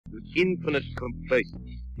infinite complacence,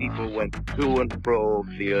 people went to and fro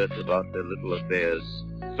over the earth about their little affairs,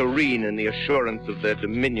 serene in the assurance of their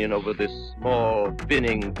dominion over this small,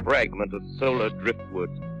 spinning fragment of solar driftwood,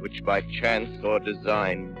 which by chance or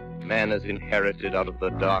design man has inherited out of the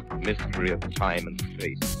dark mystery of time and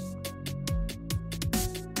space.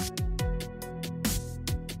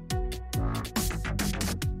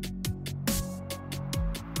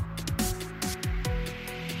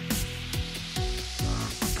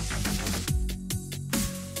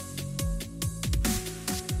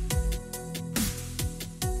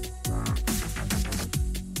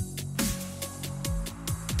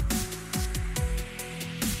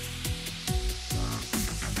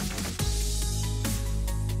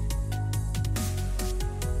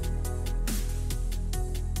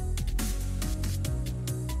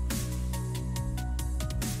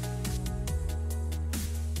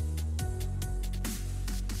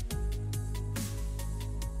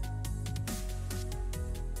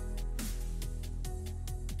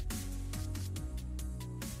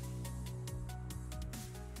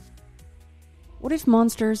 What if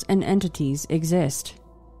monsters and entities exist?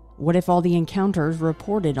 What if all the encounters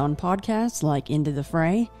reported on podcasts like Into the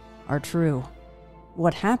Fray are true?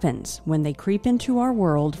 What happens when they creep into our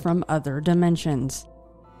world from other dimensions?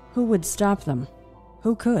 Who would stop them?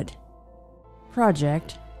 Who could?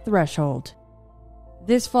 Project Threshold.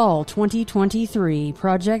 This fall 2023,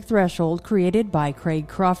 Project Threshold, created by Craig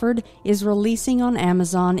Crawford, is releasing on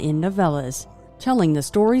Amazon in novellas, telling the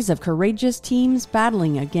stories of courageous teams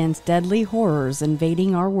battling against deadly horrors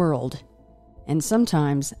invading our world. And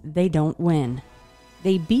sometimes they don't win.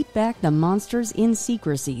 They beat back the monsters in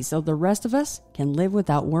secrecy so the rest of us can live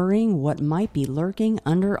without worrying what might be lurking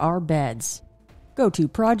under our beds. Go to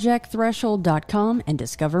projectthreshold.com and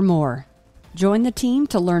discover more. Join the team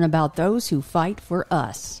to learn about those who fight for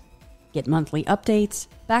us. Get monthly updates,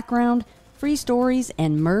 background, free stories,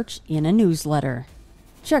 and merch in a newsletter.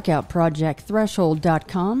 Check out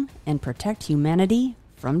projectthreshold.com and protect humanity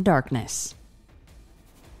from darkness.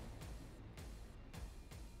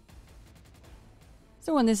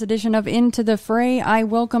 So in this edition of Into the Fray, I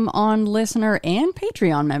welcome on listener and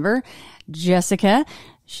Patreon member, Jessica.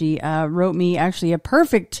 She wrote me actually a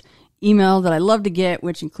perfect email that I love to get,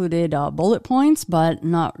 which included bullet points, but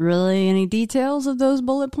not really any details of those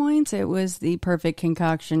bullet points. It was the perfect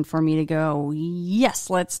concoction for me to go, yes,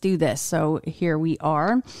 let's do this. So here we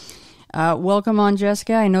are. Welcome on,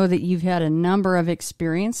 Jessica. I know that you've had a number of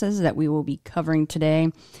experiences that we will be covering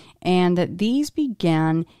today, and that these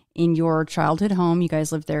began in your childhood home. You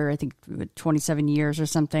guys lived there, I think, 27 years or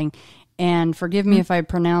something. And forgive me if I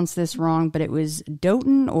pronounce this wrong, but it was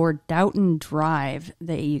Doughton Drive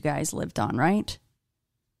that you guys lived on, right?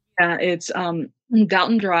 Yeah, it's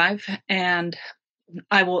Doughton Drive, and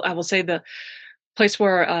I will say the place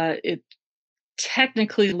where it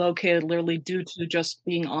technically located, literally due to just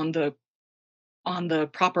being on the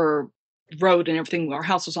proper road and everything. Our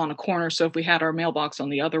house was on a corner, so if we had our mailbox on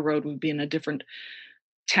the other road, we'd be in a different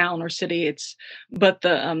town or city. But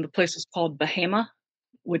the place is called Bahama,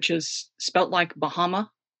 which is spelt like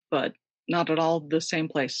Bahama, but not at all the same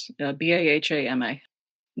place. Bahama.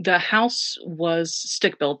 The house was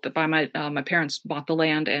stick built by my parents bought the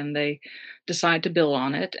land and they decided to build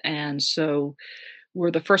on it, and so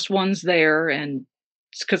we're the first ones there. And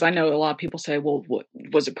because I know a lot of people say, "Well, what,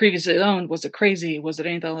 was it previously owned? Was it crazy? Was it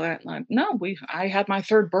anything like that?" No, I had my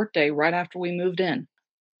third birthday right after we moved in.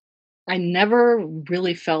 I never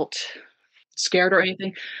really felt scared or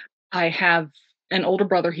anything. I have an older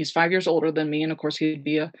brother. He's 5 years older than me, and of course, he'd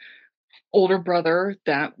be a older brother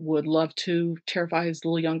that would love to terrify his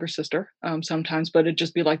little younger sister sometimes, but it'd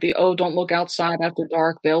just be like don't look outside after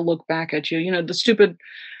dark. They'll look back at you. You know, the stupid.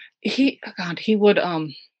 He would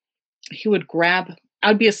grab.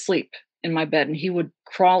 I'd be asleep in my bed, and he would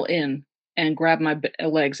crawl in and grab my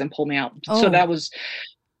legs and pull me out. Oh. So that was,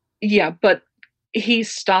 yeah. But he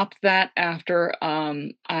stopped that after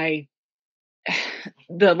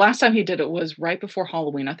the last time he did it was right before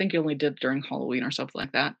Halloween. I think he only did it during Halloween or something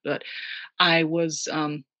like that. But I was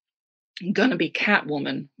gonna be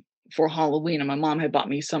Catwoman for Halloween, and my mom had bought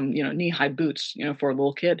me some, knee-high boots, for a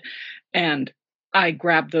little kid. And I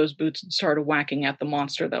grabbed those boots and started whacking at the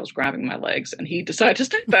monster that was grabbing my legs. And he decided to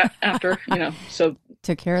stop that after, so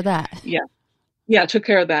took care of that. Yeah, took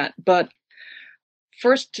care of that. But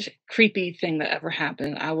first creepy thing that ever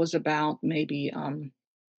happened, I was about maybe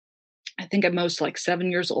I think at most like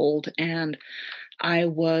 7 years old, and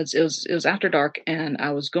it was after dark, and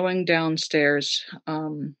I was going downstairs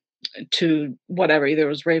to whatever, either it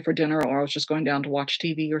was ready for dinner or I was just going down to watch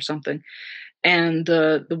TV or something. And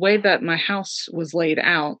the way that my house was laid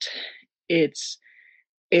out, it's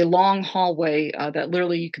a long hallway that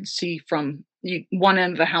literally you could see from one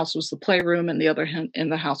end of the house was the playroom, and the other end of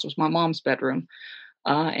the house was my mom's bedroom.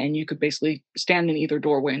 And you could basically stand in either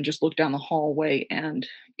doorway and just look down the hallway. And,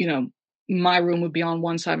 my room would be on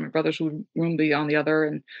one side, my brother's room would be on the other,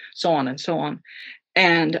 and so on and so on.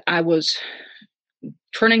 And I was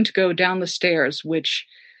turning to go down the stairs, which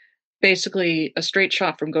basically a straight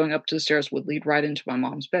shot from going up to the stairs would lead right into my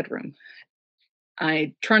mom's bedroom.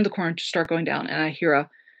 I turned the corner to start going down, and I hear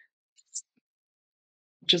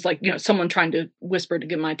just like, someone trying to whisper to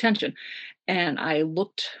get my attention. And I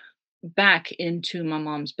looked back into my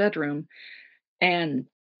mom's bedroom, and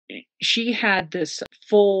she had this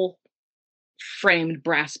full framed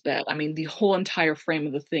brass bed. I mean, the whole entire frame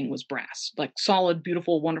of the thing was brass, like solid,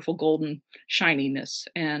 beautiful, wonderful golden shininess.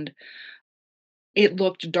 And it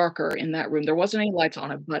looked darker in that room. There wasn't any lights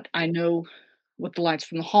on it, but I know what the lights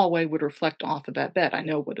from the hallway would reflect off of that bed. I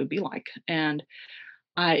know what it would be like. And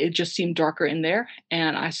it just seemed darker in there.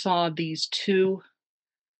 And I saw these two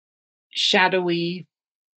shadowy,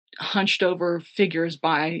 hunched over figures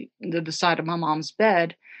by the side of my mom's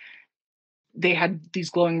bed. They had these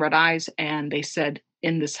glowing red eyes, and they said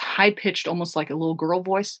in this high pitched, almost like a little girl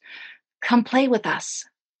voice, "Come play with us."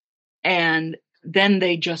 And then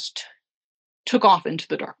they just took off into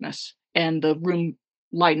the darkness, and the room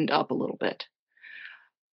lightened up a little bit.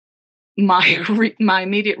 My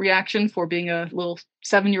immediate reaction for being a little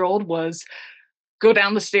 7-year-old was go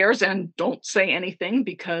down the stairs and don't say anything,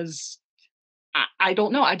 because I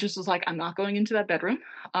don't know. I just was like, I'm not going into that bedroom.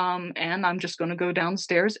 And I'm just going to go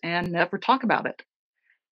downstairs and never talk about it.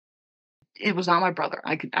 It was not my brother.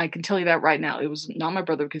 I can tell you that right now. It was not my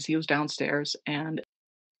brother, because he was downstairs. And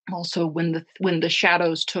also when the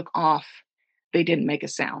shadows took off, they didn't make a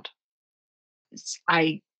sound.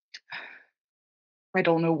 I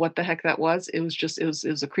don't know what the heck that was. It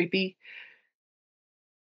was a creepy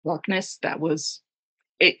darkness that was.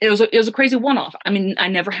 It was a crazy one-off. I mean, I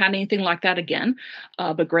never had anything like that again.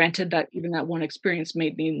 But granted, that even that one experience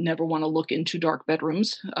made me never want to look into dark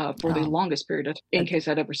bedrooms for the longest period in case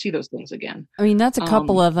I'd ever see those things again. I mean, that's a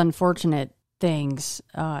couple of unfortunate things.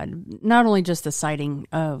 Not only just the sighting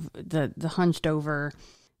of the hunched over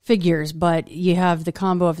figures, but you have the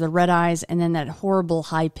combo of the red eyes and then that horrible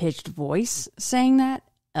high-pitched voice saying that.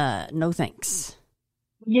 No thanks.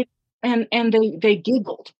 Yeah, and they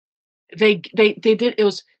giggled. They did. It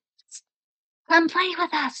was, "Come play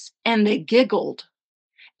with us," and they giggled,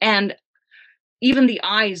 and even the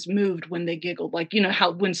eyes moved when they giggled. Like,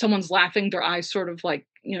 how when someone's laughing, their eyes sort of like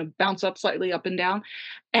bounce up slightly up and down,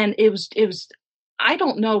 and it was. I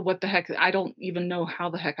don't know what the heck. I don't even know how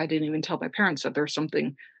the heck I didn't even tell my parents that there's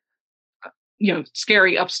something,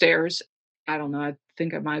 scary upstairs. I don't know. I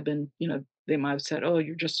think it might have been, they might have said, "Oh,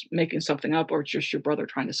 you're just making something up," or "It's just your brother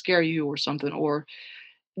trying to scare you," or something, or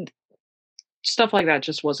stuff like that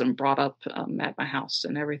just wasn't brought up at my house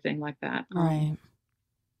and everything like that. Right.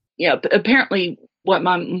 Yeah, but apparently what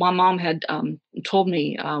my mom had told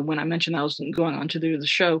me when I mentioned I was going on to do the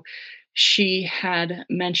show, she had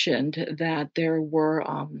mentioned that there were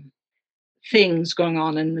things going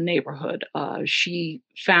on in the neighborhood. She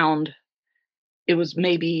found it was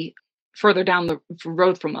maybe further down the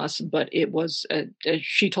road from us, but it was,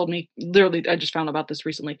 she told me, literally, I just found about this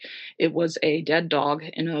recently. It was a dead dog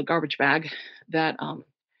in a garbage bag that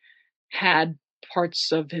had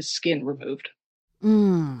parts of his skin removed.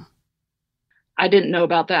 Mm. I didn't know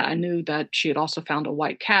about that. I knew that she had also found a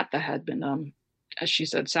white cat that had been, as she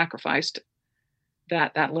said, sacrificed.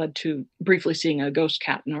 That led to briefly seeing a ghost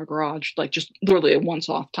cat in our garage, like just literally a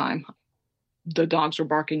once-off time. The dogs were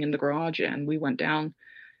barking in the garage, and we went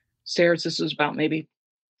downstairs. This was about maybe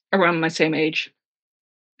around my same age.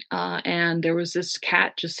 And there was this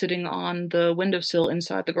cat just sitting on the windowsill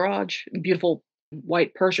inside the garage, beautiful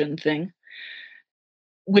white Persian thing,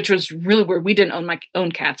 which was really weird. We didn't own my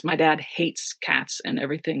own cats. My dad hates cats and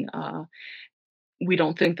everything. We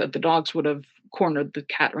don't think that the dogs would have cornered the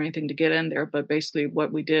cat or anything to get in there. But basically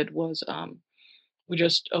what we did was we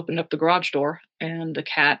just opened up the garage door, and the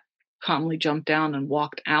cat calmly jumped down and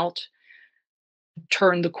walked out,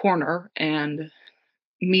 turned the corner, and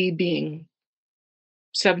me being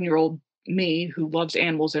 7-year-old me who loves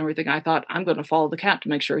animals and everything, I thought, I'm going to follow the cat to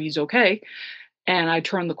make sure he's okay. And I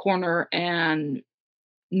turned the corner, and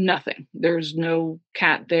nothing. There's no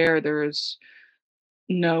cat there. There's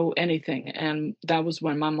no anything. And that was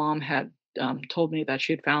when my mom had told me that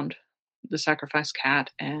she had found the sacrificed cat,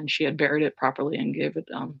 and she had buried it properly and gave it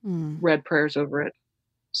read prayers over it,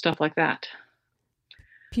 stuff like that.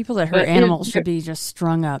 People that hurt animals should be just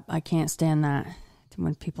strung up. I can't stand that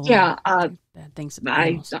when people do bad things to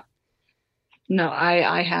animals. No,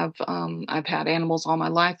 I have, I've had animals all my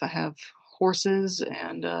life. I have horses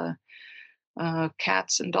and,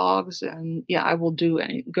 cats and dogs, and yeah, I will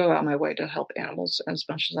go out my way to help animals as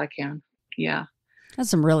much as I can. Yeah. That's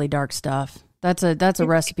some really dark stuff. That's a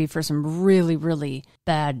recipe for some really, really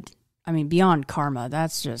bad, I mean, beyond karma.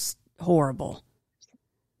 That's just horrible.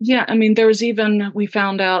 Yeah, I mean, we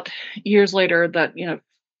found out years later that,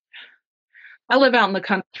 I live out in the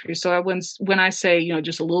country, so when I say,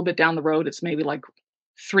 just a little bit down the road, it's maybe like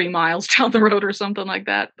 3 miles down the road or something like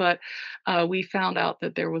that, but, we found out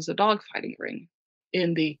that there was a dog fighting ring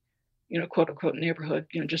in the, quote, unquote, "neighborhood,"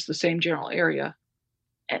 just the same general area.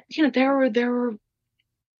 And, there were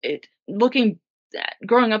it looking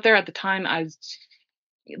growing up there at the time, I was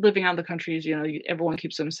living out in the countries, everyone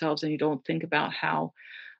keeps to themselves and you don't think about how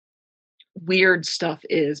weird stuff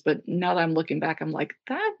is, but now that I'm looking back, I'm like,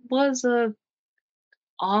 "That was a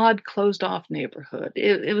odd, closed off neighborhood."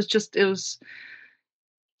 I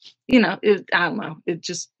don't know. It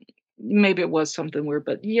just maybe it was something weird,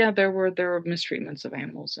 but yeah, there were mistreatments of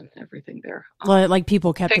animals and everything there. Like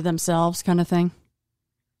people kept to themselves kind of thing?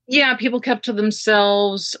 Yeah, people kept to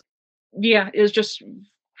themselves. Yeah, it was just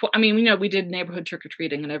I mean, we did neighborhood trick or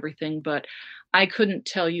treating and everything, but I couldn't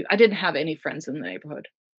tell you I didn't have any friends in the neighborhood.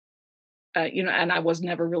 And I was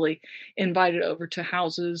never really invited over to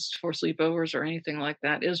houses for sleepovers or anything like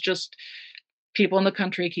that. It was just people in the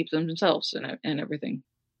country keep them themselves and everything.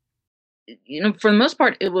 For the most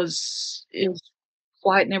part, it was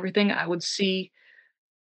quiet and everything. I would see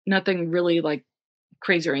nothing really like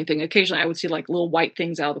crazy or anything. Occasionally, I would see like little white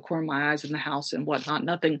things out of the corner of my eyes in the house and whatnot.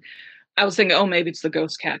 Nothing. I was thinking, oh, maybe it's the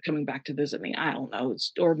ghost cat coming back to visit me. I don't know.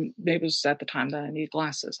 Or maybe it was at the time that I need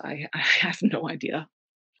glasses. I have no idea.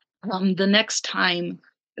 The next time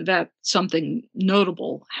that something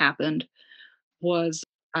notable happened was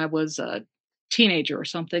I was a teenager or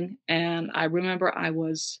something, and I remember I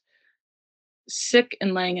was sick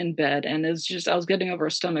and laying in bed, and it's just I was getting over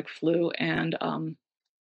a stomach flu, and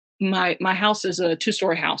my house is a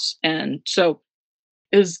two-story house, and so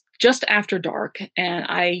it was just after dark, and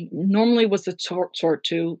I normally was the sort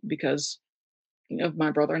to because of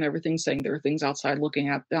my brother and everything saying there are things outside looking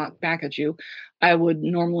at back at you, I would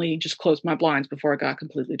normally just close my blinds before it got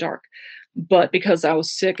completely dark. But because I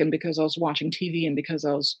was sick and because I was watching TV and because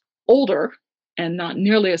I was older and not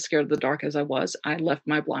nearly as scared of the dark as I was, I left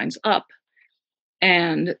my blinds up.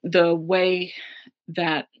 And the way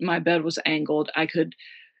that my bed was angled, I could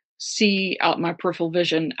see out my peripheral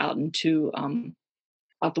vision out into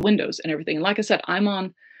out the windows and everything. And like I said, I'm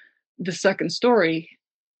on the second story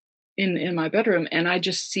in my bedroom, and I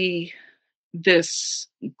just see this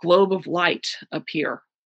globe of light appear.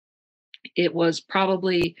 It was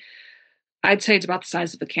probably, I'd say it's about the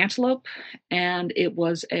size of a cantaloupe, and it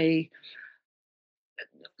was a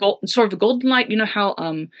sort of a golden light. You know how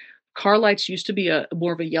car lights used to be a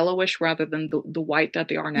more of a yellowish rather than the white that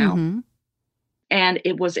they are now. Mm-hmm. And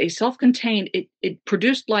it was a self-contained. It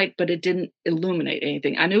produced light, but it didn't illuminate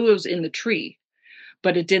anything. I knew it was in the tree,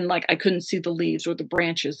 but it didn't I couldn't see the leaves or the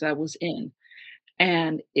branches that was in.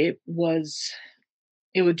 And it would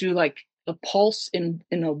do like a pulse in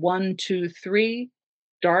a 1, 2, 3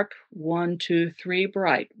 dark, 1, 2, 3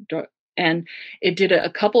 bright, dark, and it did it a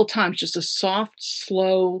couple of times, just a soft,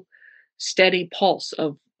 slow, steady pulse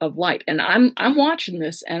of light. And I'm watching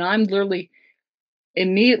this, and I'm literally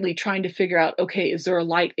immediately trying to figure out, okay, is there a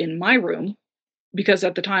light in my room? Because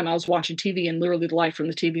at the time I was watching TV, and literally the light from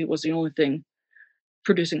the TV was the only thing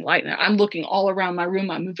producing light. And I'm looking all around my room.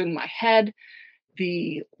 I'm moving my head.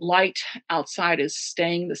 The light outside is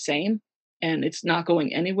staying the same and it's not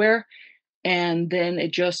going anywhere. And then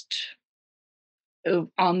it just,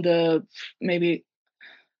 on the maybe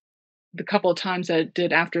the couple of times that it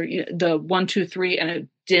did after the 1, 2, 3, and it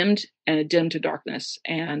dimmed to darkness.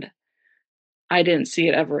 And I didn't see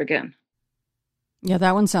it ever again. Yeah,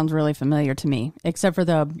 that one sounds really familiar to me, except for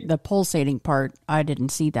the pulsating part. I didn't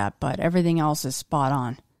see that, but everything else is spot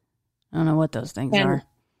on. I don't know what those things are.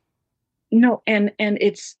 No, and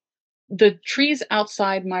it's the trees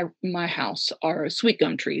outside my house are sweet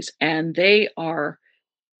gum trees, and they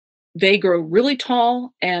grow really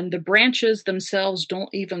tall, and the branches themselves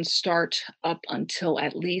don't even start up until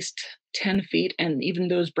at least 10 feet, and even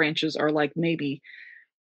those branches are like maybe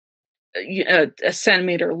a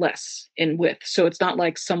centimeter less in width. So it's not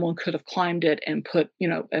like someone could have climbed it and put,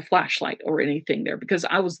 a flashlight or anything there, because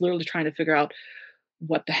I was literally trying to figure out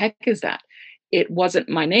what the heck is that? It wasn't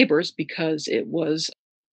my neighbors because it was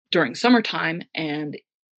during summertime, and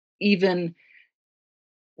even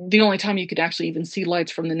the only time you could actually even see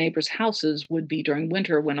lights from the neighbors' houses would be during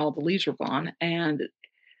winter when all the leaves were gone. And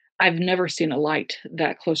I've never seen a light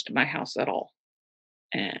that close to my house at all.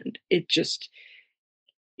 And it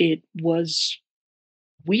was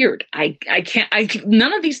weird.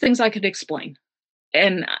 None of these things I could explain.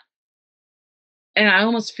 And I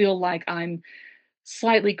almost feel like I'm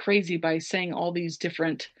slightly crazy by saying all these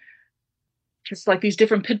different, just like these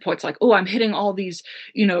different pinpoints, like, oh, I'm hitting all these,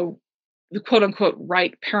 the quote unquote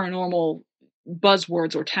right paranormal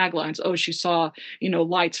buzzwords or taglines. Oh, she saw,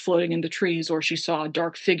 lights floating in the trees, or she saw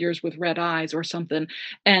dark figures with red eyes or something.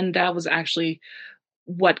 And that was actually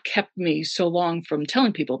what kept me so long from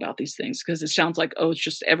telling people about these things, because it sounds like, oh, it's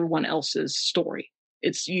just everyone else's story.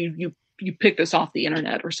 It's you pick this off the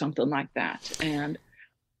internet or something like that. And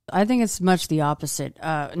I think it's much the opposite.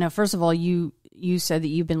 Now, first of all, you said that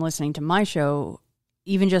you've been listening to my show,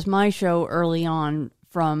 even just my show early on,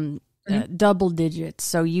 from double digits.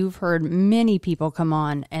 So you've heard many people come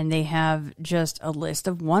on and they have just a list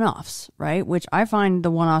of one-offs, right? Which I find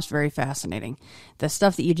the one-offs very fascinating. The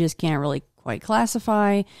stuff that you just can't really quite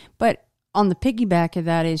classify. But on the piggyback of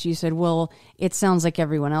that is, you said, well, it sounds like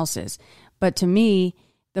everyone else's. But to me,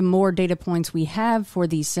 the more data points we have for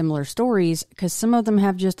these similar stories, because some of them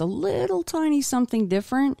have just a little tiny something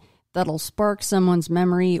different that'll spark someone's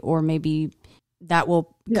memory, or maybe that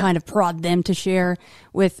will kind of prod them to share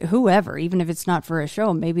with whoever, even if it's not for a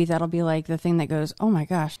show. Maybe that'll be like the thing that goes, oh my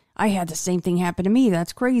gosh, I had the same thing happen to me.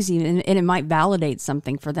 That's crazy. And it might validate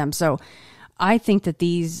something for them. So I think that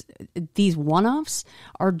these one-offs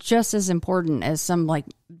are just as important as some like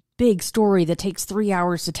big story that takes 3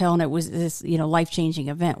 hours to tell and it was this, life-changing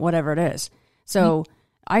event, whatever it is. So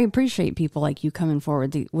I appreciate people like you coming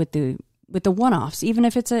forward with the one-offs, even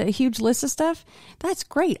if it's a huge list of stuff. That's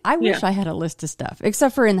great. I wish I had a list of stuff,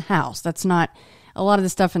 except for in the house. That's not a lot of the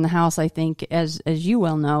stuff in the house. I think, as you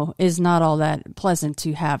well know, is not all that pleasant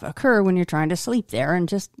to have occur when you're trying to sleep there and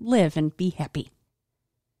just live and be happy.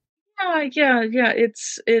 Yeah.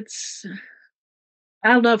 It's.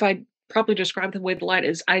 I don't know if I properly describe the way the light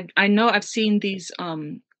is. I know I've seen these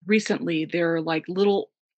recently. They're like little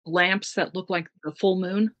lamps that look like the full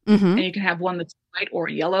moon, Mm-hmm. and you can have one that's white or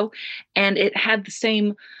yellow, and it had the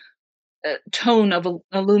same tone of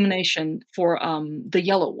illumination for the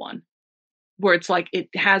yellow one, where it's like it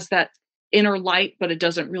has that inner light, but it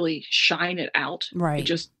doesn't really shine it out. Right.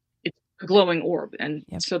 It's a glowing orb, and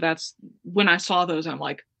Yep. so that's when I saw those. I'm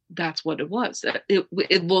like, that's what it was.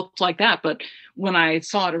 It looked like that, but when I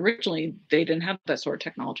saw it originally, they didn't have that sort of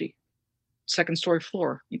technology. Second story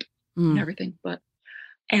floor and everything,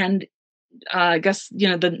 and I guess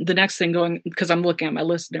the next thing, going, because I'm looking at my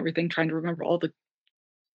list and everything, trying to remember all the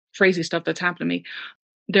crazy stuff that's happened to me.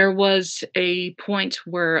 There was a point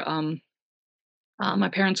where my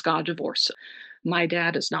parents got a divorce. My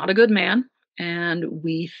dad is not a good man, and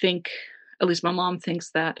we think, at least my mom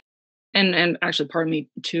thinks that, and actually part of me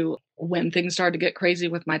too, when things started to get crazy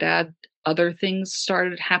with my dad, other things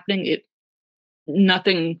started happening.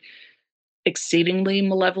 Nothing exceedingly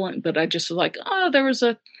malevolent, but I just was like, oh, there was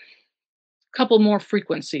a couple more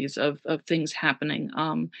frequencies of things happening.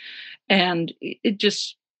 And it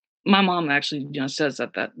just, my mom actually, says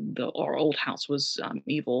that our old house was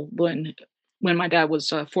evil. When my dad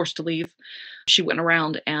was forced to leave, she went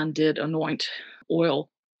around and did anoint oil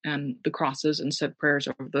and the crosses and said prayers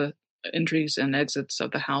over the entries and exits of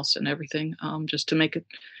the house and everything, just to make it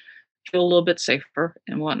feel a little bit safer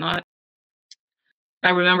and whatnot. I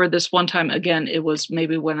remember this one time, again, it was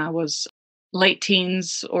maybe when I was late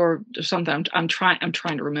teens or something. I'm trying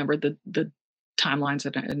to remember the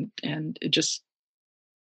timelines, and it just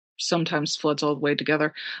sometimes floods all the way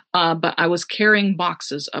together. But I was carrying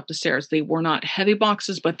boxes up the stairs. They were not heavy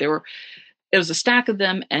boxes, but it was a stack of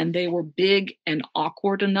them, and they were big and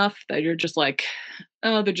awkward enough that you're just like,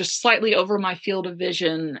 oh, they're just slightly over my field of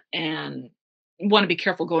vision, and want to be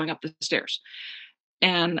careful going up the stairs.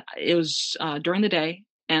 And it was during the day,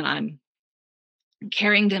 and I'm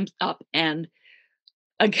carrying them up, and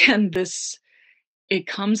again, it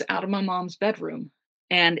comes out of my mom's bedroom,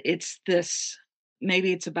 and it's this,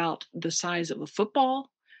 maybe it's about the size of a football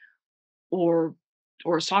or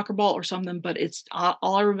a soccer ball or something, but it's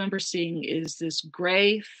all I remember seeing is this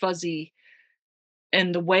gray fuzzy,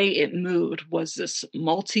 and the way it moved was this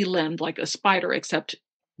multi-limbed, like a spider, except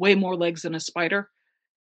way more legs than a spider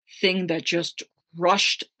thing, that just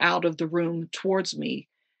rushed out of the room towards me.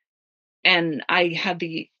 And I had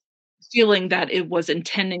the feeling that it was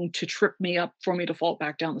intending to trip me up for me to fall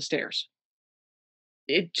back down the stairs.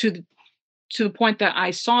 To the point that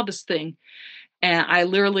I saw this thing, and I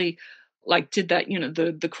literally like did that,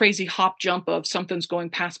 the crazy hop jump of something's going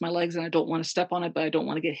past my legs and I don't want to step on it, but I don't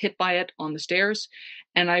want to get hit by it on the stairs.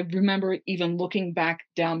 And I remember even looking back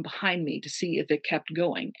down behind me to see if it kept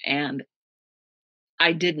going, and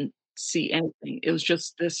I didn't see anything. It was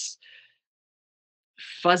just this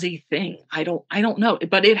fuzzy thing. I don't know,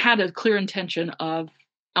 but it had a clear intention of,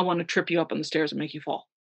 "I wanna trip you up on the stairs and make you fall."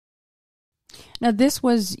 Now, this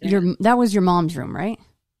was And that was your mom's room, right?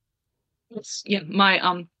 it's yeah,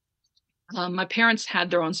 my parents had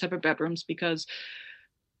their own separate bedrooms because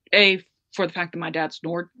for the fact that my dad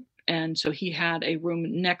snored, and so he had a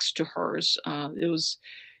room next to hers.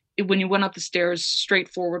 When you went up the stairs, straight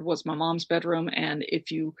forward was my mom's bedroom, and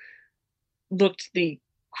if you looked the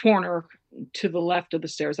corner to the left of the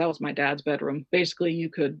stairs, that was my dad's bedroom. Basically,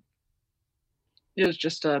 it was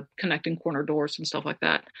just connecting corner doors and stuff like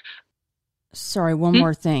that. Sorry, one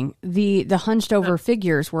more thing. The hunched over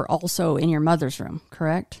figures were also in your mother's room,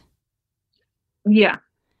 correct? Yeah.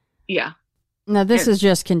 Now, this is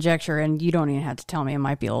just conjecture, and you don't even have to tell me. It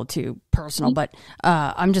might be a little too personal, but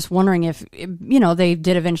I'm just wondering if, they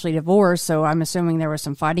did eventually divorce, so I'm assuming there was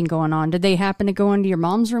some fighting going on. Did they happen to go into your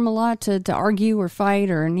mom's room a lot to argue or fight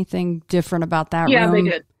or anything different about that room? Yeah, they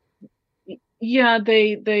did. Yeah,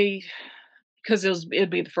 they because it'd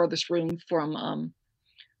be the furthest room from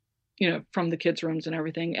from the kids' rooms and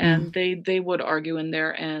everything, and they would argue in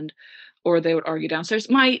there, or they would argue downstairs.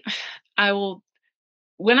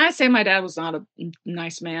 When I say my dad was not a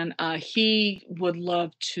nice man, he would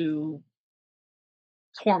love to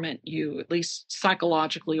torment you, at least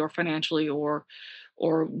psychologically or financially or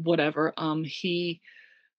whatever.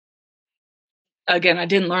 Again, I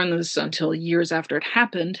didn't learn this until years after it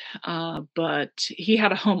happened, but he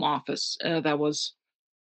had a home office that was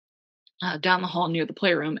down the hall near the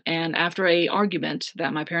playroom. And after a argument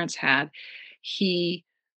that my parents had, he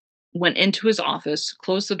went into his office,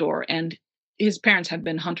 closed the door, and his parents had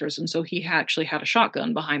been hunters, and so he actually had a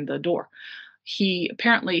shotgun behind the door. He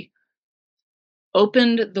apparently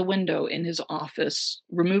opened the window in his office,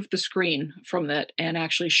 removed the screen from it, and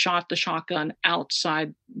actually shot the shotgun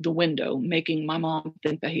outside the window, making my mom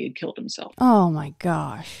think that he had killed himself. Oh my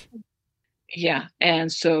gosh. Yeah.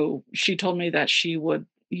 And so she told me that she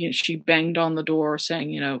banged on the door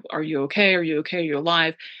saying, "Are you okay? Are you okay? Are you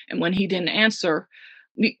alive?" And when he didn't answer,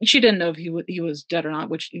 she didn't know if he was dead or not,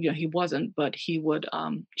 which he wasn't, but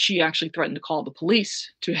she actually threatened to call the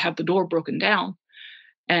police to have the door broken down,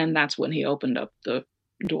 and that's when he opened up the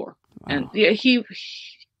door. Wow. And yeah, he's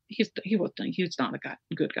not a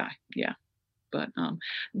good guy. Yeah. But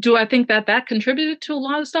do I think that contributed to a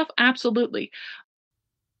lot of stuff? Absolutely.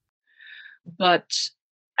 But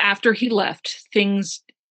after he left,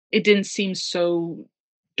 it didn't seem so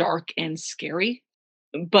dark and scary,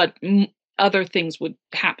 but other things would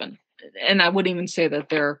happen. And I wouldn't even say that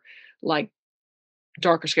they're like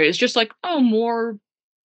dark or scary. It's just like, oh, more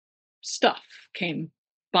stuff came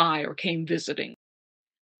by or came visiting.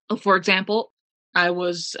 For example, I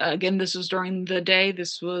was, again, this was during the day.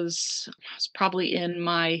 I was probably in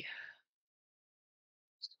my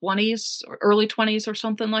 20s or early 20s or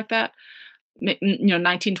something like that.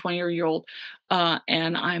 19, 20-year-old.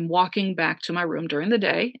 And I'm walking back to my room during the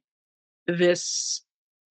day. This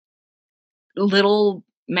little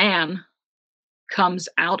man comes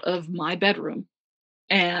out of my bedroom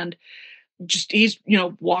and he's,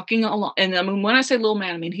 walking along. And I mean, when I say little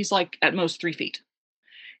man, I mean, he's like at most 3 feet.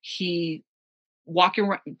 He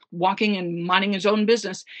walking and minding his own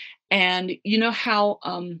business. And you know how,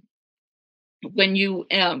 when you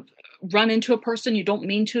run into a person you don't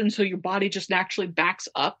mean to, and so your body just naturally backs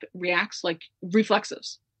up, reacts like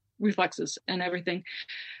reflexes and everything.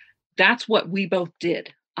 That's what we both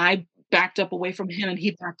did. I backed up away from him and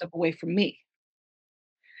he backed up away from me.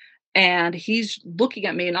 And he's looking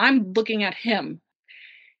at me and I'm looking at him.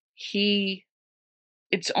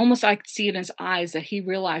 It's almost, I could see in his eyes that he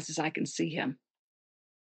realizes I can see him.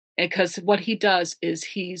 Because what he does is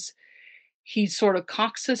he sort of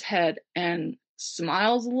cocks his head and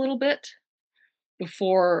smiles a little bit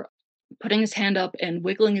before putting his hand up and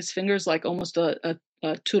wiggling his fingers like almost a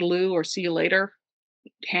toodaloo or see you later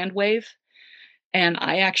hand wave. And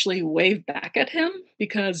I actually wave back at him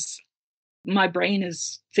because my brain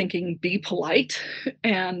is thinking, be polite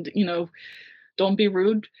and, don't be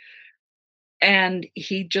rude. And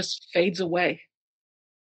he just fades away.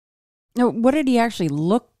 No, what did he actually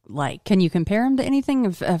look like? Can you compare him to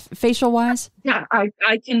anything facial wise? Yeah,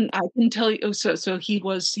 I can tell you. So he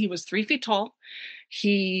was 3 feet tall.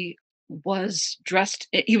 He was dressed.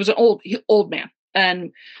 He was an old man,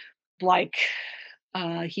 and like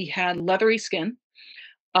he had leathery skin,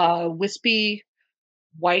 wispy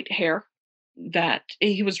white hair. That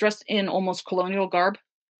he was dressed in almost colonial garb.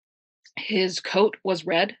 His coat was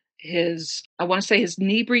red. I want to say his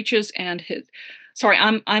knee breeches and his. Sorry,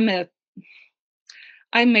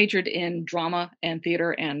 I majored in drama and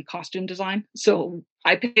theater and costume design. So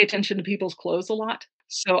I pay attention to people's clothes a lot,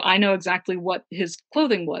 so I know exactly what his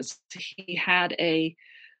clothing was. He had a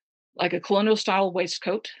colonial style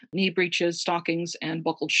waistcoat, knee breeches, stockings, and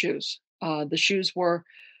buckled shoes. The shoes were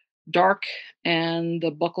dark and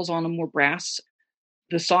the buckles on them were brass.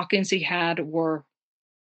 The stockings he had were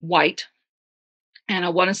white. And I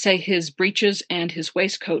want to say his breeches and his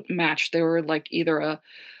waistcoat matched. They were like either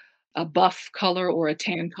a buff color or a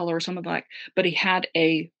tan color or something like. But he had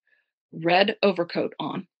a red overcoat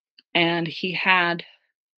on, and he had.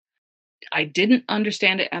 I didn't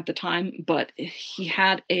understand it at the time, but he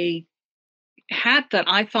had a hat that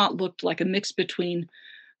I thought looked like a mix between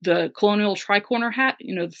the colonial tricorner hat,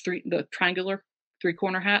 the triangular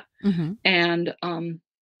three-corner hat, Mm-hmm. and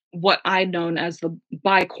what I'd known as the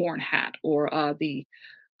bicorn hat or the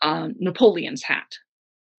Napoleon's hat.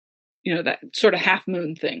 That sort of half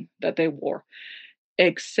moon thing that they wore.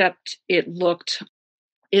 Except it looked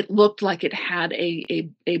like it had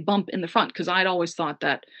a bump in the front, because I'd always thought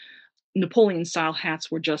that Napoleon style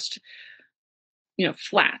hats were just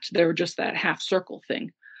flat. They were just that half circle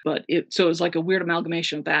thing. But it was like a weird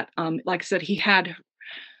amalgamation of that. Like I said, he had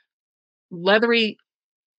leathery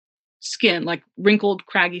skin, like wrinkled,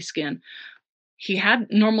 craggy skin. He had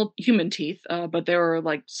normal human teeth, but there were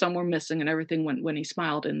like some were missing and everything when he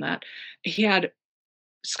smiled. In that, he had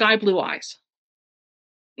sky blue eyes.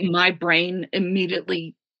 My brain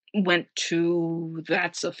immediately went to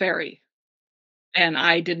that's a fairy, and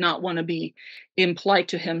I did not want to be impolite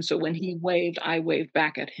to him. So when he waved, I waved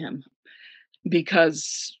back at him,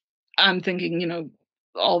 because I'm thinking,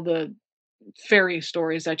 all the fairy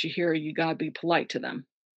stories that you hear, you gotta be polite to them.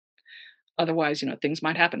 Otherwise, things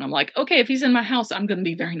might happen. I'm like, okay, if he's in my house, I'm gonna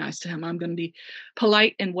be very nice to him. I'm gonna be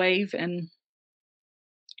polite and wave and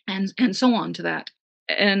so on to that.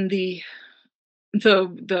 And the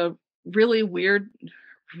really weird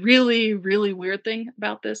thing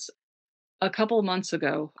about this, a couple of months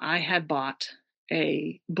ago, I had bought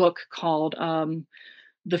a book called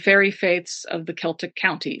The Fairy Faiths of the Celtic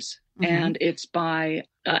Counties. Mm-hmm. And it's by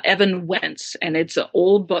Evan Wentz, and it's an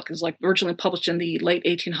old book. It's like originally published in the late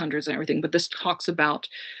 1800s and everything, but this talks about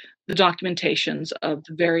the documentations of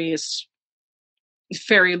the various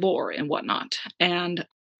fairy lore and whatnot. And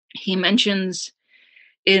he mentions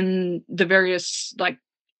in the various, like,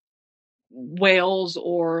 Wales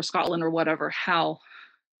or Scotland or whatever, how,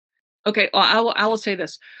 okay, I will say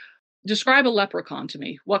this. Describe a leprechaun to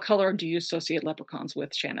me. What color do you associate leprechauns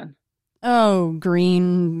with, Shannon? Oh,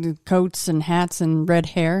 green coats and hats and red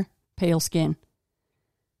hair, pale skin.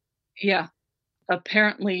 Yeah.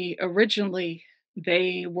 Apparently, originally,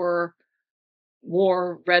 they wore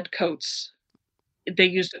red coats. They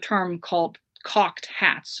used a term called cocked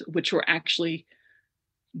hats, which were actually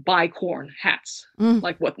bicorn hats,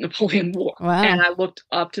 like what Napoleon wore. Wow. And I looked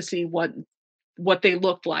up to see what they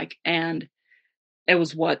looked like, and it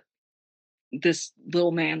was what this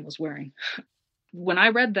little man was wearing. When I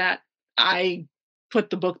read that, I put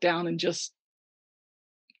the book down and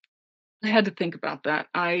I had to think about that.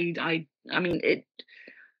 I mean,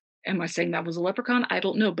 am I saying that was a leprechaun? I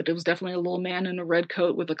don't know, but it was definitely a little man in a red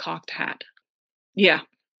coat with a cocked hat. Yeah.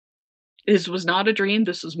 This was not a dream.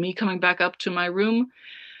 This was me coming back up to my room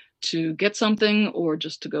to get something, or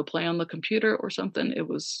just to go play on the computer or something. It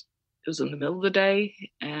was in the middle of the day,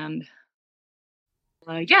 and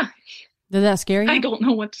yeah. Did that scare you? I don't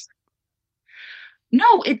know what to say.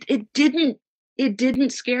 No, it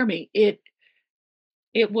didn't scare me. It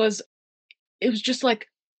was just like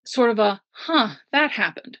sort of a, that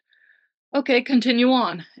happened. Okay, continue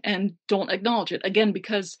on, and don't acknowledge it again,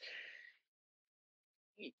 because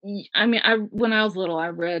I mean, when I was little, I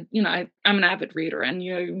read, I'm an avid reader, and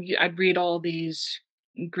I'd read all these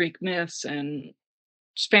Greek myths and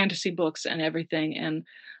fantasy books and everything. And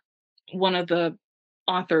one of the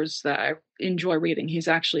authors that I enjoy reading, he's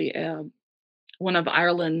actually one of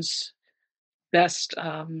Ireland's best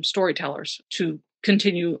storytellers to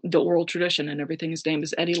continue the oral tradition and everything. His name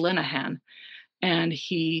is Eddie Linehan, and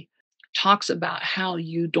he talks about how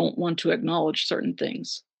you don't want to acknowledge certain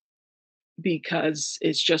things, because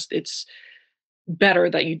it's better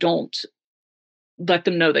that you don't let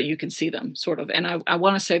them know that you can see them, sort of. And I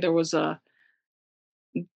want to say there was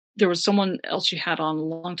someone else you had on a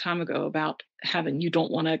long time ago about having, you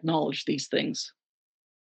don't want to acknowledge these things.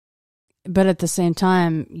 But at the same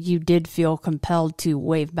time, you did feel compelled to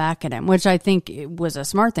wave back at him, which I think it was a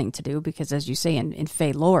smart thing to do, because as you say in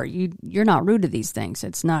Fae lore, you're not rude to these things.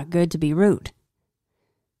 It's not good to be rude.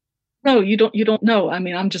 No, you don't know. I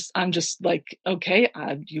mean, I'm just like, okay,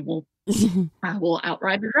 you will, I will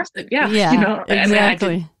outright address it. Yeah. Yeah,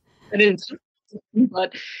 exactly. I didn't,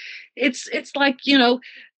 but it's like,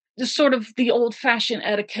 just sort of the old-fashioned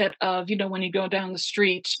etiquette of, when you go down the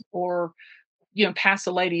street or, pass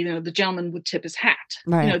a lady, the gentleman would tip his hat,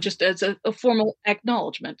 Right. just as a formal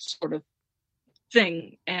acknowledgement sort of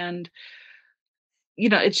thing. And,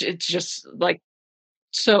 it's just like,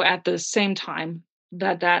 so at the same time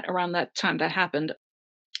that around that time that happened,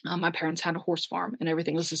 my parents had a horse farm and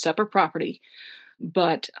everything was a separate property.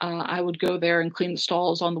 But I would go there and clean the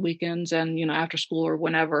stalls on the weekends and, after school or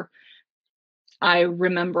whenever. I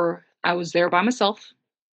remember I was there by myself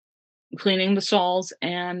cleaning the stalls,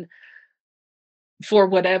 and for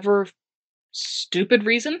whatever stupid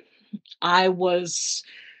reason, I was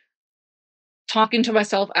talking to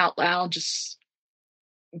myself out loud, just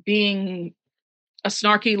being a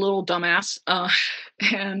snarky little dumbass.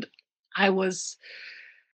 And I was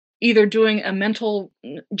either doing a mental,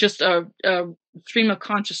 just a stream of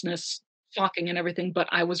consciousness, talking and everything, but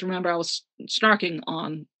I was snarking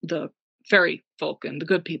on the fairy folk and the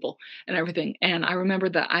good people and everything. And I remember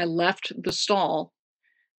that I left the stall,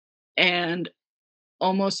 and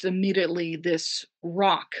almost immediately this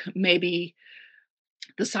rock, maybe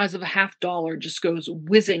the size of a half dollar, just goes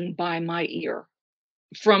whizzing by my ear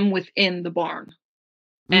from within the barn.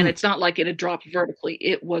 And Mm. it's not like it had dropped vertically,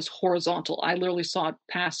 it was horizontal. I literally saw it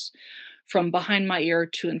pass from behind my ear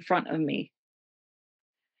to in front of me.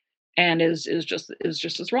 And is just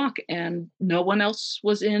this rock. And no one else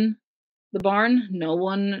was in the barn. No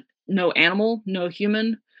one, no animal, no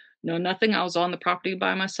human, no nothing. I was on the property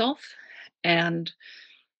by myself. And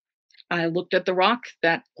I looked at the rock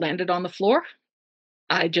that landed on the floor.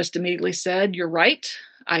 I just immediately said, "You're right.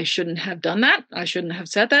 I shouldn't have done that. I shouldn't have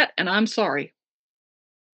said that. And I'm sorry."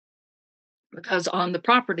 Because on the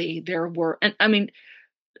property there were, and I mean,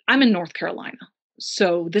 I'm in North Carolina.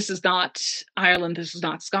 So this is not Ireland. This is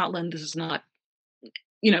not Scotland. This is not,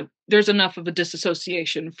 there's enough of a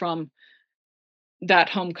disassociation from that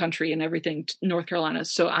home country and everything, North Carolina.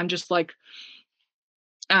 So I'm just like,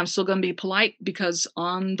 I'm still going to be polite, because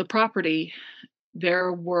on the property,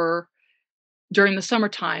 there were, during the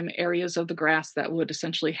summertime, areas of the grass that would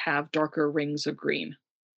essentially have darker rings of green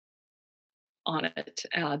on it.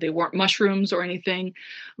 They weren't mushrooms or anything,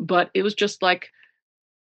 but it was just like,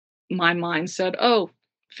 my mind said, "Oh,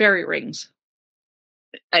 fairy rings."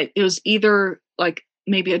 It was either like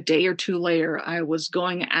maybe a day or two later, I was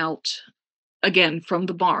going out again from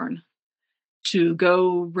the barn to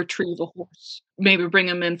go retrieve a horse, maybe bring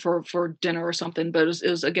him in for dinner or something. But it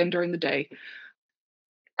was again during the day.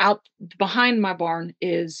 Out behind my barn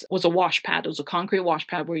was a wash pad. It was a concrete wash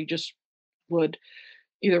pad where you just would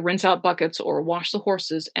either rinse out buckets or wash the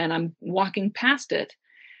horses. And I'm walking past it,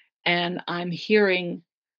 and I'm hearing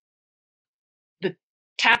the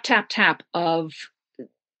tap, tap, tap of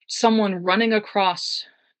someone running across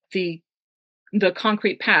the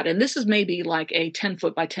concrete pad. And this is maybe like a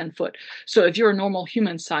 10-foot by 10-foot. So if you're a normal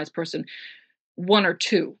human sized person, one or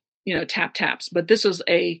two, tap taps. But this was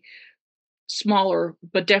a smaller,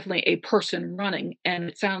 but definitely a person running. And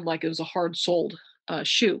it sounded like it was a hard soled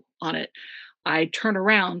shoe on it. I turn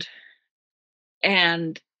around,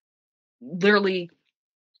 and literally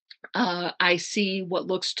I see what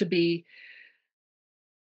looks to be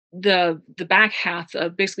the back half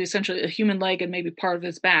of, basically essentially a human leg and maybe part of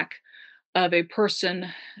his back, of a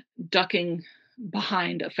person ducking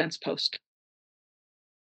behind a fence post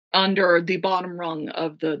under the bottom rung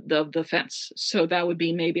of the fence. So that would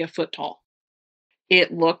be maybe a foot tall.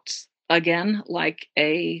 It looked again like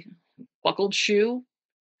a buckled shoe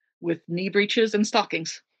with knee breeches and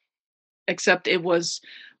stockings, except it was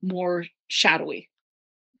more shadowy.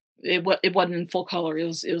 It wasn't in full color. It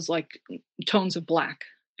was like tones of black.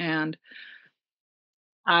 And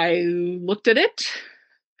I looked at it,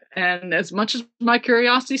 and as much as my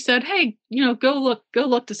curiosity said, "Hey, go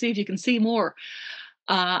look to see if you can see more,"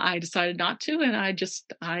 I decided not to. And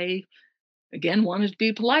I again wanted to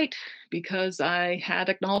be polite, because I had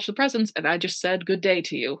acknowledged the presence, and I just said, "Good day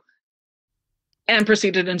to you," and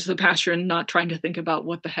proceeded into the pasture, and not trying to think about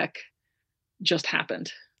what the heck just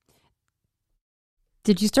happened.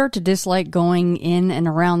 Did you start to dislike going in and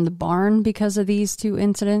around the barn because of these two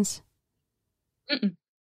incidents? Mm-mm.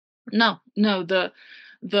 No, the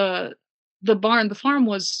the farm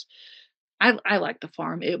was, I liked the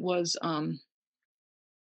farm. It was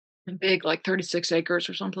big, like 36 acres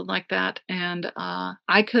or something like that. And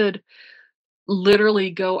I could literally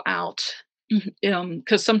go out,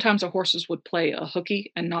 because sometimes the horses would play a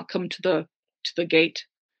hooky and not come to the gate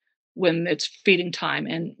when it's feeding time,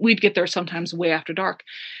 and we'd get there sometimes way after dark.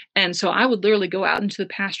 And so I would literally go out into the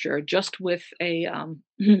pasture just with a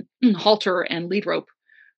halter and lead rope,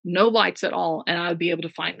 no lights at all, and I would be able to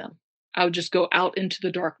find them. I would just go out into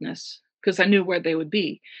the darkness because I knew where they would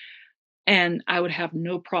be. And I would have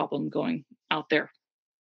no problem going out there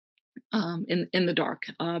in the dark,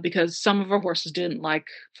 because some of our horses didn't like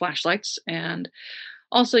flashlights, and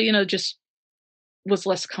also, just was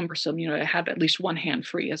less cumbersome. It had at least one hand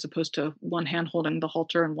free as opposed to one hand holding the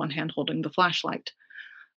halter and one hand holding the flashlight.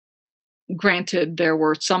 Granted, there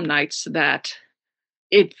were some nights that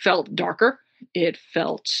it felt darker. It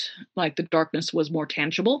felt like the darkness was more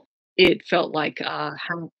tangible. It felt like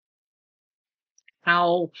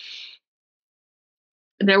how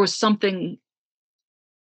there was something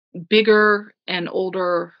bigger and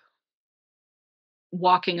older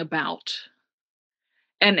walking about.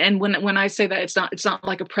 And when I say that, it's not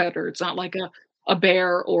like a predator. It's not like a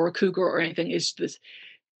bear or a cougar or anything. It's this.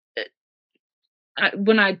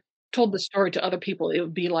 When I told the story to other people, it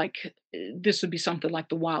would be like this would be something like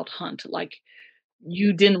the Wild Hunt. Like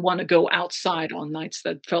you didn't want to go outside on nights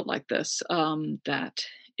that felt like this. That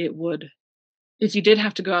it would, if you did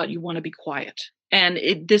have to go out, you want to be quiet. And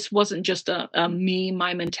this wasn't just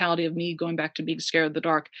my mentality of me going back to being scared of the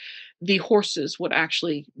dark. The horses would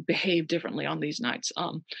actually behave differently on these nights.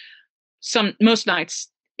 Most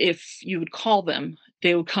nights, if you would call them,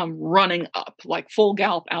 they would come running up, like full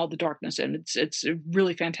gallop out of the darkness. And it's a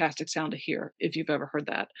really fantastic sound to hear if you've ever heard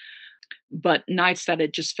that. But nights that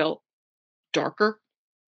it just felt darker,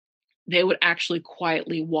 they would actually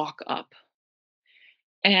quietly walk up.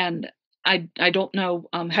 And I don't know.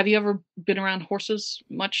 Have you ever been around horses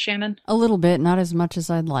much, Shannon? A little bit, not as much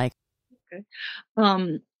as I'd like. Okay.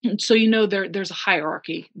 So there's a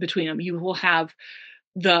hierarchy between them. You will have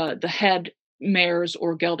the head mares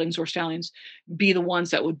or geldings or stallions be the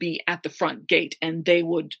ones that would be at the front gate, and they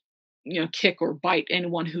would, kick or bite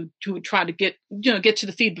anyone who would try to get to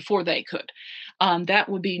the feed before they could. That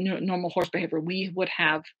would be normal horse behavior. We would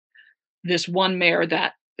have this one mare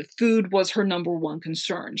that food was her number one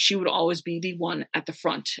concern. She would always be the one at the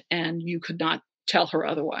front, and you could not tell her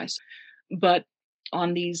otherwise. But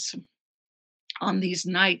on these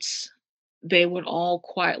nights, they would all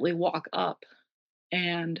quietly walk up,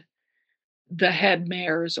 and the head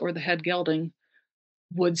mares or the head gelding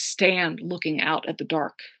would stand looking out at the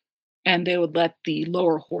dark, and they would let the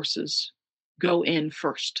lower horses go in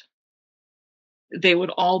first. They would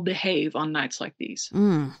all behave on nights like these.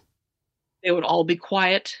 They would all be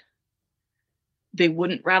quiet. They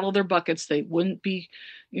wouldn't rattle their buckets. They wouldn't be,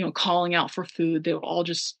 calling out for food. They would all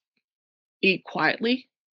just eat quietly.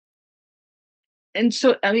 And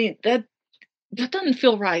so, that doesn't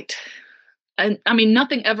feel right. And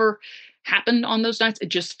nothing ever happened on those nights. It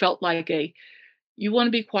just felt like you want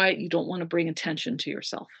to be quiet. You don't want to bring attention to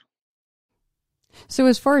yourself. So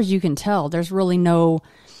as far as you can tell, there's really no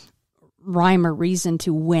rhyme or reason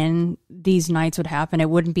to when these nights would happen. It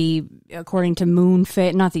wouldn't be according to moon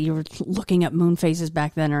phase. Not that you were looking at moon phases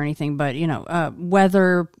back then or anything, but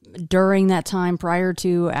whether during that time, prior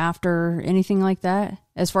to, after, anything like that,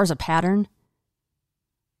 as far as a pattern.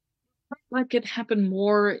 Like it happened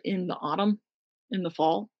more in the autumn, in the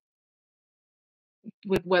fall,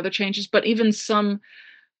 with weather changes. But even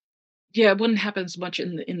it wouldn't happen as much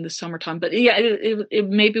in the summertime. But yeah, it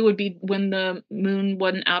maybe would be when the moon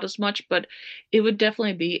wasn't out as much. But it would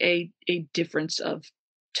definitely be a difference of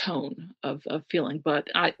tone of feeling. But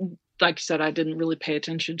like you said, I didn't really pay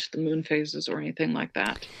attention to the moon phases or anything like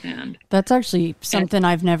that. And that's actually something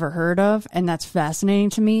I've never heard of, and that's fascinating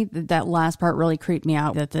to me. That last part really creeped me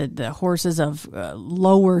out, that the horses of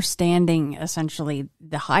lower standing, essentially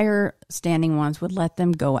the higher standing ones, would let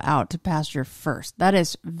them go out to pasture first. That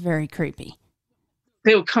is very creepy.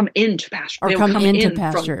 They would come into pasture. Or come into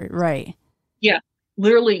pasture, right. Yeah,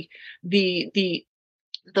 literally the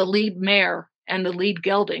lead mare and the lead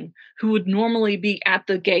gelding, who would normally be at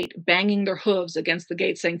the gate banging their hooves against the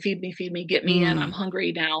gate saying, feed me, get me in, I'm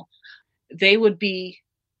hungry now. They would be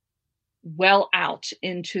well out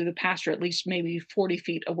into the pasture, at least maybe 40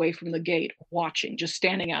 feet away from the gate, watching, just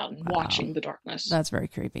standing out and watching the darkness. That's very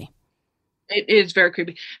creepy. It is very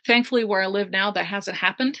creepy. Thankfully, where I live now, that hasn't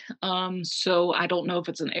happened. So I don't know if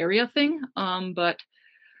it's an area thing. But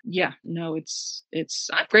yeah, no,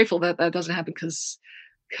 I'm grateful that doesn't happen, because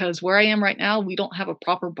where I am right now, we don't have a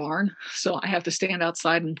proper barn, so I have to stand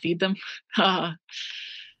outside and feed them. And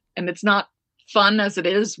it's not fun as it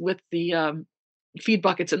is with the feed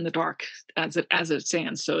buckets in the dark as it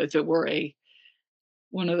stands. So if it were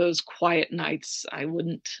one of those quiet nights, they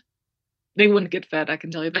wouldn't get fed. I can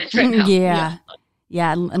tell you that right now.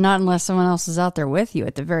 Yeah, not unless someone else is out there with you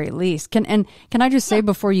at the very least. Can I just say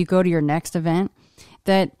before you go to your next event,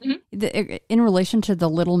 that in relation to the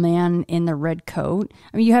little man in the red coat,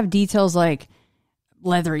 you have details like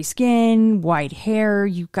leathery skin, white hair.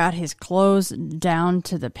 You got his clothes down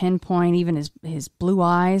to the pinpoint, even his blue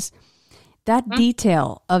eyes. That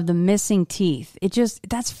detail of the missing teeth,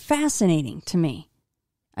 that's fascinating to me.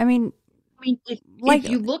 I mean, if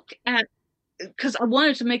you look at, because I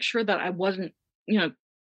wanted to make sure that I wasn't,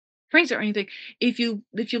 crazy or anything. If you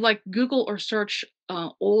like Google or search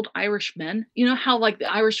old Irish men, you know how like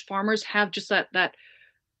the Irish farmers have just that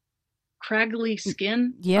craggly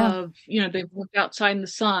skin of, they've worked outside in the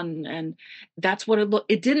sun, and that's what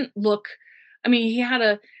it didn't look. I mean, he had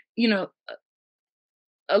a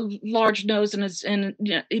large nose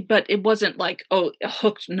but it wasn't like, oh, a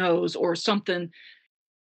hooked nose or something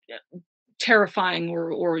terrifying,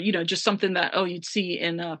 or just something that, oh, you'd see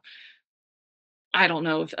in I don't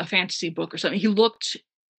know, a fantasy book or something. He looked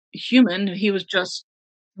human. He was just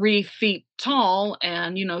 3 feet tall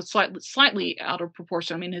and, slightly out of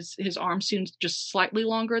proportion. I mean, his arm seems just slightly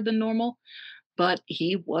longer than normal, but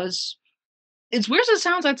he was, as weird as it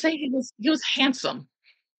sounds, I'd say he was handsome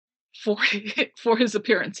for for his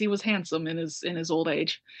appearance. He was handsome in his old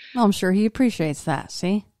age. Well, I'm sure he appreciates that.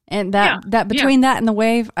 See? And Yeah, that between that and the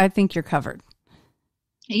wave, I think you're covered.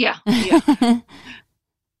 Yeah.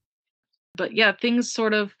 But yeah, things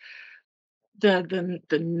sort of, the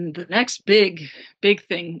next big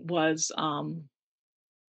thing was, so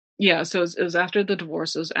it was after the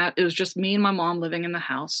divorce. It was just me and my mom living in the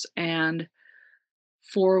house, and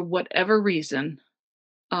for whatever reason,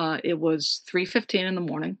 it was 3:15 in the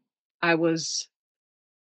morning. I was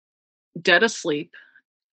dead asleep.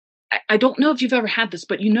 I don't know if you've ever had this,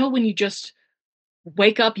 but when you just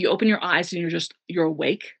wake up, you open your eyes and you're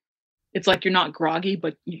awake. It's like you're not groggy,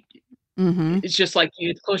 but it's just like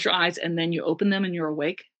you close your eyes and then you open them and you're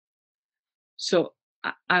awake. So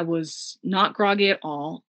I was not groggy at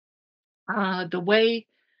all. The way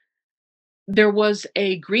there was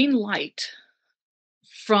a green light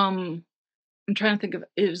from, I'm trying to think of,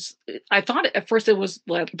 I thought at first it was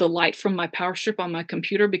the light from my power strip on my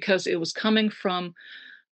computer, because it was coming from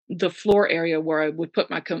the floor area where I would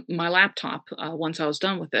put my laptop once I was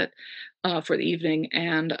done with it for the evening.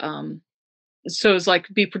 And so it's like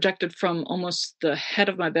be projected from almost the head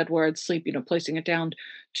of my bed where I'd sleep, placing it down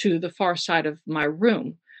to the far side of my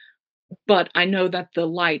room. But I know that the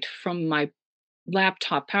light from my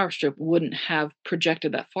laptop power strip wouldn't have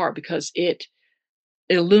projected that far, because it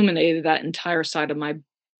illuminated that entire side of my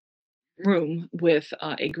room with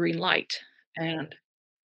a green light. And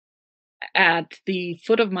at the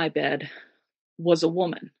foot of my bed was a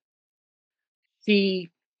woman.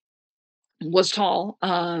 She was tall,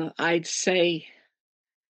 I'd say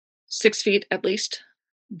 6 feet at least,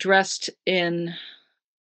 dressed in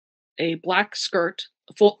a black skirt,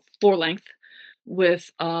 full floor length, with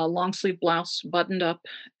a long sleeve blouse buttoned up,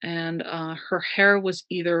 and her hair was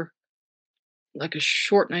either like a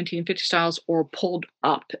short 1950 styles or pulled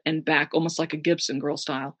up and back, almost like a Gibson girl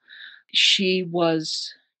style. She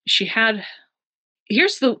had,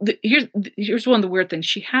 here's one of the weird things.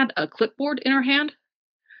 She had a clipboard in her hand,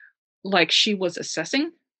 like she was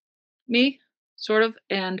assessing me, sort of,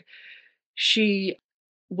 and she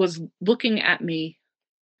was looking at me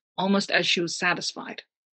almost as she was satisfied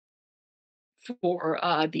for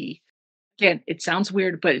again, it sounds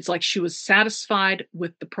weird, but it's like she was satisfied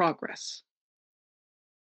with the progress.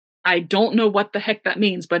 I don't know what the heck that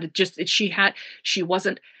means, but she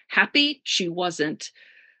wasn't happy. She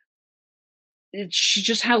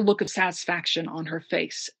just had a look of satisfaction on her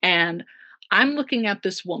face. And I'm looking at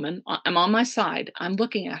this woman, I'm on my side, I'm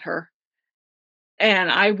looking at her,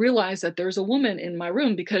 and I realize that there's a woman in my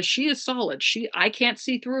room, because she is solid. I can't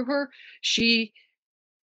see through her. She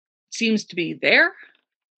seems to be there.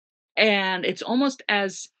 And it's almost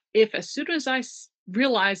as if, as soon as I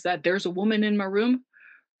realize that there's a woman in my room,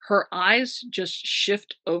 her eyes just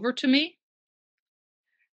shift over to me.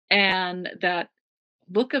 And that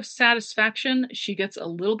look of satisfaction, she gets a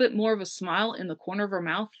little bit more of a smile in the corner of her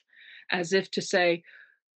mouth, as if to say,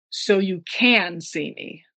 so you can see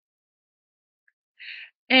me.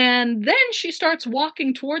 And then she starts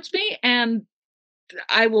walking towards me, and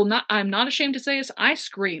I'm not ashamed to say this, I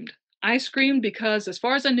screamed. I screamed because, as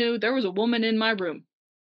far as I knew, there was a woman in my room.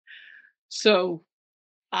 So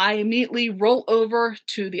I immediately roll over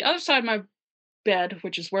to the other side of my bed,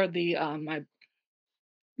 which is where my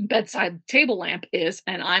bedside table lamp is,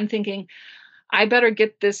 and I'm thinking, I better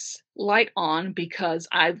get this light on, because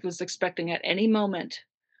I was expecting at any moment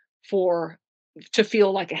to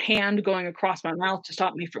feel like a hand going across my mouth to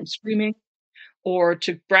stop me from screaming, or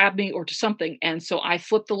to grab me, or to something. And so I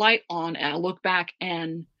flip the light on and I look back,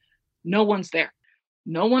 and no one's there.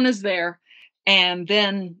 No one is there. And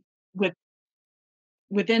then with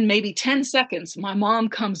within maybe 10 seconds, my mom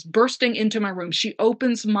comes bursting into my room. She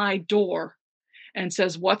opens my door and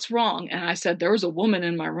says, "What's wrong?" And I said, "There was a woman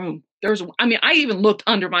in my room." I even looked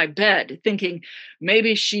under my bed thinking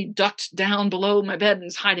maybe she ducked down below my bed and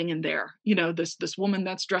is hiding in there. This woman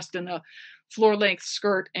that's dressed in a floor length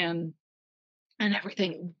skirt and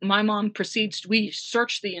everything. My mom proceeds, we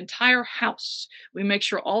search the entire house. We make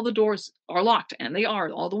sure all the doors are locked, and they are,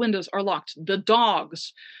 all the windows are locked. The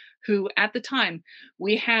dogs, who at the time,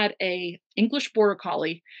 we had a English Border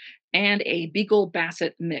Collie and a Beagle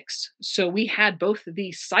Basset mix. So we had both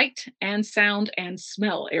the sight and sound and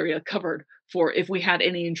smell area covered for if we had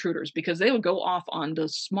any intruders, because they would go off on the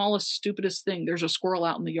smallest, stupidest thing. There's a squirrel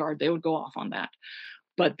out in the yard. They would go off on that.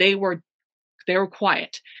 But they were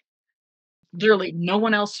quiet. Literally no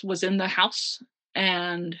one else was in the house.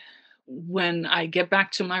 And when I get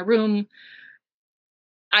back to my room,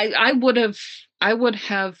 I would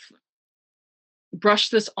have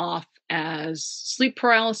brushed this off as sleep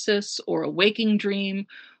paralysis or a waking dream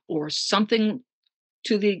or something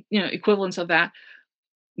to the equivalence of that.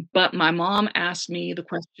 But my mom asked me the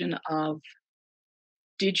question of,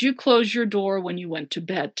 "Did you close your door when you went to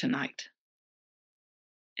bed tonight?"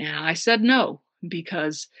 And I said no,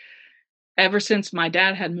 because ever since my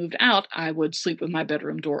dad had moved out, I would sleep with my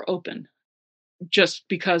bedroom door open, just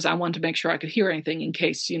because I wanted to make sure I could hear anything in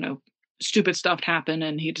case, stupid stuff happened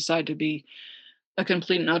and he decided to be a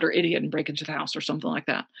complete and utter idiot and break into the house or something like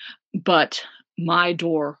that. But my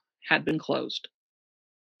door had been closed.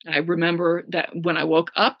 I remember that when I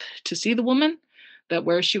woke up to see the woman, that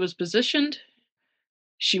where she was positioned,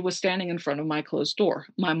 she was standing in front of my closed door.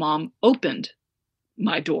 My mom opened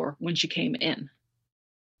my door when she came in.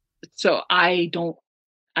 So I don't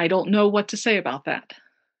know what to say about that.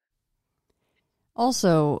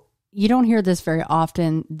 Also, you don't hear this very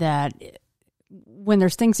often, that when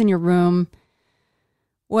there's things in your room,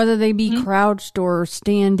 whether they be crouched or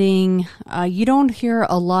standing, you don't hear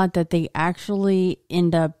a lot that they actually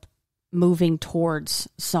end up moving towards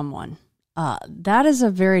someone. That is a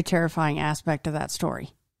very terrifying aspect of that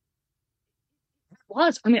story.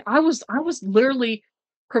 I was literally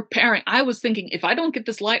preparing. I was thinking, if I don't get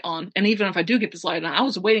this light on, and even if I do get this light on, I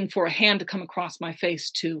was waiting for a hand to come across my face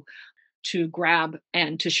to grab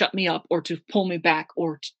and to shut me up or to pull me back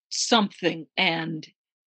or something. And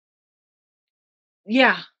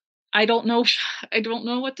yeah, I don't know. I don't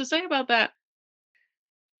know what to say about that.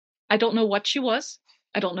 I don't know what she was.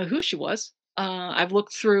 I don't know who she was. I've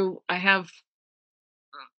looked through, I have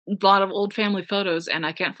a lot of old family photos and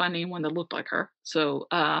I can't find anyone that looked like her. So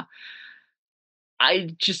I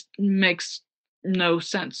just makes no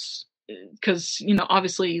sense, because,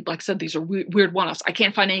 obviously, like I said, these are weird one-offs. I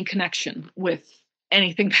can't find any connection with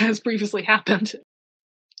anything that has previously happened.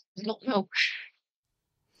 I don't know.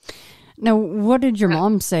 Now, what did your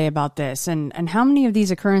mom say about this? And how many of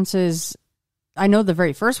these occurrences? I know the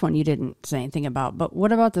very first one you didn't say anything about, but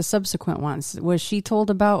what about the subsequent ones? Was she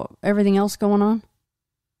told about everything else going on?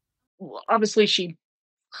 Well, obviously, she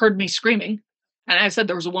heard me screaming. And I said,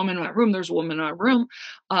 there was a woman in my room. There's a woman in my room.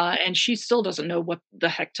 And she still doesn't know what the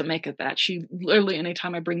heck to make of that. She literally,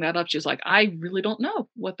 anytime I bring that up, she's like, I really don't know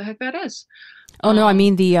what the heck that is. Oh, no, I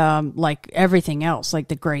mean the, like everything else, like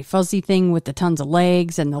the gray fuzzy thing with the tons of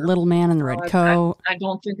legs and the little man in the red coat. I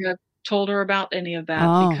don't think I've told her about any of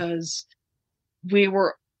that, because we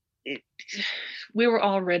were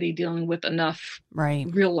already dealing with enough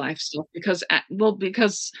real life stuff, because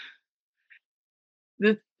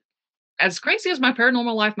as crazy as my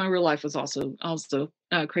paranormal life, my real life was also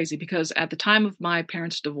crazy, because at the time of my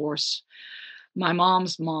parents' divorce, my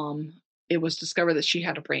mom's mom, it was discovered that she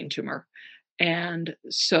had a brain tumor. And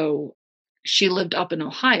so she lived up in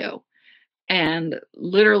Ohio, and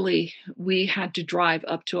literally we had to drive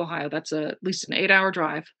up to Ohio. That's at least an 8-hour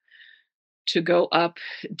drive to go up,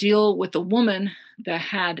 deal with a woman that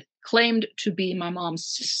had claimed to be my mom's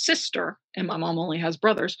sister, and my mom only has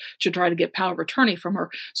brothers, to try to get power of attorney from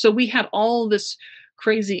her. So we had all this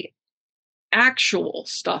crazy actual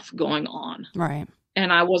stuff going on. Right.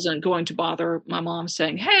 And I wasn't going to bother my mom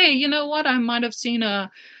saying, hey, you know what? I might have seen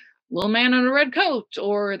a little man in a red coat,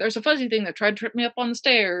 or there's a fuzzy thing that tried to trip me up on the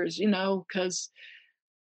stairs, because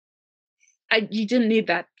you didn't need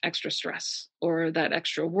that extra stress or that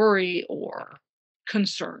extra worry or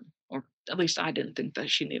concern, or at least I didn't think that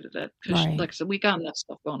she needed it, because like I said, we got enough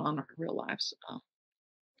stuff going on in our real lives.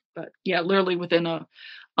 But yeah, literally within a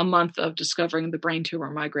month of discovering the brain tumor,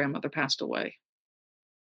 my grandmother passed away.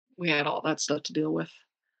 We had all that stuff to deal with.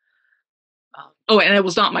 And it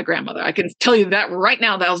was not my grandmother. I can tell you that right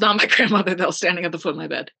now, that was not my grandmother that was standing at the foot of my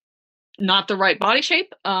bed. Not the right body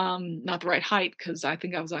shape, not the right height, because I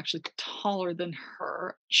think I was actually taller than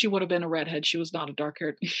her. She would have been a redhead. She was not a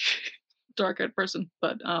dark-haired dark-haired person,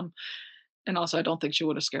 but, and also I don't think she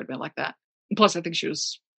would have scared me like that. Plus, I think she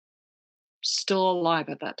was still alive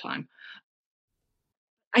at that time.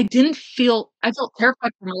 I felt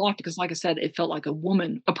terrified for my life because, like I said, it felt like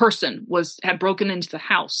a person had broken into the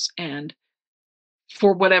house and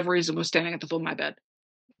for whatever reason was standing at the foot of my bed.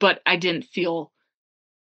 But I didn't feel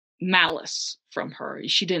malice from her.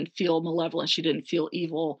 She didn't feel malevolent. She didn't feel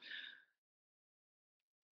evil.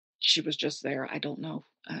 She was just there. I don't know.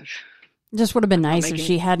 Just would have been I'm not nice if making.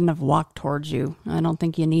 she hadn't have walked towards you. I don't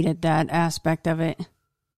think you needed that aspect of it.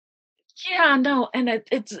 Yeah, no, and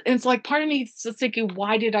it's like part of me is just thinking,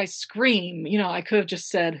 why did I scream? I could have just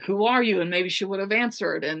said, "Who are you?" and maybe she would have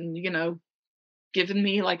answered, and given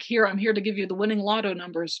me like, "Here, I'm here to give you the winning lotto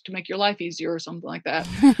numbers to make your life easier," or something like that.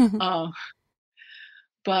 Uh,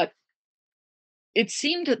 but it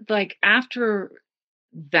seemed like after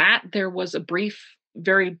that, there was a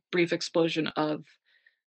very brief explosion of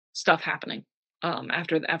stuff happening,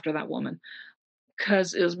 after that woman,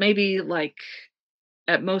 because it was maybe, like,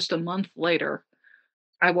 at most a month later,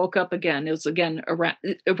 I woke up again. It was again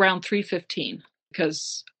around 3:15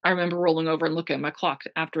 because I remember rolling over and looking at my clock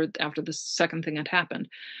after the second thing had happened.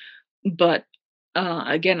 But,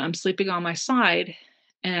 again, I'm sleeping on my side,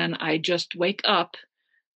 and I just wake up.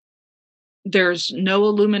 There's no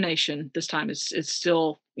illumination this time. It's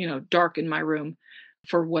still, dark in my room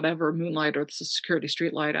for whatever moonlight or it's a security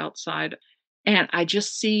street light outside. And I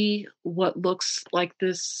just see what looks like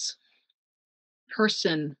this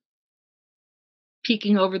person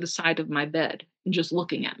peeking over the side of my bed and just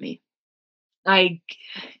looking at me. I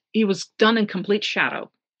It was done in complete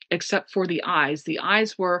shadow, except for the eyes. The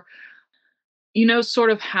eyes were,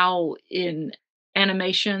 sort of how in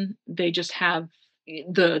animation they just have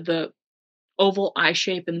the oval eye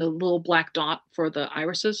shape and the little black dot for the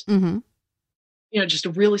irises. Mm-hmm. Just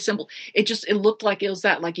a really simple. It looked like it was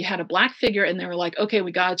that, like you had a black figure and they were like, okay,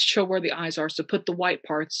 we got to show where the eyes are, so put the white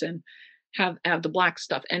parts and have the black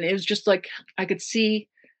stuff. And it was just like I could see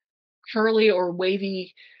curly or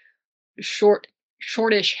wavy,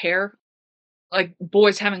 shortish hair, like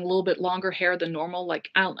boys having a little bit longer hair than normal. Like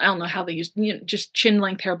I don't know how they used, just chin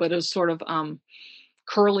length hair, but it was sort of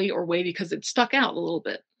curly or wavy because it stuck out a little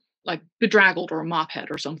bit, like bedraggled or a mop head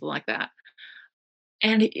or something like that.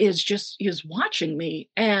 And he is watching me,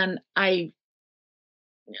 and I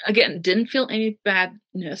again didn't feel any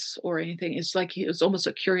badness or anything. It's like it was almost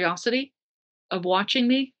a curiosity of watching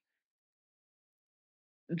me.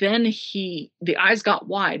 Then the eyes got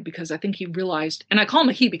wide because I think he realized, and I call him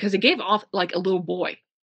a he because he gave off like a little boy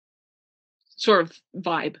sort of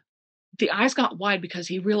vibe. The eyes got wide because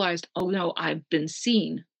he realized, oh no, I've been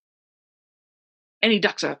seen. And he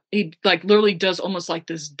ducks up. He like literally does almost like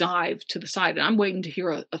this dive to the side. And I'm waiting to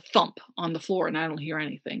hear a thump on the floor, and I don't hear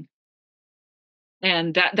anything.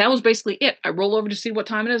 And that was basically it. I roll over to see what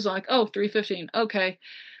time it is. I'm like, oh, 3:15. Okay.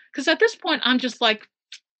 Because at this point, I'm just like,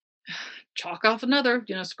 chalk off another,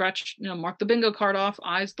 scratch, mark the bingo card off,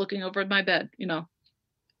 eyes looking over at my bed.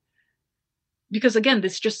 Because again,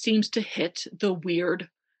 this just seems to hit the weird.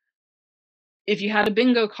 If you had a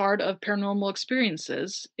bingo card of paranormal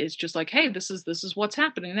experiences, it's just like, hey, this is what's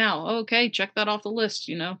happening now. Okay, check that off the list.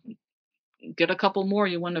 Get a couple more.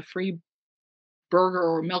 You win a free burger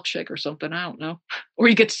or milkshake or something. I don't know, or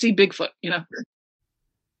you get to see Bigfoot.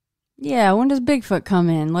 Yeah, when does Bigfoot come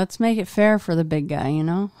in? Let's make it fair for the big guy,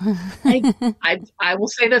 I will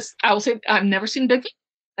say this. I will say I've never seen Bigfoot.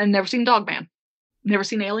 I've never seen Dogman. Never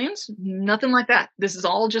seen aliens. Nothing like that. This is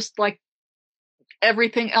all just like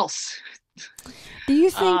everything else. Do you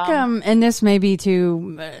think, and this may be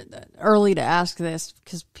too early to ask this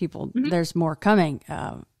because there's more coming.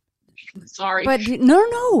 Sorry. But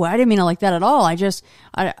no, I didn't mean it like that at all.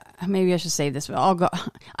 Maybe I should say this, but I'll go.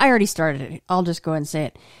 I already started it. I'll just go ahead and say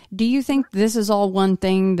it. Do you think this is all one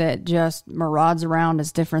thing that just marauds around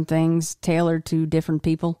as different things tailored to different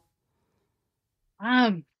people?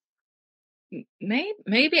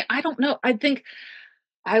 Maybe I don't know. I think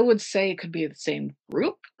I would say it could be the same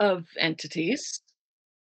group of entities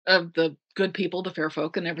of the good people, the fair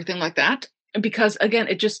folk, and everything like that. Because again,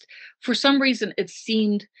 it just for some reason it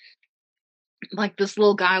seemed like this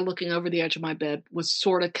little guy looking over the edge of my bed was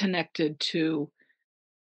sort of connected to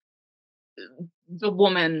the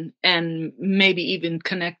woman and maybe even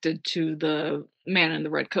connected to the man in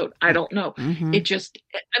the red coat. I don't know. Mm-hmm. It just,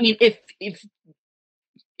 I mean,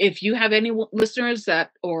 if you have any listeners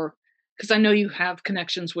or because I know you have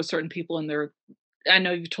connections with certain people I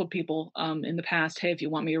know you've told people in the past, hey, if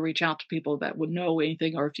you want me to reach out to people that would know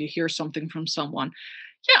anything, or if you hear something from someone,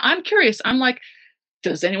 Yeah, I'm curious. I'm like,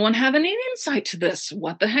 does anyone have any insight to this?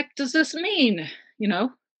 What the heck does this mean? You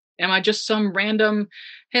know, am I just some random,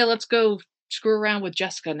 hey, let's go screw around with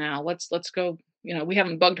Jessica now. Let's go, we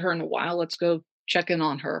haven't bugged her in a while. Let's go check in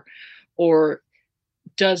on her. Or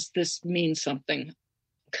does this mean something?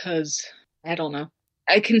 Because I don't know.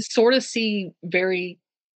 I can sort of see very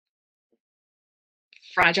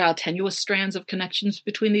fragile, tenuous strands of connections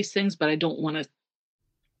between these things, but I don't want to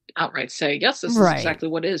outright say, yes, this is Right. exactly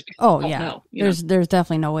what it is, because Oh I don't yeah. know. There's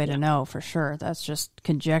definitely no way to Yeah. know for sure. That's just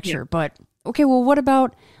conjecture. Yeah. But okay, well what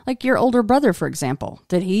about like your older brother, for example?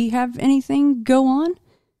 Did he have anything go on?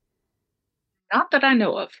 Not that I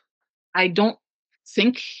know of. I don't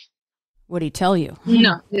think. Would he tell you?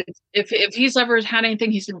 No, if he's ever had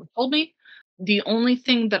anything, he's never told me. The only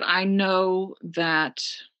thing that I know that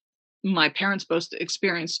my parents both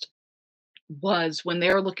experienced was when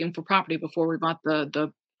they were looking for property before we bought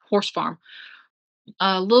the horse farm.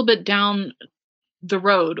 A little bit down the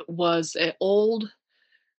road was an old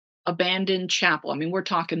abandoned chapel. I mean, we're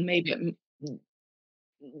talking maybe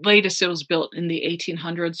latest it was built in the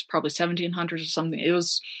 1800s, probably 1700s or something. It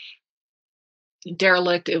was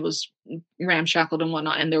derelict. It was ramshackled and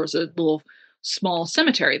whatnot, and there was a little small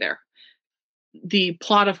cemetery there. The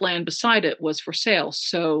plot of land beside it was for sale.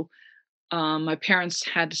 So my parents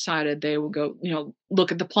had decided they would go,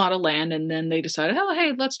 look at the plot of land, and then they decided, oh,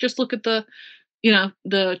 hey, let's just look at the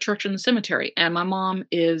church and the cemetery. And my mom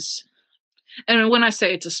is, and when I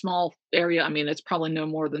say it's a small area, I mean it's probably no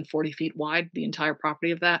more than 40 feet wide, the entire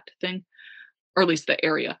property of that thing, or at least the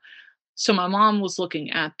area. So my mom was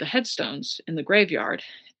looking at the headstones in the graveyard,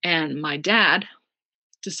 and my dad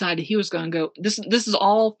decided he was going to go. This is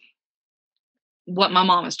all what my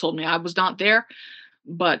mom has told me. I was not there,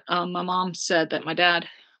 but my mom said that my dad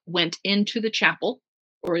went into the chapel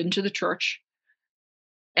or into the church,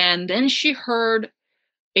 and then she heard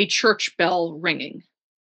a church bell ringing,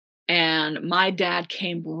 and my dad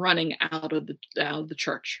came running out of the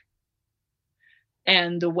church.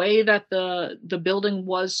 And the way that the building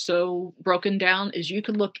was so broken down is you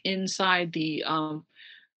could look inside the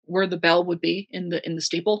where the bell would be in the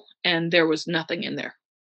steeple, and there was nothing in there.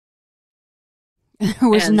 There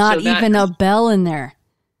was And not so that, even a bell in there.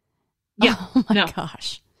 yeah, Oh my no,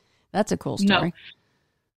 gosh. That's a cool no, story.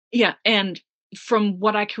 yeah. And from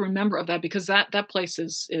what I can remember of that, because that place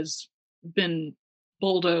is been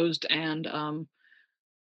bulldozed and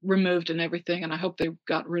removed and everything, and I hope they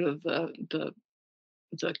got rid of the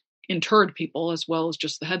interred people as well as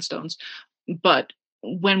just the headstones. But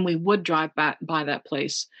when we would drive back by that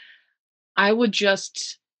place, I would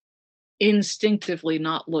just instinctively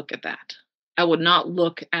not look at that. I would not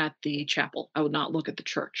look at the chapel. I would not look at the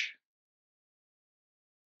church.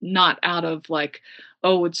 Not out of like,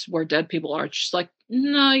 oh, it's where dead people are. It's just like,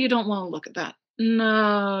 no, you don't want to look at that.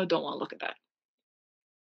 No, don't want to look at that.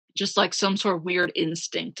 Just like some sort of weird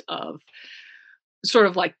instinct of sort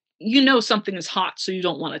of like, something is hot, so you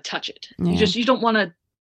don't want to touch it. Yeah. You don't want to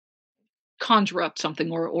conjure up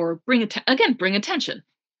something or bring attention.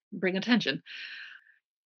 Bring attention.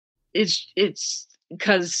 It's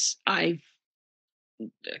because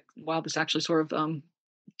wow, this actually sort of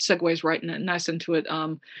segues right nice into it.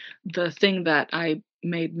 The thing that I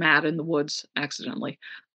made mad in the woods accidentally.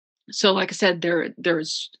 So, like I said,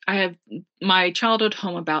 I have my childhood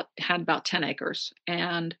home had about 10 acres,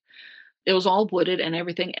 and it was all wooded and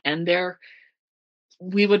everything. And there,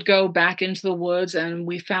 we would go back into the woods, and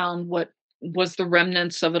we found what was the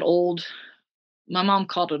remnants of an old. My mom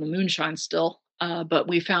called it a moonshine still, but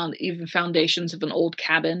we found even foundations of an old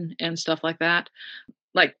cabin and stuff like that.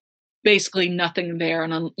 Like basically nothing there,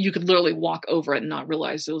 and you could literally walk over it and not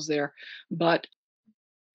realize it was there. But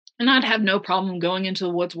and I'd have no problem going into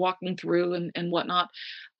the woods, walking through and whatnot.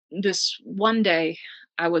 This one day,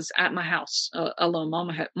 I was at my house alone.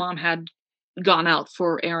 Mom had gone out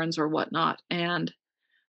for errands or whatnot, and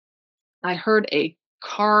I heard a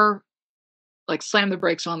car like slam the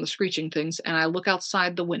brakes on the screeching things, and I look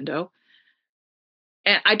outside the window,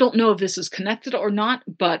 and I don't know if this is connected or not,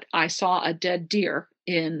 but I saw a dead deer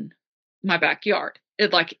in my backyard.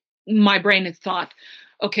 It like my brain had thought,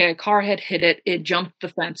 okay, a car had hit it. It jumped the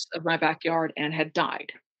fence of my backyard and had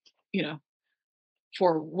died, you know,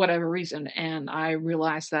 for whatever reason. And I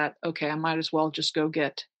realized that, okay, I might as well just go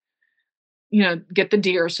get the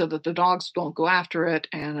deer so that the dogs don't go after it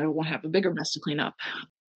and I won't have a bigger mess to clean up.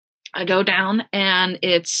 I go down, and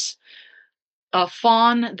it's a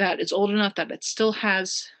fawn that is old enough that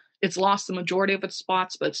it's lost the majority of its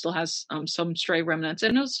spots, but it still has some stray remnants.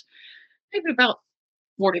 And it was maybe about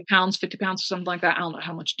 40 pounds, 50 pounds, or something like that. I don't know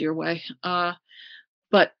how much deer weigh.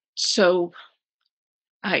 But so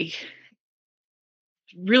I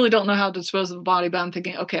really don't know how to dispose of the body, but I'm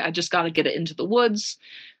thinking, okay, I just got to get it into the woods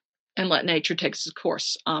and let nature take its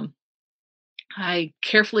course. I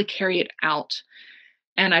carefully carry it out,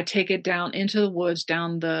 and I take it down into the woods,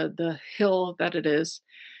 down the hill that it is,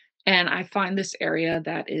 and I find this area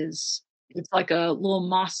that is, it's like a little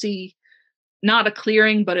mossy, not a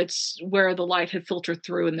clearing, but it's where the light had filtered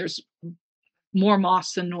through, and there's more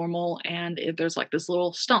moss than normal, and there's like this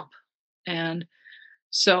little stump. And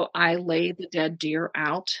so I lay the dead deer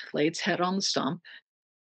out, lay its head on the stump.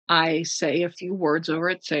 I say a few words over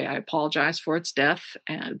it, say I apologize for its death,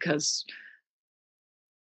 and because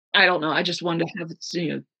I don't know, I just wanted to have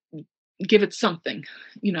it, give it something,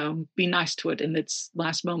 be nice to it in its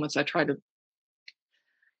last moments. I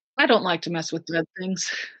don't like to mess with dead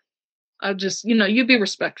things. I just, you be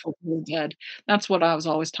respectful to the dead. That's what I was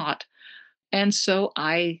always taught. And so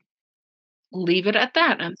I leave it at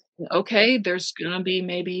that. And okay, there's gonna be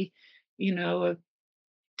maybe, a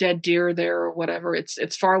dead deer there or whatever.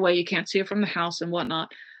 It's far away. You can't see it from the house and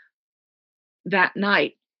whatnot. That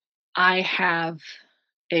night, I have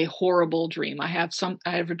a horrible dream. I have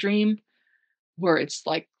a dream where it's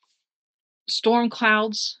like storm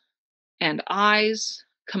clouds and eyes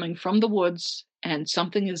coming from the woods, and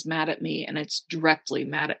something is mad at me, and it's directly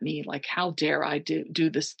mad at me, like, how dare I do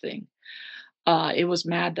this thing. It was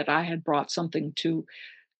mad that I had brought something to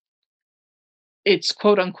its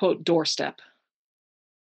quote unquote doorstep.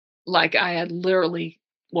 Like, I had literally,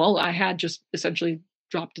 well, I had just essentially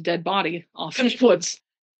dropped a dead body off in the woods.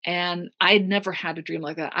 And I had never had a dream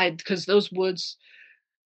like that. Because those woods,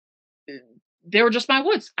 they were just my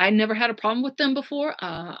woods. I never had a problem with them before.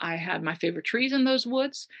 I had my favorite trees in those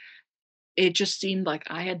woods. It just seemed like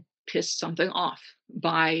I had pissed something off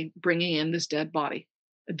by bringing in this dead body,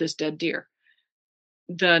 this dead deer.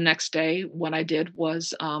 The next day, what I did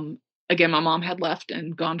was, again, my mom had left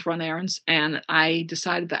and gone to run errands, and I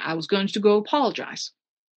decided that I was going to go apologize.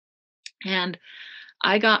 And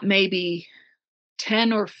I got maybe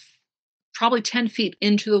 10 or probably 10 feet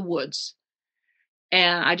into the woods.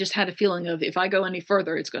 And I just had a feeling of, if I go any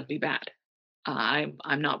further, it's going to be bad. I'm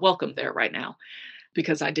not welcome there right now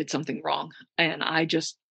because I did something wrong. And I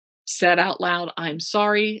just said out loud, I'm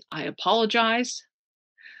sorry. I apologize.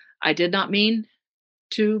 I did not mean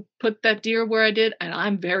to put that deer where I did, and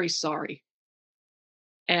I'm very sorry.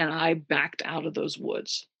 And I backed out of those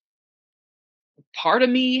woods. Part of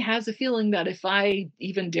me has a feeling that if I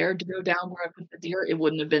even dared to go down where I put the deer, it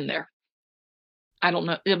wouldn't have been there. I don't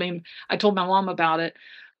know. I mean, I told my mom about it,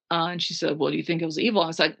 and she said, well, do you think it was evil? I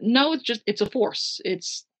was like, no, it's a force.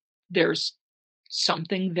 There's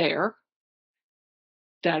something there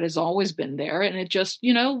that has always been there, and it just,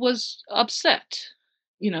 was upset,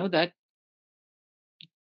 that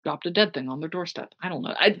dropped a dead thing on their doorstep. I don't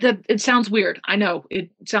know. It sounds weird. I know it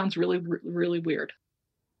sounds really, really weird.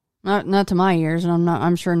 Not to my ears, and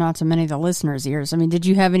I'm sure not to many of the listeners' ears. I mean, did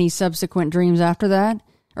you have any subsequent dreams after that,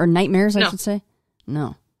 or nightmares? I should say.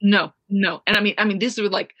 No. And I mean, these were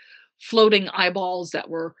like floating eyeballs that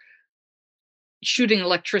were shooting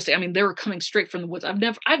electricity. I mean, they were coming straight from the woods.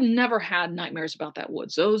 I've never had nightmares about that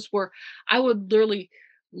woods. I would literally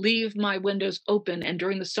leave my windows open, and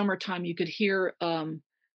during the summertime, you could hear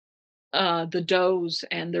the does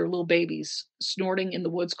and their little babies snorting in the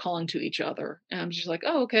woods, calling to each other. And I'm just like,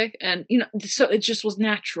 oh, okay. And, so it just was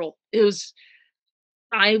natural.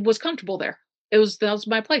 I was comfortable there. That was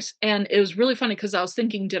my place. And it was really funny because I was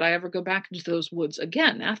thinking, did I ever go back into those woods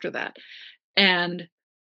again after that? And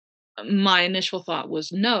my initial thought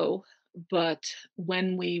was no. But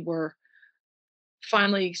when we were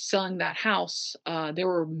finally selling that house, there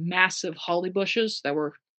were massive holly bushes that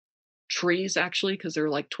were trees, actually, because they're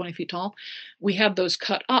like 20 feet tall. We had those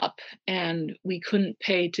cut up, and we couldn't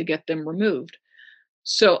pay to get them removed.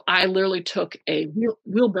 So I literally took a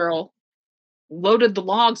wheelbarrow, loaded the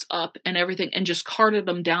logs up and everything, and just carted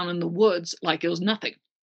them down in the woods like it was nothing.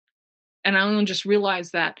 And I only just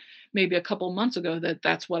realized that maybe a couple months ago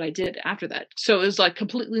that's what I did after that. So it was like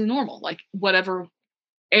completely normal. Like whatever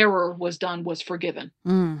error was done was forgiven.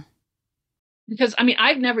 Because I mean,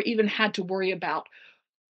 I've never even had to worry about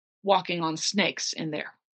walking on snakes in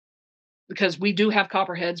there, because we do have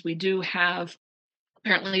copperheads.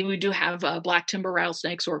 Apparently we do have black timber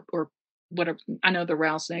rattlesnakes or whatever. I know they're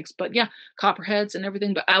rattlesnakes, but yeah, copperheads and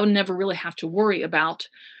everything. But I would never really have to worry about,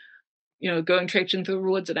 going traipsing through the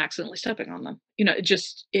woods and accidentally stepping on them. I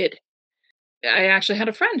actually had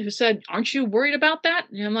a friend who said, aren't you worried about that?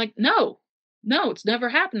 And I'm like, no, it's never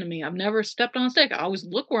happened to me. I've never stepped on a snake. I always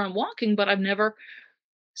look where I'm walking, but I've never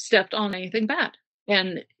stepped on anything bad.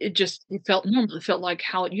 And it felt normal. It felt like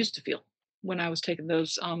how it used to feel when I was taking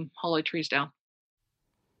those holly trees down.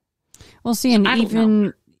 Well, see, and I don't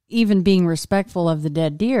know. even being respectful of the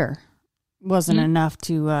dead deer wasn't enough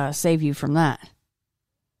to save you from that.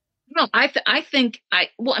 No, I think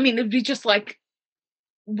well, I mean, it'd be just like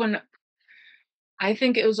when I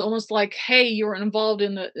think it was almost like, hey, you're involved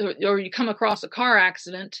in or you come across a car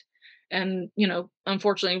accident, and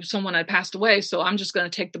unfortunately, someone had passed away, so I'm just going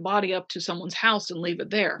to take the body up to someone's house and leave it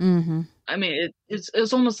there. Mm-hmm. I mean,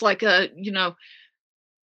 it's almost like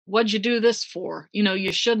what'd you do this for?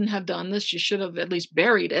 You shouldn't have done this. You should have at least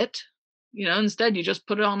buried it. Instead you just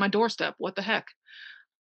put it on my doorstep. What the heck?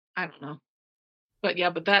 I don't know. But yeah,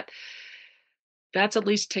 but that's at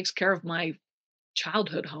least takes care of my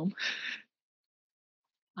childhood home.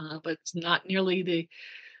 But it's not nearly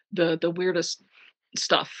the weirdest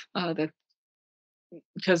stuff, that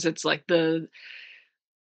because it's like I'm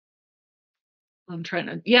trying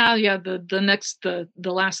to yeah, the next the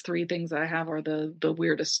last 3 things I have are the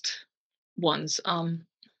weirdest ones.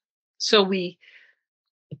 So we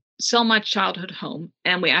sell my childhood home,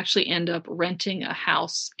 and we actually end up renting a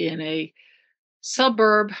house in a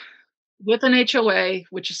suburb with an HOA,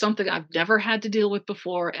 which is something I've never had to deal with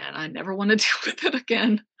before, and I never want to deal with it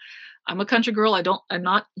again. I'm a country girl. I'm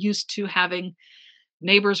not used to having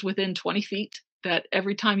neighbors within 20 feet that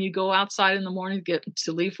every time you go outside in the morning to get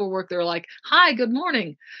to leave for work, they're like, "Hi, good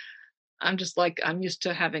morning." I'm just like, I'm used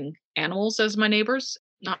to having animals as my neighbors,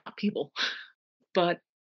 not people. But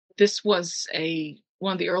this was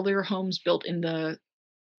one of the earlier homes built in the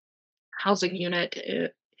housing unit.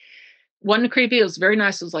 It wasn't creepy. It was very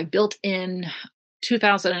nice. It was like built in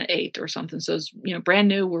 2008 or something. So it's brand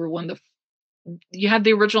new. We're one of you had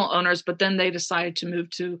the original owners, but then they decided to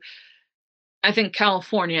move to, I think,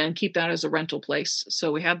 California and keep that as a rental place.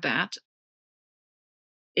 So we had that.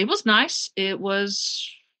 It was nice. It was,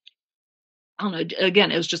 I don't know.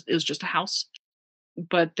 Again, it was just a house,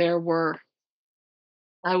 but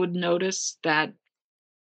I would notice that.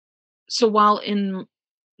 So while in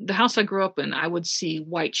the house I grew up in, I would see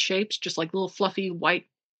white shapes, just like little fluffy white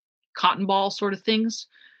cotton ball sort of things.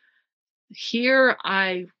 Here,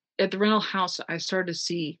 at the rental house, I started to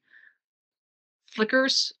see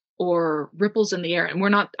flickers or ripples in the air,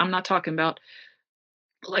 and I'm not talking about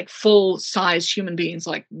like full size human beings,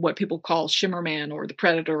 like what people call Shimmer Man or the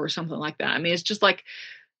Predator or something like that. I mean, it's just like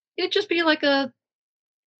it'd just be like a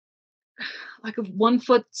 1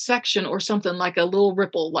 foot section or something, like a little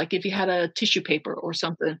ripple, like if you had a tissue paper or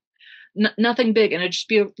something. Nothing big, and it'd just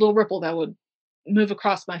be a little ripple that would move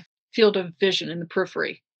across my field of vision in the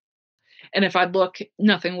periphery. And if I'd look,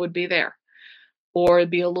 nothing would be there. Or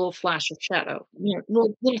it'd be a little flash of shadow,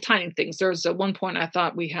 little tiny things. There's at one point I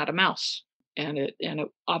thought we had a mouse, and it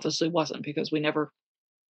obviously wasn't, because we never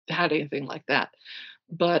had anything like that.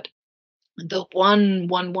 But the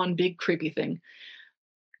one big creepy thing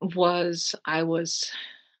was I was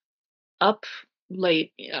up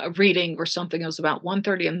late, reading or something. It was about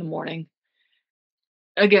 1:30 in the morning.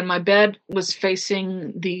 Again, my bed was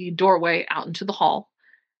facing the doorway out into the hall.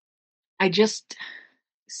 I just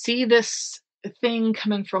see this thing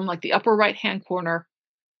coming from like the upper right hand corner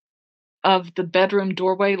of the bedroom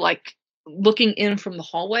doorway, like looking in from the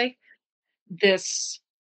hallway. This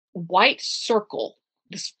white circle,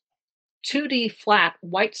 this 2D flat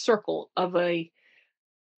white circle of the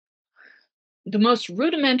most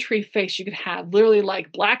rudimentary face you could have, literally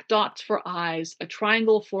like black dots for eyes, a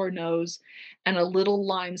triangle for a nose, and a little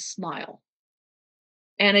line smile.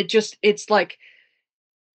 And it's like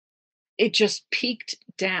it just peeked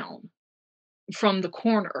down from the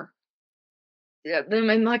corner. Yeah,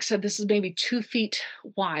 and like I said, this is maybe 2 feet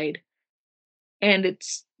wide, and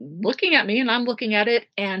it's looking at me, and I'm looking at it,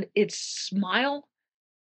 and its smile,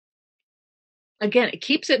 again, it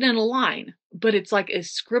keeps it in a line, but it's like a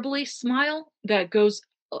scribbly smile that goes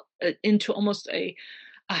into almost a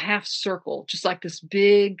half circle, just like this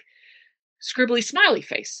big scribbly smiley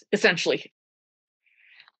face, essentially.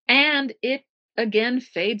 And it again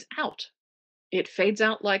fades out. It fades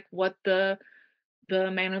out like what the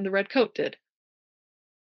man in the red coat did.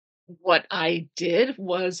 What I did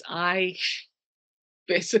was I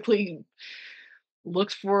basically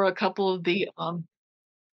looked for a couple of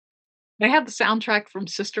I had the soundtrack from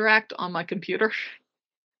Sister Act on my computer,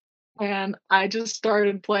 and I just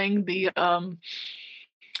started playing the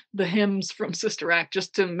hymns from Sister Act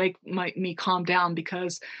just to make me calm down,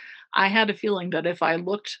 because I had a feeling that if I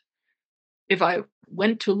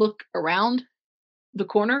went to look around the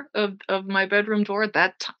corner of my bedroom door at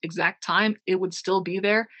that exact time, it would still be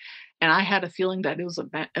there. And I had a feeling that it was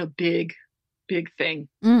a big, big thing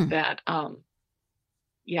Mm. that,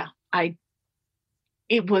 yeah, I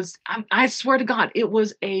swear to God, it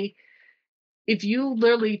was if you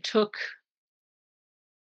literally took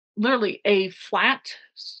literally a flat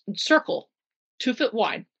circle, 2 foot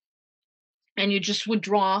wide, and you just would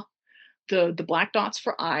draw the black dots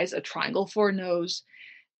for eyes, a triangle for a nose,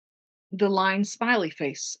 the line smiley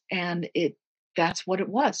face, and that's what it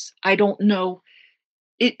was. I don't know.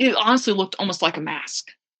 It honestly looked almost like a mask.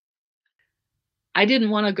 I didn't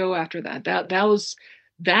want to go after that.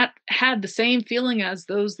 That had the same feeling as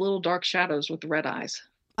those little dark shadows with the red eyes.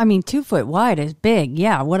 I mean, 2 foot wide is big.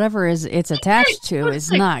 Yeah, whatever it's attached to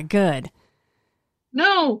is not good.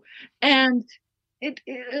 No, and it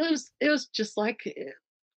was just like,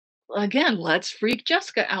 again, let's freak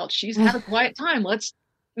Jessica out. She's had a quiet time. Let's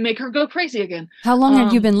make her go crazy again. How long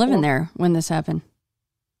had you been living there when this happened?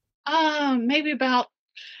 Maybe about.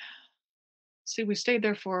 See, we stayed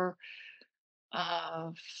there for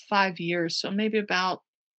 5 years, so maybe about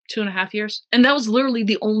 2.5 years, and that was literally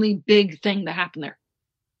the only big thing that happened there.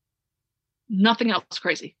 Nothing else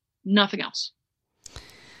crazy. Nothing else.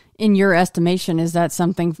 In your estimation, is that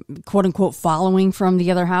something, quote unquote, following from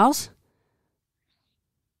the other house?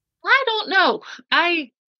 I don't know.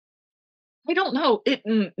 I don't know. It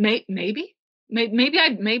maybe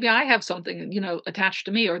I have something, attached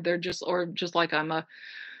to me, or just like I'm a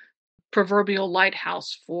proverbial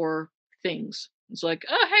lighthouse for things. It's like,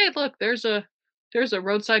 oh, hey, look, there's a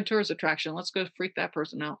roadside tourist attraction. Let's go freak that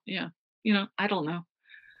person out. Yeah. I don't know.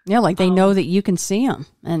 Yeah, like they know that you can see them,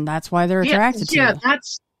 and that's why they're attracted to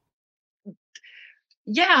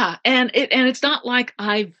you. And it's not like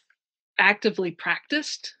I've actively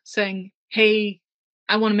practiced saying, hey,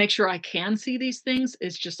 I want to make sure I can see these things.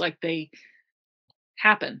 It's just like they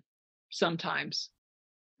happen sometimes.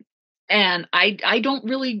 And I don't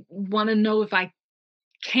really want to know if I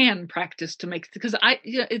can practice to make, because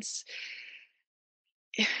it's.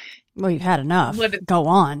 Well, you've had enough. Go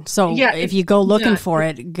on. So if you go looking for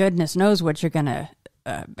it, goodness knows what you're going to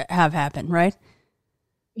have happen, right?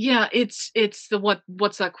 Yeah, it's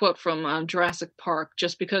what's that quote from Jurassic Park?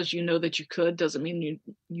 Just because you know that you could doesn't mean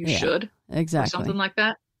you should. Exactly. Or something like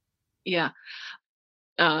that. Yeah.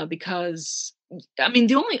 Because I mean,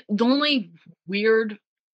 the only weird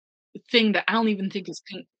thing that I don't even think is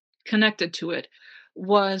connected to it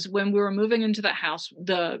was when we were moving into that house,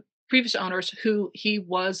 the previous owners, he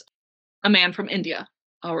was a man from India,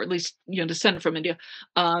 or at least, descended from India,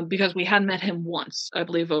 because we had met him once, I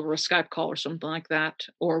believe, over a Skype call or something like that,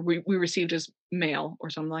 or we received his mail or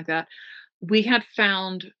something like that. We had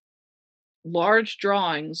found large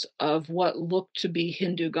drawings of what looked to be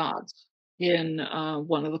Hindu gods in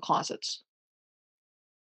one of the closets.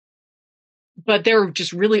 But they're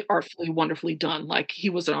just really artfully, wonderfully done. Like,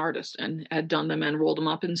 he was an artist and had done them and rolled them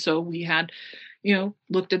up. And so we had,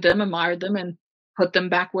 looked at them, admired them, and put them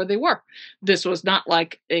back where they were. This was not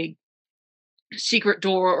like a secret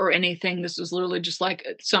door or anything. This was literally just like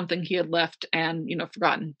something he had left and,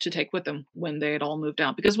 forgotten to take with him when they had all moved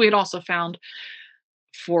out. Because we had also found,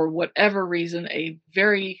 for whatever reason, a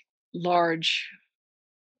very large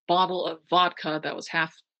bottle of vodka that was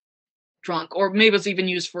half drunk, or maybe it was even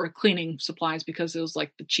used for cleaning supplies, because it was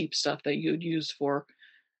like the cheap stuff that you'd use for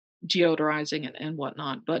deodorizing and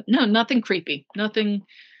whatnot. But no, nothing creepy, nothing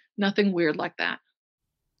weird like that.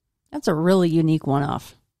 That's a really unique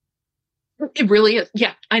one-off. It really is.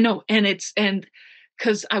 Yeah, I know. And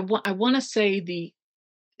because I want to say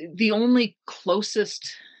the only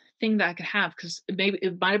closest thing that I could have, because maybe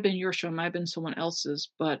it might have been your show, it might have been someone else's,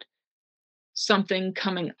 but something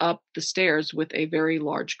coming up the stairs with a very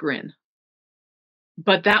large grin.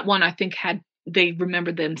 But that one, I think, they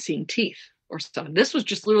remembered them seeing teeth or something. This was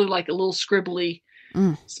just literally like a little scribbly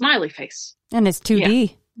smiley face. And it's 2D.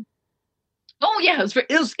 Yeah. Oh yeah,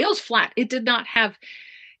 it was flat. It did not have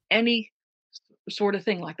any sort of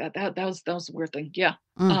thing like that. That was a weird thing. Yeah.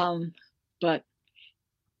 But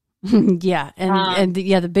yeah, and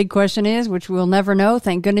the big question is, which we'll never know,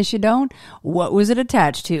 thank goodness you don't, what was it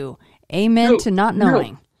attached to? Amen to not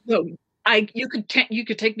knowing. No. You could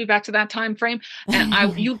take me back to that time frame,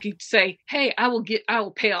 and you could say, hey, I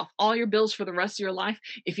will pay off all your bills for the rest of your life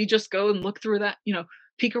if you just go and look through that,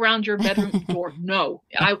 peek around your bedroom door. No.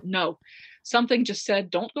 Something just said,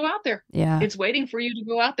 don't go out there. Yeah. It's waiting for you to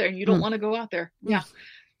go out there, and you don't want to go out there. Yeah.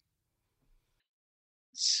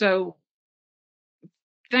 So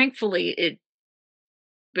thankfully it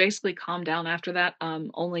basically calmed down after that. I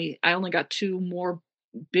only got 2 more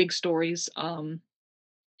big stories.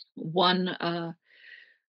 One that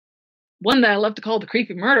I love to call the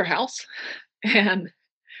creepy murder house. And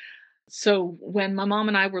so when my mom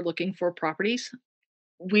and I were looking for properties,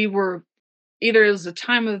 we were, either it was the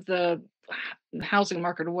time of the housing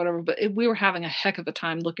market or whatever, but we were having a heck of a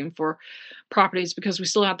time looking for properties because we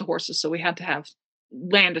still had the horses. So we had to have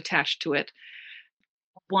land attached to it.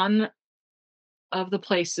 one of the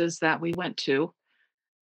places that we went to,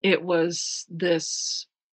 it was this,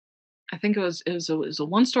 I think it was a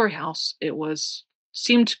one-story house. It was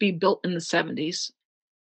seemed to be built in the 70s,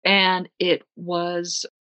 and it was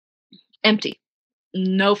empty.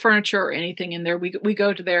 No furniture or anything in there. We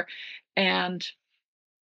go to there, and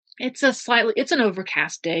it's an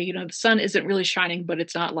overcast day. The sun isn't really shining, but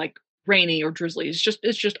it's not like rainy or drizzly. It's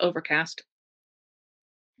just overcast.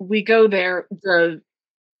 We go there, the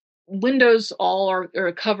windows all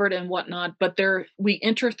are covered and whatnot, but we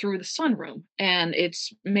enter through the sunroom, and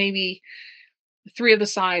it's maybe three of the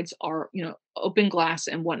sides are, open glass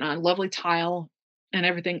and whatnot, lovely tile and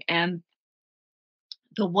everything. And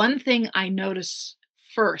the one thing I noticed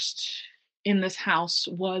first in this house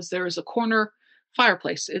was there was a corner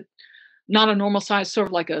fireplace. Not a normal size, sort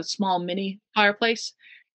of like a small mini fireplace.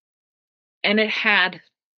 And it had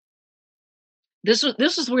this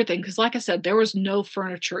was a weird thing because, like I said, there was no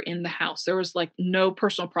furniture in the house. There was like no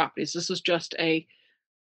personal properties. This was just a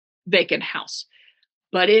vacant house,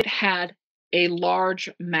 but it had a large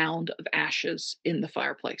mound of ashes in the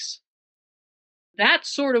fireplace. That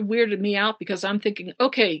sort of weirded me out because I'm thinking,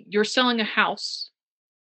 okay, you're selling a house,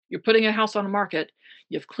 you're putting a house on the market,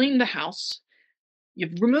 you've cleaned the house,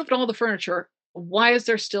 you've removed all the furniture. Why is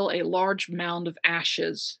there still a large mound of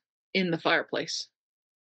ashes in the fireplace?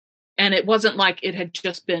 And it wasn't like it had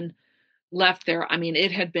just been left there. I mean,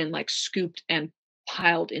 it had been like scooped and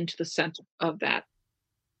piled into the center of that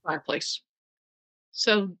fireplace.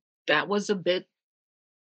 So that was a bit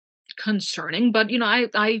concerning, but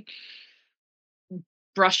I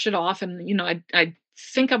brushed it off, and I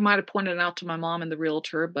think I might have pointed it out to my mom and the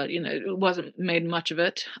realtor, but it wasn't made much of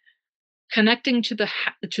it. Connecting to the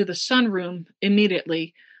sunroom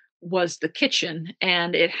immediately was the kitchen,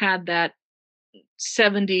 and it had that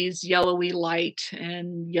 70s yellowy light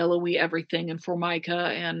and yellowy everything and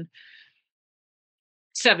formica and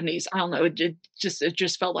 70s. I don't know. It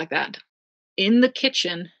just felt like that in the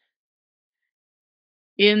kitchen.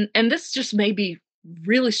 And this just may be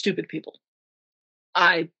really stupid people.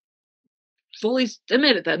 I fully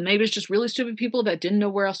admit it, that maybe it's just really stupid people that didn't know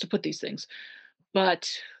where else to put these things. But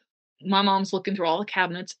my mom's looking through all the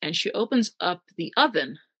cabinets, and she opens up the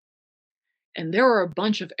oven, and there are a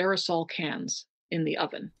bunch of aerosol cans in the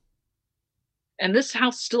oven. And this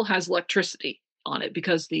house still has electricity on it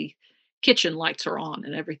because the kitchen lights are on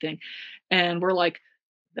and everything. And we're like,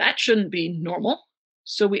 that shouldn't be normal.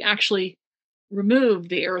 So we actually removed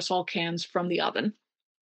the aerosol cans from the oven.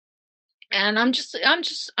 And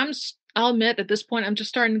I'll admit at this point, I'm just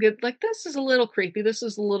starting to get like, this is a little creepy. This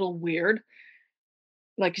is a little weird.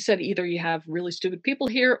 Like you said, either you have really stupid people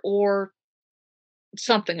here or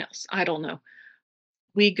something else. I don't know.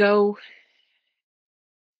 We go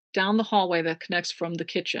down the hallway that connects from the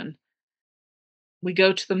kitchen. We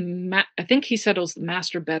go to I think he said it was the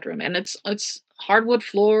master bedroom, and it's hardwood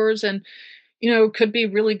floors, and could be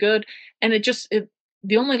really good. And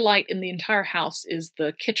the only light in the entire house is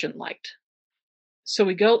the kitchen light. So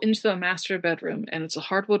we go into the master bedroom, and it's a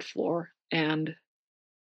hardwood floor, and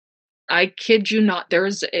I kid you not, there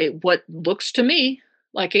is what looks to me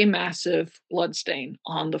like a massive blood stain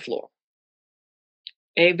on the floor.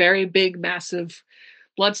 A very big, massive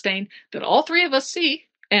blood stain that all three of us see.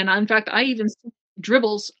 And in fact, I even see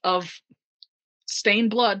dribbles of stained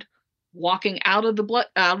blood walking out of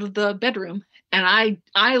the bedroom. And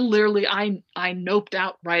I literally noped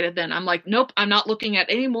out right at then. I'm like, nope, I'm not looking at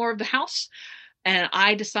any more of the house. And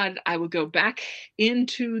I decided I would go back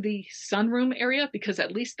into the sunroom area because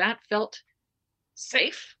at least that felt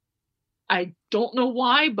safe. I don't know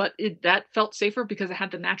why, but that felt safer because it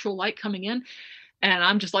had the natural light coming in. And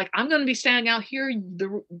I'm just like, I'm going to be standing out here.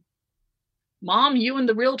 Mom, you and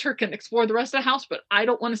the realtor can explore the rest of the house, but I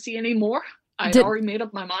don't want to see any more. I'd already made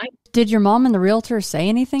up my mind. Did your mom and the realtor say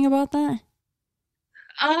anything about that?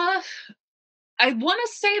 I want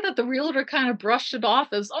to say that the realtor kind of brushed it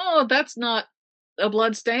off as, oh, that's not a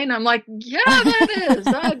blood stain. I'm like, yeah, that is.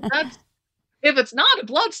 That's if it's not a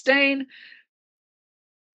blood stain,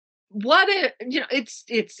 what it's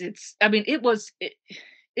I mean, it was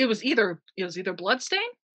either blood stain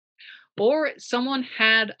or someone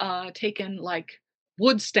had taken like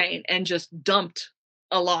wood stain and just dumped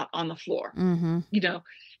a lot on the floor. Mm-hmm.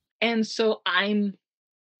 And so I'm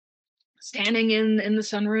standing in the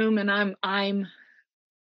sunroom, and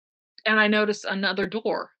and I notice another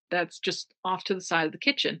door that's just off to the side of the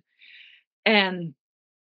kitchen. And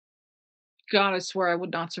God, I swear I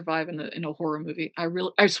would not survive in a horror movie.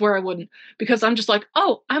 I swear I wouldn't, because I'm just like,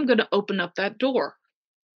 oh, I'm going to open up that door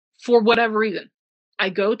for whatever reason. I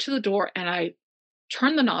go to the door and I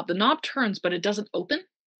turn the knob. The knob turns, but it doesn't open.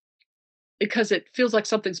 because it feels like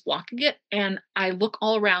something's blocking it. And I look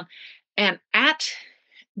all around, and at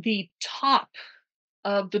the top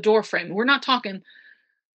of the door frame, we're not talking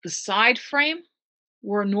the side frame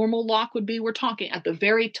where a normal lock would be. We're talking at the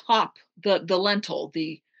very top, the lintel,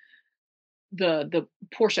 the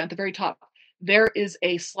portion at the very top. There is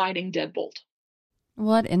a sliding deadbolt.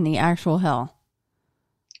 What in the actual hell?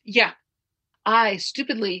 Yeah. I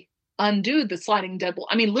stupidly undo the sliding deadbolt.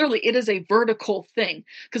 I mean, literally, it is a vertical thing,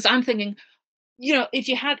 because I'm thinking, if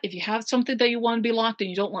you have something that you want to be locked and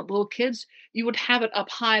you don't want little kids, you would have it up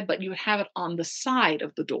high, but you would have it on the side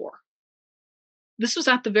of the door. This was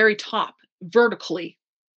at the very top, vertically.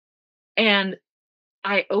 And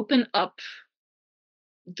I open up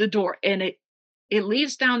the door, and it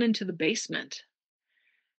leads down into the basement.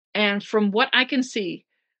 And from what I can see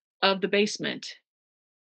of the basement,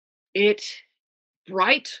 it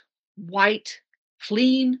bright, white,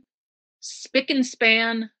 clean, spick and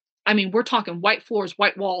span. I mean, we're talking white floors,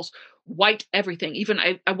 white walls, white everything. Even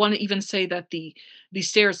I want to even say that the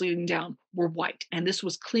stairs leading down were white, and this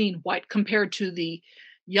was clean white compared to the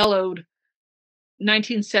yellowed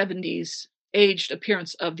 1970s aged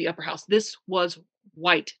appearance of the upper house. This was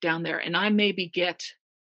white down there, and I maybe get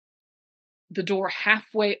the door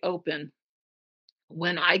halfway open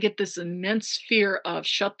when I get this immense fear of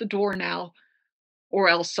shut the door now, or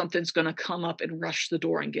else something's going to come up and rush the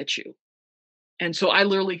door and get you. And so I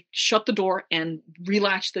literally shut the door and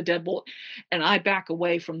relatch the deadbolt, and I back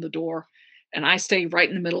away from the door, and I stay right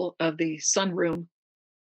in the middle of the sunroom.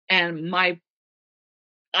 And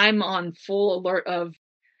I'm on full alert of,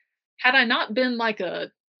 had I not been like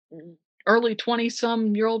a early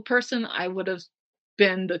 20-some-year-old person, I would have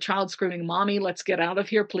been the child screaming, "Mommy, let's get out of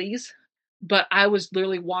here, please." But I was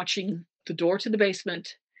literally watching the door to the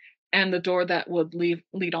basement and the door that would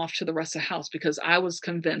lead off to the rest of the house, because I was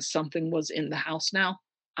convinced something was in the house now.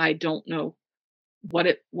 I don't know what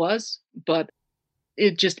it was, but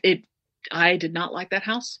I did not like that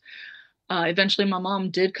house. Eventually my mom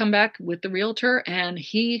did come back with the realtor, and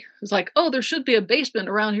he was like, "Oh, there should be a basement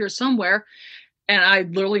around here somewhere." And I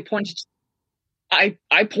literally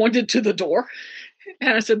I pointed to the door,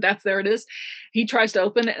 and I said, there it is. He tries to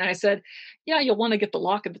open it, and I said, "Yeah, you'll want to get the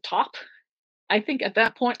lock at the top." I think at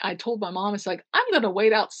that point I told my mom, it's like, "I'm going to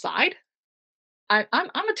wait outside." I'm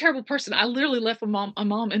a terrible person. I literally left a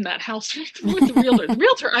mom in that house with the realtor. The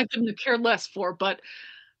realtor I couldn't have cared less for, but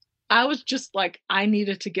I was just like, I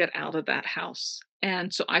needed to get out of that house.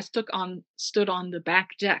 And so I stood on the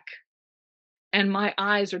back deck, and my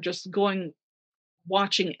eyes are just going,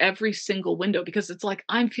 watching every single window, because it's like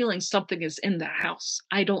I'm feeling something is in the house.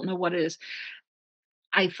 I don't know what it is.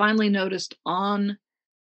 I finally noticed on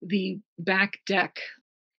the back deck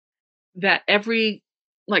that every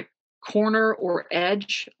like corner or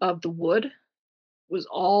edge of the wood was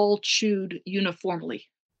all chewed uniformly.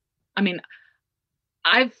 I mean,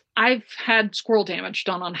 I've had squirrel damage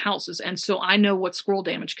done on houses, and so I know what squirrel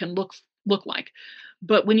damage can look like.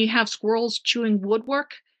 But when you have squirrels chewing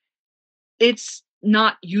woodwork, it's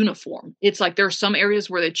not uniform. It's like there are some areas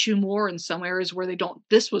where they chew more and some areas where they don't.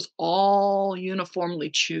 This was all uniformly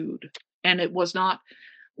chewed, and it was not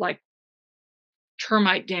like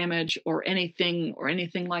termite damage or anything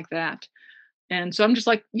like that. And so I'm just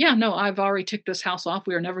like, yeah, no, I've already ticked this house off.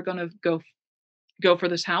 We are never going to go for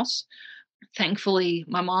this house. Thankfully,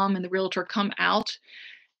 my mom and the realtor come out,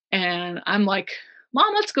 and I'm like,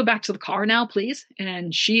 "Mom, let's go back to the car now, please."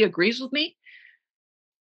 And she agrees with me.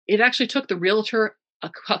 It actually took the realtor a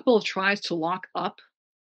couple of tries to lock up.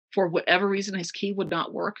 For whatever reason, his key would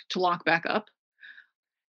not work to lock back up.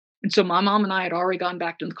 And so my mom and I had already gone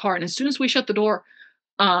back to the car. And as soon as we shut the door,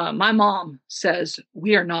 my mom says,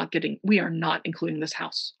 we are not including this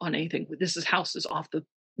house on anything. House is off the,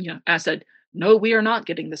 I said, "No, we are not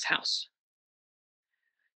getting this house."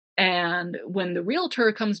 And when the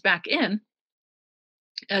realtor comes back in,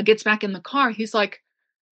 gets back in the car, he's like,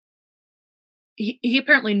 he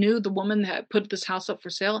apparently knew the woman that put this house up for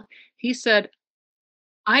sale. He said,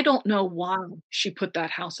 "I don't know why she put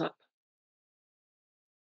that house up,"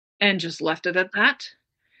 and just left it at that.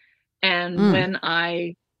 And when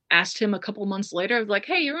I asked him a couple months later, I was like,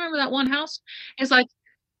 "Hey, you remember that one house?" He's like,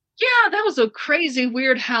 "Yeah, that was a crazy,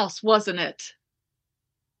 weird house, wasn't it?"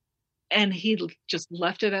 And he just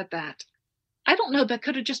left it at that. I don't know, that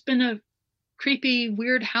could have just been a creepy,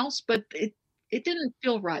 weird house, but it didn't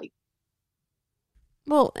feel right.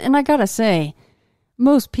 Well, and I gotta say,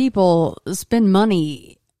 most people spend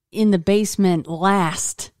money in the basement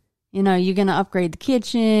last. You're going to upgrade the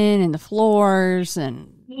kitchen and the floors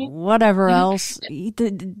and whatever else.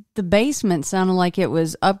 The basement sounded like it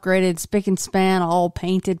was upgraded, spick and span, all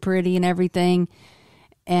painted pretty and everything.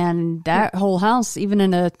 And that whole house, even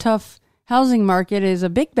in a tough housing market, is a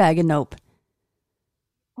big bag of nope.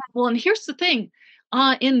 Well, and here's the thing.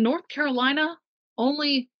 In North Carolina,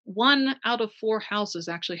 only 1 out of 4 houses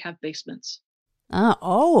actually have basements.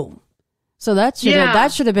 So that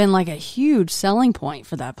should have been like a huge selling point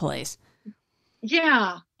for that place.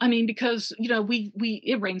 Yeah. I mean, because,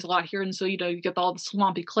 it rains a lot here. And so, you get all the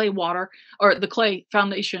swampy clay water, or the clay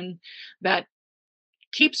foundation that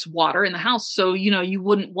keeps water in the house. So, you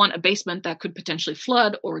wouldn't want a basement that could potentially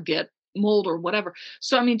flood or get mold or whatever.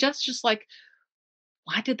 So, I mean, just like,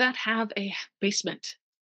 why did that have a basement?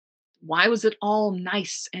 Why was it all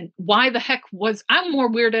nice? And why the heck I'm more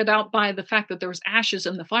weirded out by the fact that there was ashes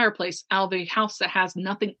in the fireplace out of a house that has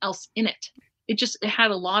nothing else in it. It had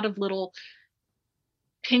a lot of little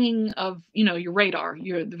pinging of, your radar,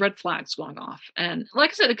 the red flags going off. And like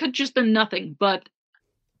I said, it could just been nothing. But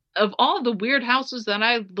of all the weird houses that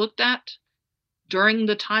I looked at during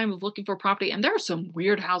the time of looking for property, and there are some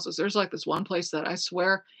weird houses. There's like this one place that I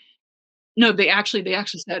swear, no, they actually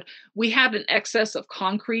said we had an excess of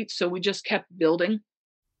concrete, so we just kept building.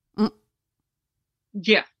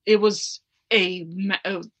 Yeah, it was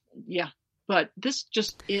yeah, but this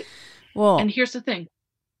just it. Well, and here's the thing.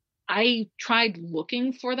 I tried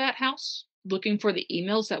looking for that house, looking for the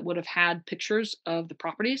emails that would have had pictures of the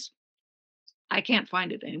properties. I can't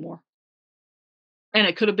find it anymore. And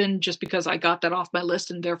it could have been just because I got that off my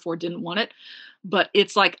list and therefore didn't want it. But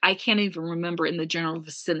it's like I can't even remember in the general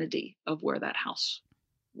vicinity of where that house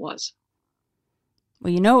was.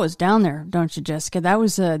 Well, it was down there, don't you, Jessica? That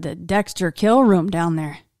was the Dexter kill room down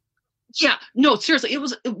there. Yeah, no, seriously. It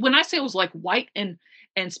was, when I say it was like white and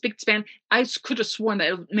spick and span, I could have sworn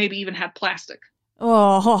that it maybe even had plastic.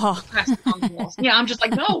 Oh. Plastic on the walls. Yeah, I'm just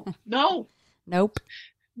like, no. Nope.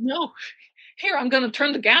 No. Here, I'm going to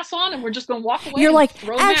turn the gas on and we're just going to walk away. You're like,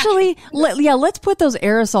 actually, let's put those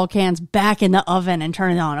aerosol cans back in the oven and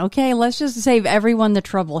turn it on. Okay, let's just save everyone the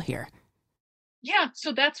trouble here. Yeah,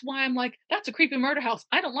 so that's why I'm like, that's a creepy murder house.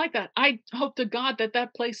 I don't like that. I hope to God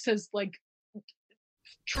that place says like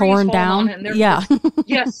torn down. Yeah.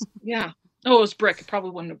 Yes. Yeah. Oh, it was brick. It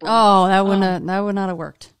probably wouldn't have burned. Oh, that would not have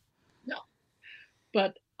worked. No.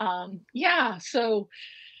 But yeah. So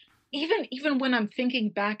even when I'm thinking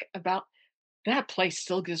back about that place,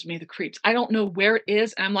 still gives me the creeps. I don't know where it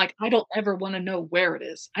is. And I'm like, I don't ever want to know where it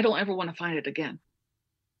is. I don't ever want to find it again.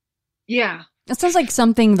 Yeah. It sounds like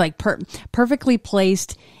something like perfectly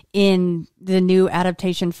placed in the new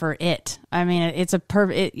adaptation for It. I mean, it's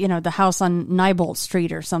the house on Neibolt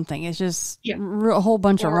Street or something. It's just a whole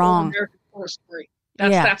bunch of wrong. American Horror Story.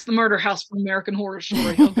 That's the murder house from American Horror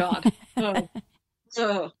Story. Oh God.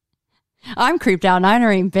 Oh. I'm creeped out, and I've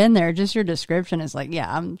never even been there. Just your description is like,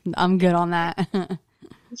 yeah, I'm good on that.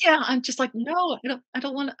 Yeah, I'm just like, no, I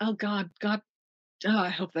don't want to. Oh God. Oh, I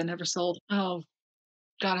hope that never sold. Oh,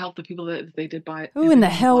 God help the people that they did buy it. Who in the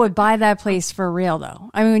hell would buy that place for real,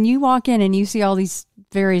 though? I mean, when you walk in and you see all these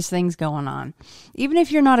various things going on, even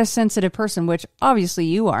if you're not a sensitive person, which obviously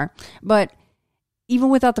you are, but even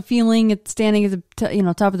without the feeling, it's standing at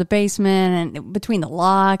the top of the basement and between the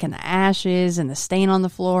lock and the ashes and the stain on the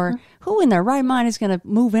floor, who in their right mind is going to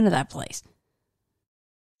move into that place?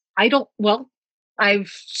 I've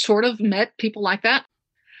sort of met people like that.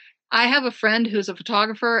 I have a friend who's a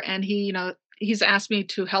photographer, and he's asked me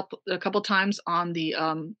to help a couple times on the,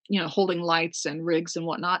 holding lights and rigs and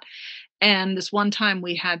whatnot. And this one time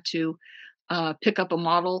we had to pick up a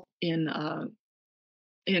model in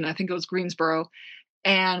I think it was Greensboro,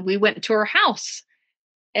 and we went to her house,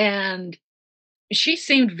 and she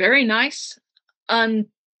seemed very nice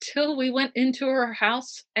until we went into her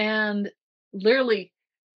house, and literally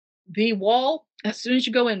the wall, as soon as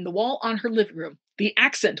you go in, the wall on her living room, the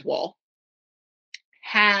accent wall,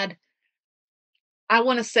 had, I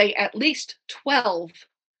want to say, at least 12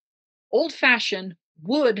 old-fashioned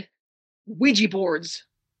wood Ouija boards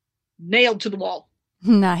nailed to the wall.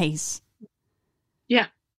 Nice.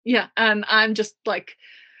 Yeah. And I'm just like,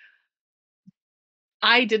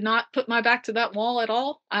 I did not put my back to that wall at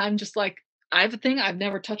all. I'm just like, I have a thing. I've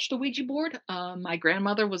never touched a Ouija board. My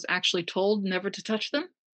grandmother was actually told never to touch them.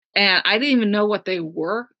 And I didn't even know what they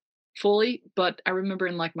were fully, but I remember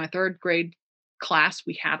in like my 3rd grade class,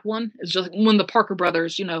 we had one. It's just one of the Parker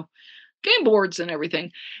Brothers, game boards and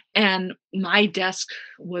everything. And my desk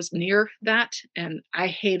was near that. And I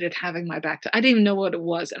hated having my back to, I didn't even know what it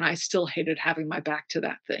was. And I still hated having my back to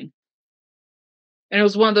that thing. And it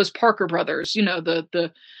was one of those Parker Brothers,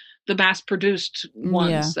 the mass produced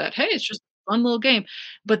ones that, hey, it's just a fun little game.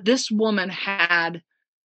 But this woman had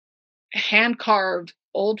hand carved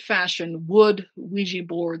old fashioned wood Ouija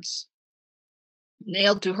boards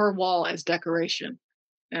nailed to her wall as decoration.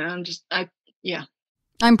 And yeah.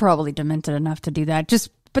 I'm probably demented enough to do that.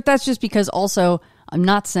 But that's just because also I'm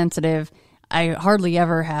not sensitive. I hardly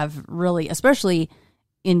ever have really, especially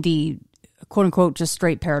in the quote unquote just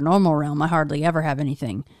straight paranormal realm, I hardly ever have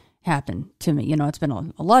anything happen to me. It's been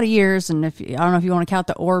a lot of years, and I don't know if you want to count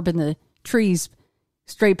the orb in the trees,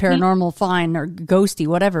 straight paranormal, fine, or ghosty,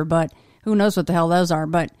 whatever, but who knows what the hell those are.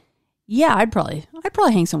 But yeah, I'd probably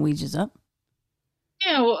hang some Ouijas up.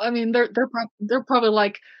 Yeah, well, I mean, they're probably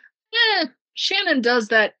like, Shannon does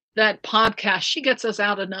that podcast. She gets us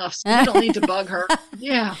out enough, so we don't need to bug her.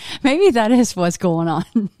 Yeah. Maybe that is what's going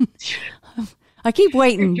on. I keep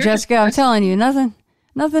waiting, Jessica. I'm telling you,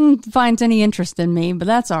 nothing finds any interest in me, but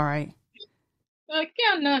that's all right.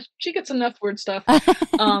 Yeah, no, she gets enough weird stuff.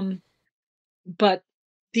 But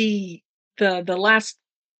the last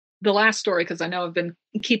story, because I know I've been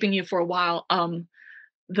keeping you for a while.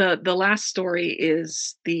 The last story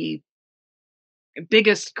is the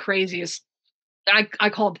biggest, craziest. I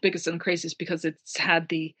call it the biggest and craziest because it's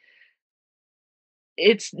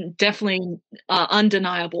definitely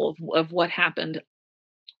undeniable of what happened.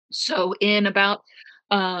 So in about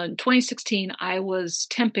 2016, I was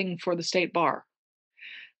temping for the state bar,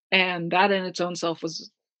 and that in its own self was a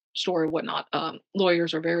story, whatnot.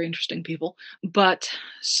 Lawyers are very interesting people, but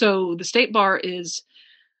so the state bar is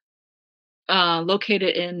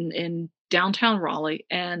located in downtown Raleigh,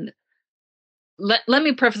 and let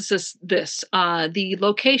me preface this. The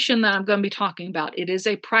location that I'm going to be talking about, it is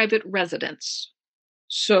a private residence.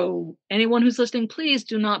 So anyone who's listening, please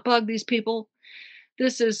do not bug these people.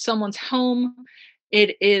 This is someone's home.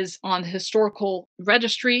 It is on the historical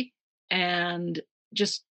registry, and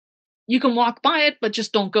just, you can walk by it, but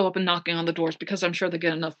just don't go up and knocking on the doors, because I'm sure they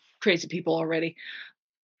get enough crazy people already.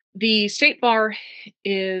 The state bar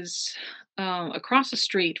is across the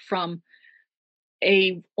street from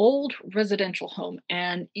a old residential home,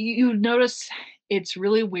 and you notice it's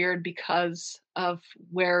really weird because of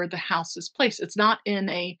where the house is placed. It's not in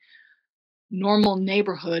a normal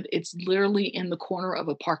neighborhood. It's literally in the corner of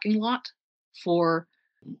a parking lot for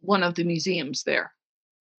one of the museums there,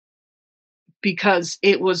 because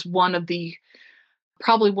it was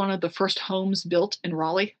probably one of the first homes built in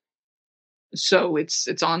Raleigh. So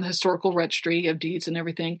it's on the historical registry of deeds and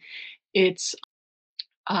everything. It's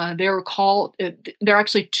there are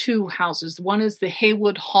actually two houses. One is the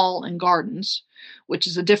Haywood Hall and Gardens, which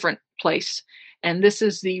is a different place, and this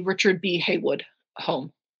is the Richard B. Haywood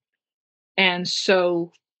home. And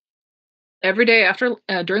so every day after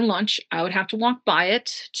during lunch, I would have to walk by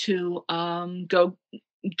it to go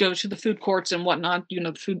to the food courts and whatnot.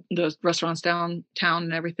 The restaurants downtown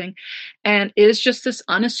and everything. And it is just this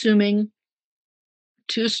unassuming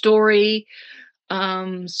 2-story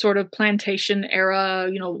sort of plantation era,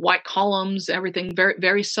 white columns, everything, very,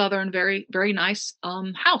 very Southern, very, very nice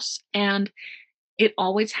house. And it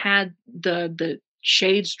always had the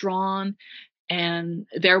shades drawn, and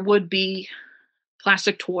there would be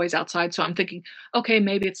plastic toys outside. So I'm thinking, okay,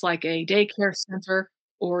 maybe it's like a daycare center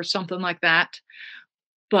or something like that.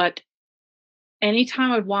 But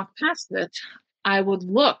anytime I'd walk past it, I would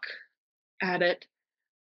look at it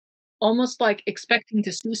almost like expecting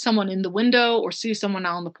to see someone in the window or see someone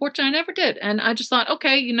out on the porch, and I never did. And I just thought,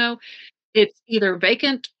 okay, it's either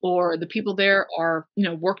vacant or the people there are,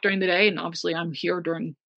 work during the day, and obviously I'm here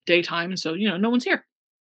during daytime, so no one's here.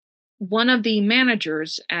 One of the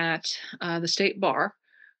managers at the state bar,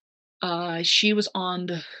 she was on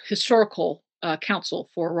the historical council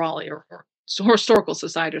for Raleigh, or historical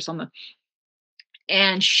society or something.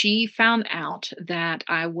 And she found out that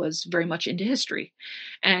I was very much into history.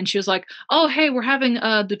 And she was like, oh, hey, we're having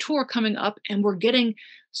the tour coming up, and we're getting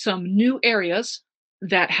some new areas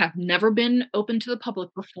that have never been open to the public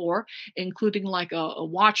before, including like a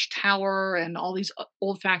watchtower and all these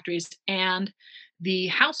old factories, and the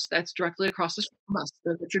house that's directly across the street from us,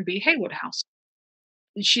 the Richard B. Haywood house.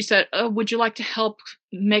 She said, oh, would you like to help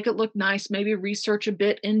make it look nice? Maybe research a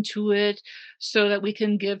bit into it so that we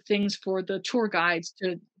can give things for the tour guides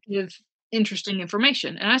to give interesting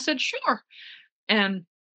information. And I said, sure. And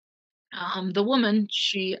the woman,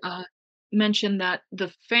 she mentioned that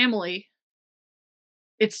the family,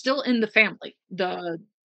 it's still in the family.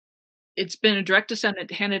 It's been a direct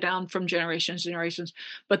descendant, handed down from generations,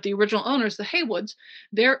 but the original owners, the Haywoods,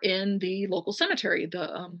 they're in the local cemetery,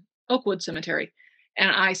 the Oakwood Cemetery. And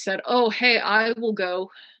I said, oh, hey, I will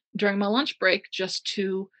go during my lunch break just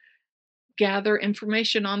to gather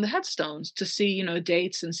information on the headstones to see,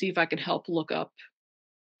 dates, and see if I can help look up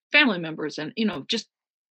family members and, just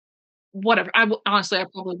whatever. Honestly, I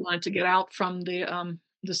probably wanted to get out from the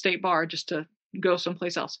state bar just to go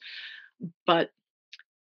someplace else. But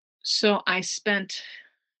so I spent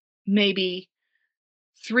maybe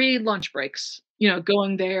 3 lunch breaks,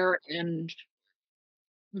 going there and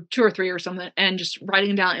 2 or 3 or something, and just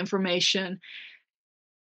writing down information.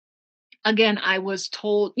 Again, I was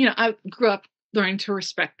told, I grew up learning to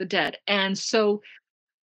respect the dead, and so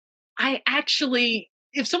I actually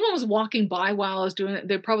if someone was walking by while I was doing it,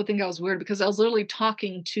 they'd probably think I was weird because I was literally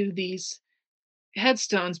talking to these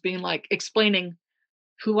headstones being like explaining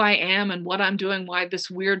who I am and what I'm doing, why this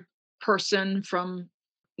weird person from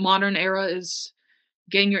modern era is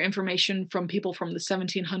getting your information from people from the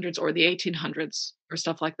 1700s or the 1800s or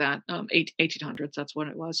stuff like that. 1800s, that's what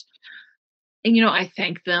it was. And, I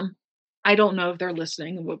thank them. I don't know if they're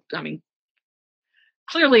listening. I mean,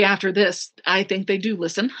 clearly after this, I think they do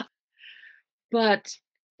listen, but,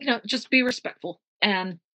 just be respectful.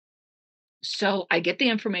 And so I get the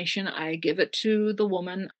information, I give it to the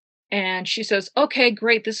woman, and she says, "Okay,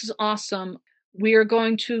 great. This is awesome. We are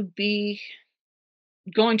going to be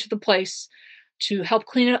going to the place to help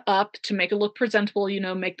clean it up, to make it look presentable,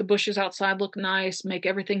 make the bushes outside look nice, make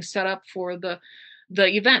everything set up for the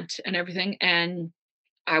event and everything." And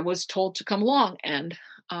I was told to come along, and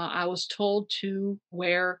I was told to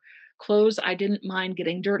wear clothes I didn't mind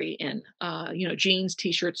getting dirty in, jeans,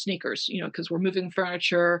 t-shirts, sneakers, because we're moving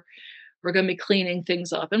furniture, we're going to be cleaning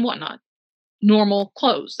things up and whatnot. Normal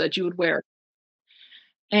clothes that you would wear.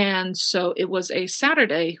 And so it was a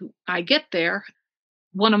Saturday. I get there.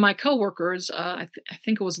 One of my coworkers, I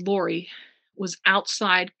think it was Lori, was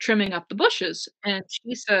outside trimming up the bushes, and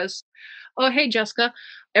she says, "Oh, hey, Jessica,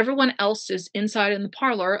 everyone else is inside in the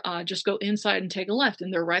parlor. Just go inside and take a left,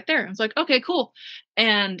 and they're right there." I was like, "Okay, cool."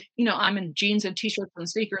 And I'm in jeans and t-shirts and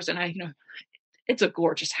sneakers, and it's a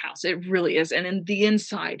gorgeous house. It really is, and in the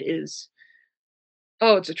inside is,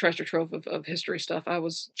 oh, it's a treasure trove of history stuff. I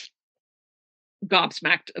was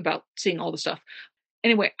gobsmacked about seeing all the stuff.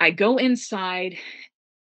 Anyway, I go inside.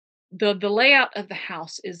 The layout of the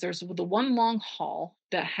house is there's the one long hall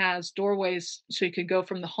that has doorways so you could go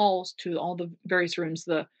from the halls to all the various rooms.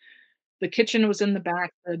 The kitchen was in the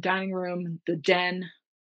back, the dining room, the den,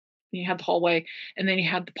 you had the hallway, and then you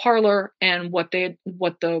had the parlor and what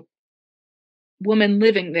the woman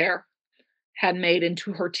living there had made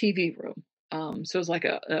into her TV room. So it was like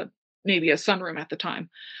a maybe a sunroom at the time.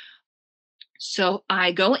 So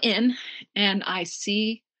I go in and I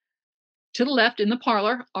see to the left in the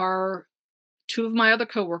parlor are two of my other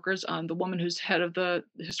coworkers, the woman who's head of the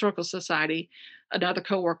historical society, another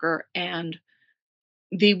coworker, and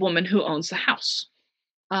the woman who owns the house.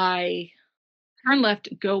 I turn left,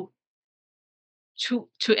 go to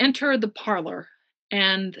enter the parlor,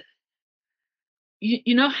 and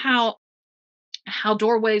you know how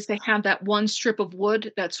doorways they have that one strip of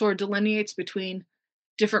wood that sort of delineates between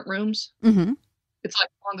different rooms. Mm-hmm. It's like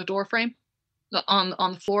on the door frame, on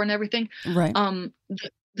the floor and everything. Right.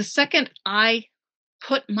 The second I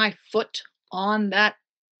put my foot on that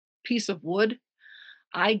piece of wood,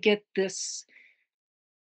 I get this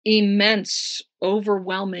immense,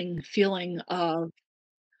 overwhelming feeling of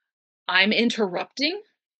I'm interrupting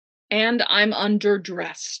and I'm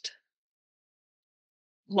underdressed.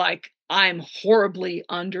 Like I'm horribly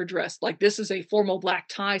underdressed. Like this is a formal black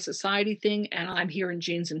tie society thing, and I'm here in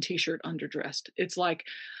jeans and t-shirt underdressed. It's like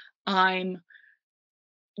I'm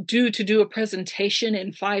due to do a presentation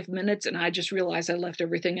in 5 minutes, and I just realized I left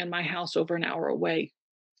everything in my house over an hour away,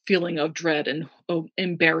 feeling of dread and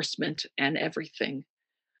embarrassment and everything.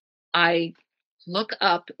 I look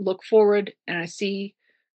up, look forward, and I see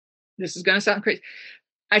this is going to sound crazy.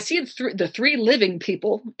 I see the three living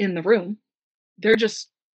people in the room. They're just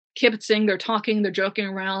kibitzing, they're talking, they're joking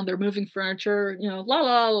around, they're moving furniture, la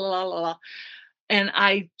la la la la. And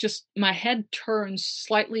my head turns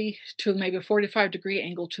slightly to maybe a 45-degree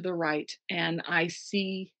angle to the right, and I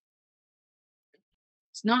see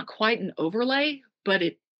it's not quite an overlay, but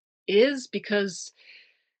it is because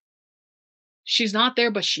she's not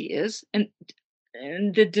there, but she is. And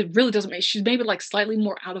it really doesn't make she's maybe like slightly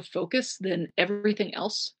more out of focus than everything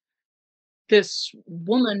else. This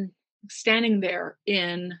woman standing there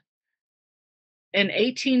in an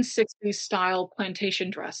 1860s style plantation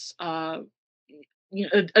dress, a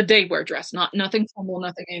daywear dress, nothing formal,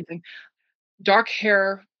 nothing anything. Dark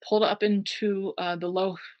hair pulled up into the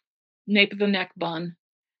low nape of the neck bun,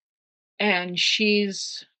 and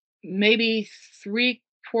she's maybe three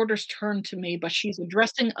quarters turned to me, but she's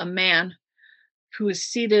addressing a man who is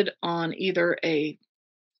seated on either a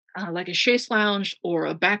like a chaise lounge or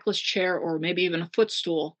a backless chair or maybe even a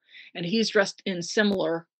footstool, and he's dressed in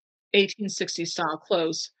similar 1860s style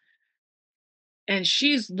clothes, and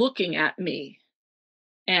she's looking at me,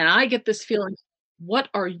 and I get this feeling, what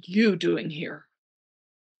are you doing here?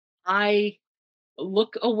 I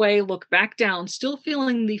look away, look back down, still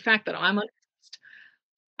feeling the fact that I'm undressed.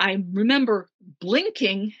 I remember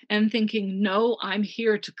blinking and thinking, no, I'm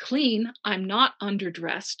here to clean. I'm not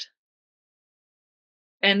underdressed.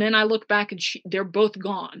 And then I look back and they're both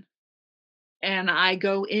gone. And I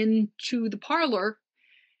go into the parlor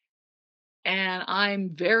and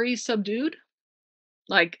I'm very subdued.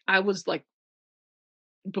 Like I was like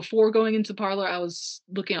before going into the parlor, I was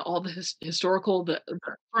looking at all the historical, the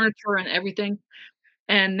furniture and everything.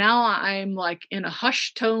 And now I'm like in a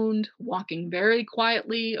hushed toned, walking very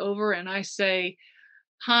quietly over, and I say,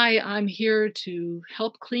 "Hi, I'm here to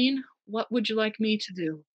help clean. What would you like me to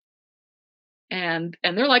do?" And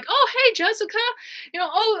they're like, "Oh, hey, Jessica,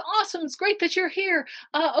 oh, awesome, it's great that you're here.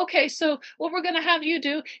 Okay, so what we're gonna have you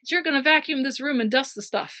do is you're gonna vacuum this room and dust the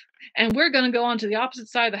stuff, and we're gonna go on to the opposite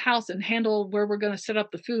side of the house and handle where we're gonna set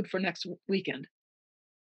up the food for next weekend.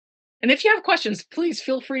 And if you have questions, please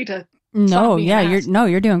feel free to stop No, me yeah, and ask."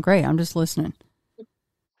 you're doing great. I'm just listening.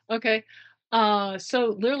 Okay.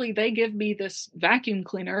 So literally they give me this vacuum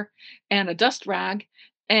cleaner and a dust rag,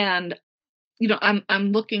 and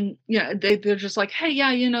I'm looking, they're just like, "Hey,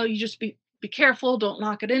 yeah, you just be careful, don't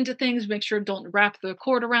knock it into things, make sure don't wrap the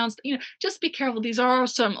cord around, just be careful. These are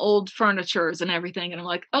some old furnitures and everything." And I'm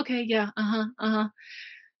like, "Okay, yeah, uh-huh, uh-huh."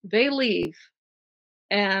 They leave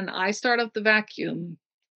and I start up the vacuum.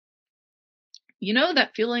 You know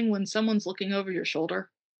that feeling when someone's looking over your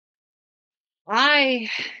shoulder? I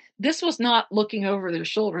This was not looking over their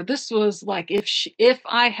shoulder. This was like if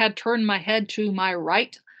I had turned my head to my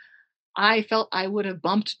right, I felt I would have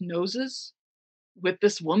bumped noses with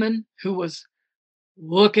this woman who was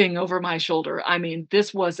looking over my shoulder. I mean,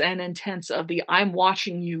 this was an intense of the I'm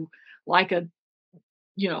watching you like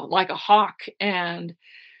like a hawk, and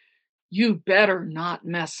you better not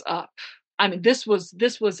mess up. I mean, this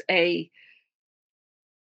was a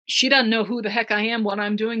she doesn't know who the heck I am, what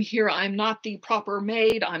I'm doing here. I'm not the proper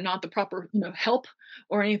maid. I'm not the proper, help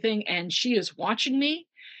or anything. And she is watching me.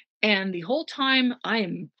 And the whole time I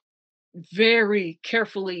am very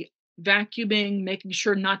carefully vacuuming, making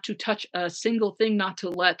sure not to touch a single thing, not to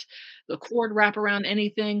let the cord wrap around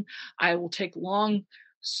anything. I will take long,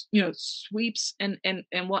 sweeps and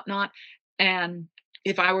whatnot. And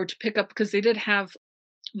if I were to pick up, because they did have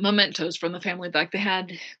mementos from the family, like they had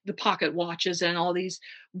the pocket watches and all these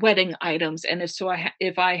wedding items, and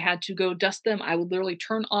if I had to go dust them, I would literally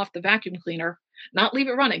turn off the vacuum cleaner, not leave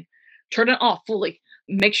it running, turn it off fully,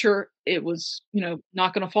 make sure it was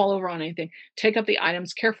not going to fall over on anything, take up the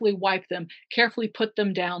items, carefully wipe them, carefully put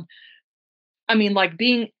them down. I mean, like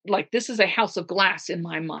being like this is a house of glass in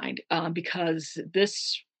my mind, because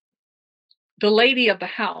the lady of the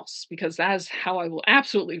house, because that is how I will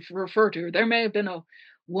absolutely refer to her. There may have been a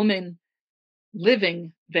woman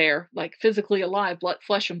living there, like physically alive, blood,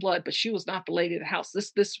 flesh and blood, but she was not the lady of the house.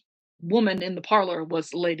 This woman in the parlor was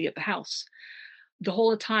the lady of the house. The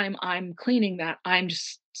whole time I'm cleaning that, I'm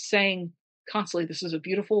just saying constantly, "This is a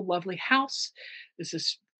beautiful, lovely house. This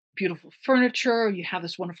is beautiful furniture. You have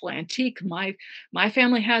this wonderful antique. My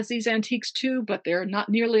family has these antiques too, but they're not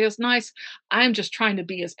nearly as nice. I'm just trying to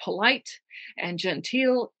be as polite and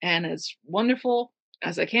genteel and as wonderful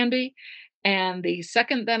as I can be." And the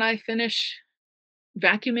second that I finish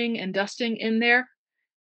vacuuming and dusting in there,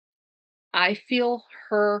 I feel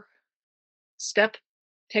her step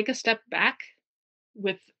take a step back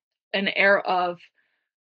with an air of,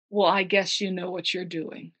 "Well, I guess you know what you're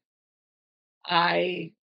doing."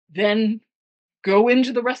 I then go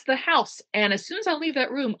into the rest of the house, and as soon as I leave that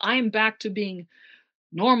room, I am back to being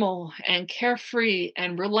normal and carefree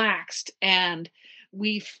and relaxed, and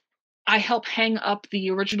we I help hang up the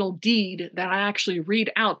original deed that I actually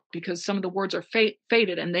read out, because some of the words are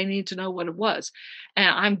faded and they need to know what it was. And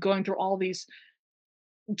I'm going through all these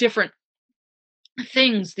different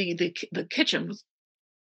things. The kitchen was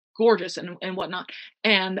gorgeous and whatnot.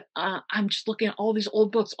 And I'm just looking at all these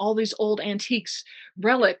old books, all these old antiques,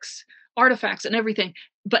 relics, artifacts, and everything.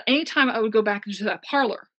 But anytime I would go back into that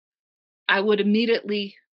parlor, I would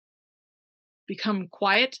immediately become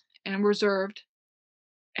quiet and reserved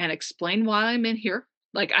and explain why I'm in here.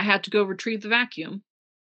 Like I had to go retrieve the vacuum.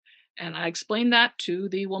 And I explained that to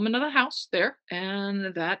the woman of the house there,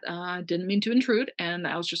 and that I didn't mean to intrude, and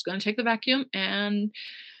I was just going to take the vacuum, and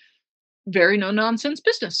very no nonsense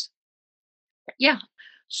business. Yeah.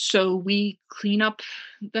 So we clean up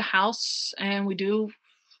the house and we do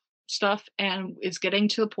stuff, and it's getting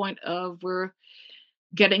to the point of we're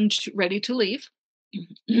getting ready to leave.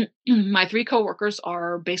 My three coworkers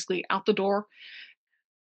are basically out the door.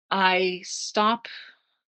 I stop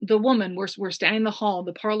the woman. We're standing in the hall.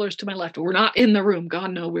 The parlor's to my left. We're not in the room.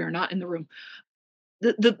 God no, we're not in the room.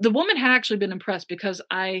 The woman had actually been impressed because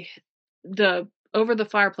over the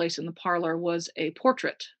fireplace in the parlor was a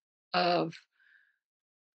portrait of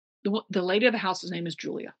the lady of the house's name is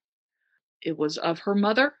Julia. It was of her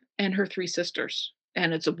mother and her 3 sisters,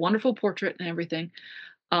 and it's a wonderful portrait and everything.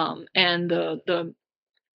 And the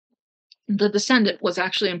descendant was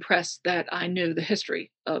actually impressed that I knew the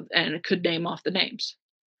history of and could name off the names,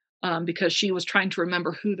 because she was trying to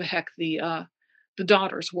remember who the heck the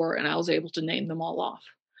daughters were, and I was able to name them all off.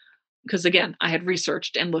 Because again, I had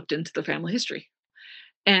researched and looked into the family history.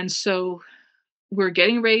 And so we're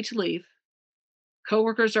getting ready to leave.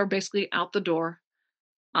 Coworkers are basically out the door.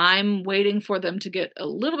 I'm waiting for them to get a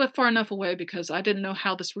little bit far enough away because I didn't know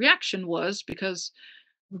how this reaction was because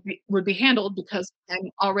would be handled because I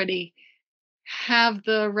already have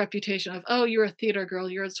the reputation of, oh, you're a theater girl,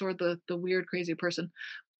 you're sort of the weird, crazy person.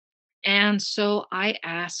 And so I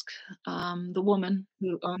asked the woman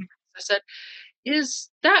who owned, I said, is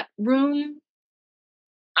that room?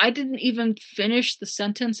 I didn't even finish the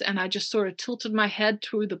sentence and I just sort of tilted my head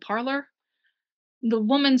to the parlor. The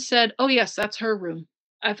woman said, oh, yes, that's her room.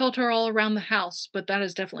 I felt her all around the house, but that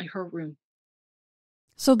is definitely her room.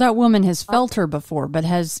 So that woman has felt her before, but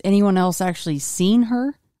has anyone else actually seen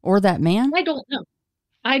her or that man? I don't know.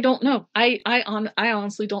 I don't know. I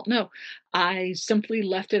honestly don't know. I simply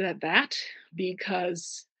left it at that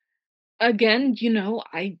because, again,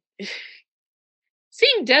 I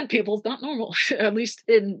seeing dead people is not normal, at least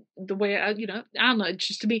in the way I don't know, it's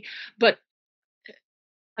just to me. But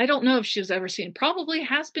I don't know if she was ever seen. Probably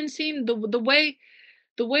has been seen. The way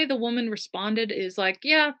the woman responded is like,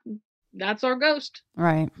 yeah, that's our ghost.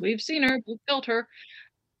 Right. We've seen her. We've felt her.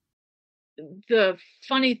 The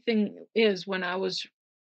funny thing is, when I was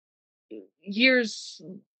years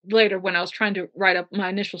later, when I was trying to write up my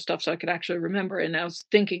initial stuff so I could actually remember, and I was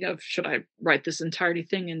thinking of, should I write this entirety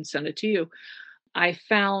thing and send it to you? I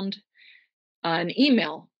found an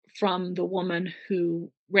email from the woman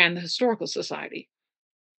who ran the Historical Society.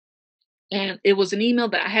 And it was an email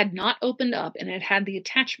that I had not opened up, and it had the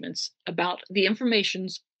attachments about the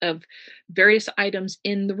informations of various items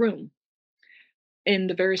in the room, in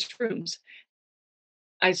the various rooms.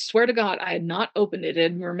 I swear to God, I had not opened it.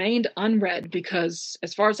 It had remained unread because,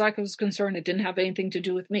 as far as I was concerned, it didn't have anything to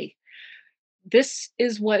do with me. This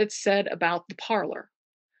is what it said about the parlor.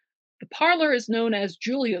 The parlor is known as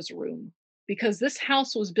Julia's room because this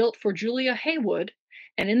house was built for Julia Haywood,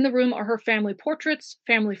 and in the room are her family portraits,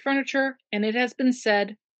 family furniture, and it has been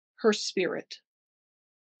said, her spirit.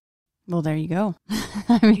 Well, there you go.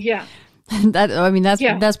 I mean, Yeah.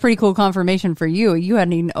 That's pretty cool confirmation for you. You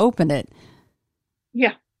hadn't even opened it.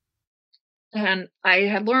 Yeah. And I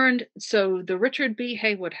had learned, so the Richard B.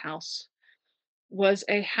 Haywood house was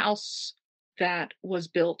a house that was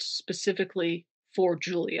built specifically for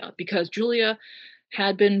Julia because Julia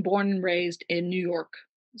had been born and raised in New York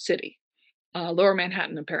City, Lower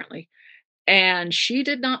Manhattan, apparently. And she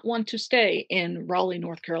did not want to stay in Raleigh,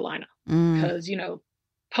 North Carolina, because,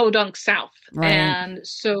 podunk South. Right. And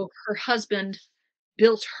so her husband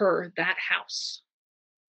built her that house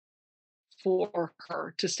for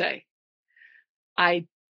her to stay. I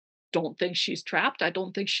don't think she's trapped. I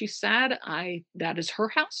don't think she's sad. That is her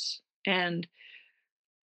house. And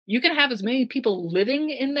you can have as many people living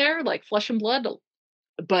in there, like flesh and blood,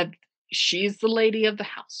 but she's the lady of the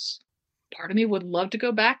house. Part of me would love to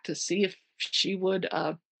go back to see if she would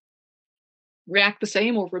react the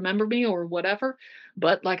same or remember me or whatever.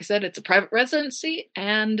 But like I said, it's a private residency,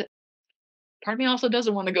 and part of me also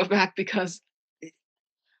doesn't want to go back because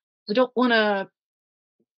I don't want to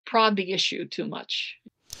prod the issue too much,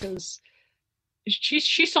 because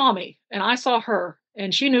she saw me and I saw her,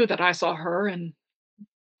 and she knew that I saw her, and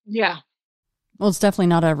yeah. Well, it's definitely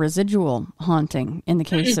not a residual haunting in the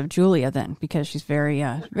case of Julia then, because she's very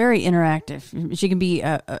interactive. She can be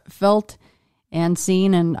felt and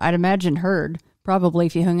seen, and I'd imagine heard. Probably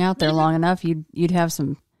if you hung out there long enough, you'd have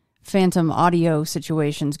some phantom audio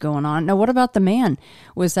situations going on. Now, what about the man?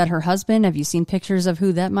 Was that her husband? Have you seen pictures of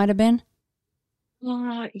who that might have been?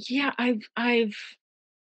 Yeah, I've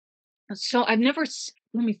never.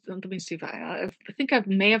 Let me see if I think I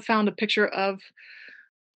may have found a picture of.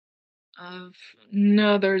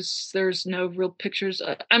 No, there's no real pictures.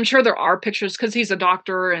 I'm sure there are pictures because he's a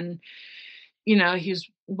doctor, and he's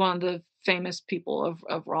one of the famous people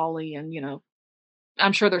of Raleigh, and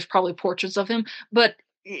I'm sure there's probably portraits of him, but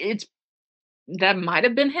that might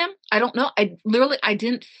have been him. I don't know. I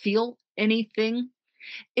didn't feel anything.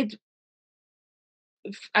 I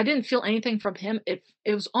didn't feel anything from him. It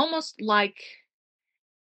was almost like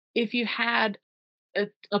if you had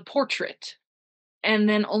a portrait, and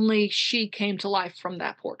then only she came to life from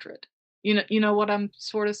that portrait. You know what I'm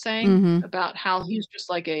sort of saying Mm-hmm. about how he's just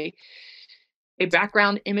like a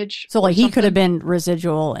background image So, or like, he could have something? been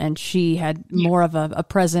residual, and she had Yeah, more of a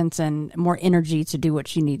presence and more energy to do what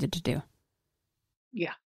she needed to do.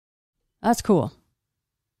 yeah, That's cool.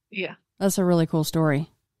 yeah, That's a really cool story.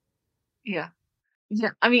 yeah,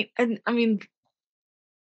 yeah. I mean, and I mean,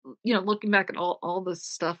 you know, looking back at all the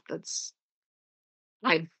stuff that's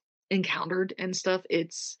I've encountered and stuff,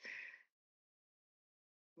 it's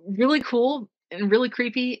really cool and really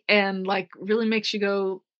creepy and like really makes you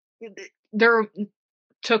go. There are,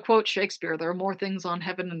 to quote Shakespeare, there are more things on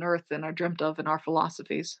heaven and earth than are dreamt of in our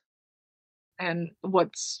philosophies. And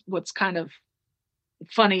what's kind of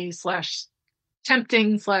funny slash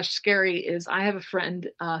tempting slash scary is I have a friend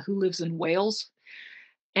who lives in Wales,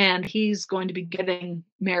 and he's going to be getting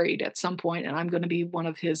married at some point, and I'm going to be one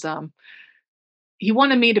of his. He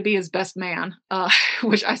wanted me to be his best man,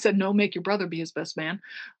 which I said no, make your brother be his best man.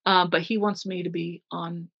 But he wants me to be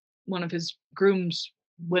on one of his groom's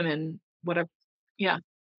women, whatever. Yeah.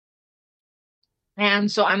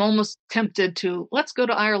 And so I'm almost tempted to let's go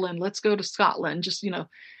to Ireland, let's go to Scotland, just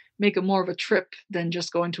make it more of a trip than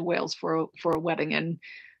just going to Wales for a wedding and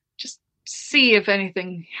just see if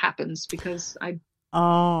anything happens because I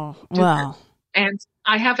Oh, do. well, And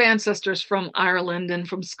I have ancestors from Ireland and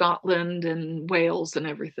from Scotland and Wales and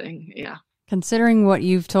everything. Yeah. considering what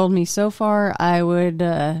you've told me so far, I would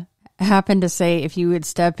happen to say if you would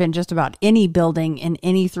step in just about any building in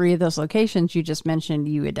any three of those locations you just mentioned,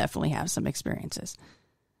 you would definitely have some experiences.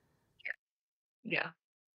 Yeah.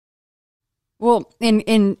 Well,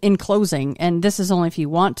 in closing, and this is only if you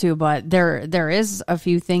want to, but there is a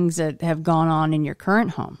few things that have gone on in your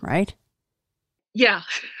current home, right? Yeah.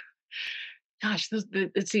 Gosh,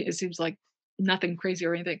 it seems like nothing crazy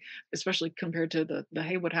or anything, especially compared to the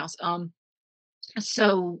Haywood house.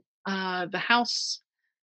 So the house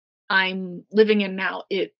I'm living in now,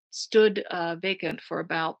 it stood vacant for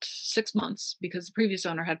about 6 months because the previous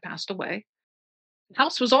owner had passed away. The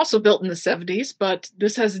house was also built in the 70s, but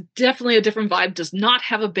this has definitely a different vibe. Does not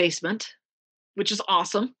have a basement, which is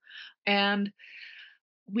awesome. And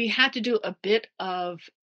we had to do a bit of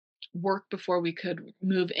work before we could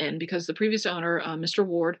move in because the previous owner, Mr.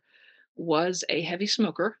 Ward, was a heavy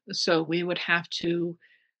smoker. So we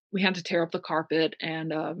had to tear up the carpet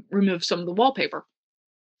and remove some of the wallpaper.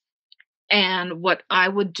 And what I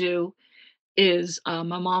would do is my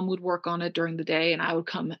mom would work on it during the day, and I would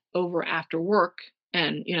come over after work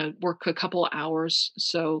and work a couple of hours.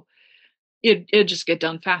 So it'd just get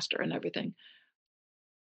done faster and everything.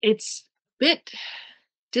 It's a bit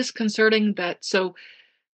disconcerting that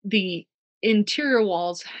the interior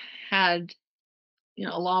walls had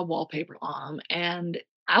a lot of wallpaper on them, and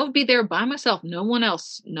I would be there by myself, no one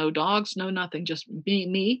else, no dogs, no nothing, just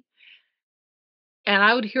me, and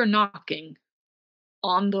I would hear knocking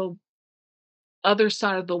on the other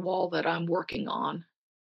side of the wall that I'm working on,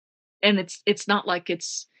 and it's not like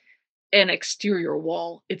it's an exterior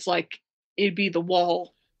wall. It's like it'd be the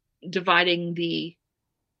wall dividing the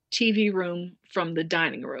TV room from the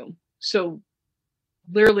dining room. So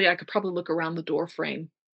literally, I could probably look around the door frame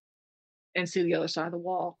and see the other side of the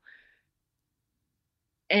wall.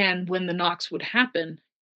 And when the knocks would happen,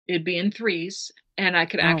 it'd be in threes, and I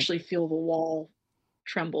could Oh, actually feel the wall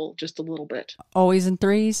tremble just a little bit. always in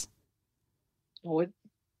threes? Oh,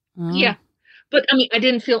 Oh, yeah. But I mean, I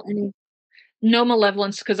didn't feel no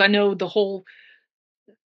malevolence because I know the whole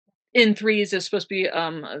in threes is supposed to be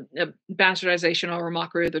a bastardization or a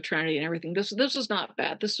mockery of the Trinity and everything. This was not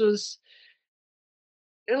bad. This was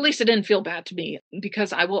at least it didn't feel bad to me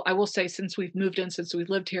because I will say since we've moved in since we've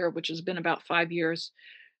lived here, which has been about 5 years,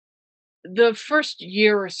 the first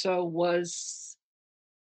year or so was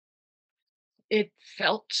it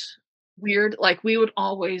felt weird. Like we would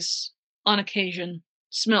always, on occasion,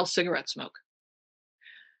 smell cigarette smoke,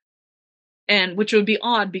 and which would be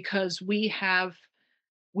odd because we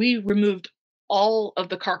removed all of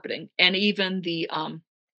the carpeting and even the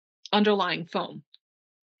underlying foam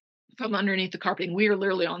from underneath the carpeting. We are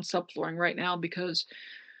literally on subflooring right now because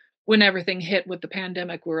when everything hit with the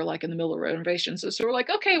pandemic, we were like in the middle of renovations. So we're like,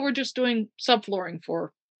 okay, we're just doing subflooring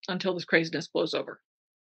for until this craziness blows over.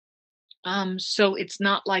 So it's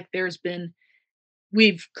not like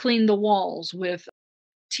we've cleaned the walls with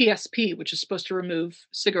TSP, which is supposed to remove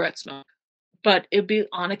cigarette smoke, but it'd be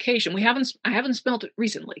on occasion. I haven't smelled it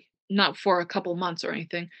recently, not for a couple months or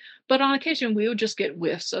anything, but on occasion we would just get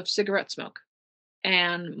whiffs of cigarette smoke.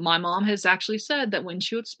 And my mom has actually said that when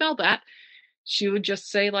she would smell that, she would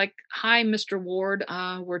just say like, "Hi, Mr. Ward,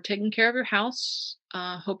 we're taking care of your house.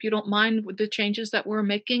 Hope you don't mind with the changes that we're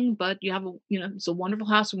making, but you have it's a wonderful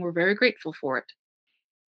house and we're very grateful for it."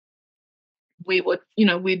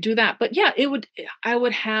 we'd do that. But yeah, I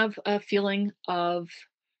would have a feeling of,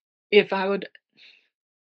 if I would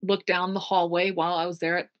look down the hallway while I was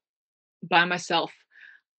there by myself,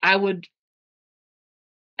 I would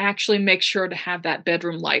actually make sure to have that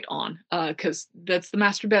bedroom light on, because that's the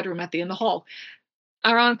master bedroom at the end of the hall.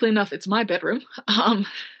 Ironically enough, it's my bedroom.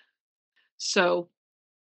 So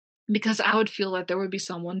because I would feel that there would be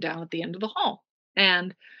someone down at the end of the hall.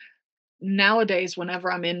 And nowadays,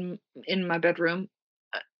 whenever I'm in my bedroom,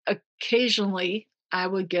 occasionally I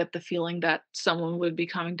would get the feeling that someone would be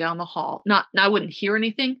coming down the hall. Not, I wouldn't hear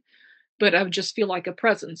anything, but I would just feel like a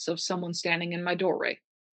presence of someone standing in my doorway.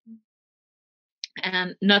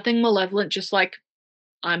 And nothing malevolent, just like,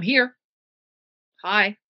 I'm here.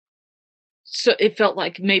 Hi. So it felt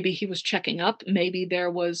like maybe he was checking up. Maybe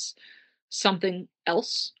there was something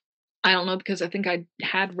else. I don't know, because I think I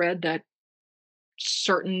had read that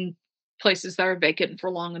certain places that are vacant for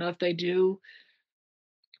long enough, they do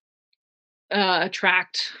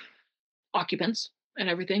attract occupants and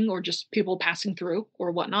everything, or just people passing through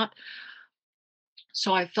or whatnot.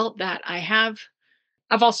 So I felt that I've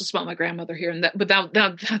also smelled my grandmother here, and that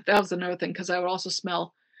was another thing, because I would also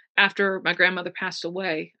smell, after my grandmother passed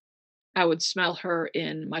away, I would smell her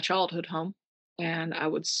in my childhood home, and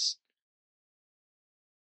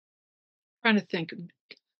trying to think,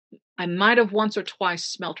 I might have once or twice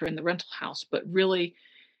smelt her in the rental house, but really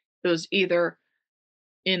it was either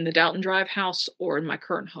in the Dalton Drive house or in my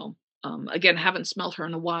current home. Again, haven't smelled her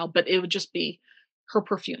in a while, but it would just be her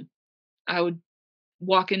perfume. I would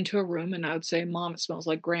walk into a room and I would say, "Mom, it smells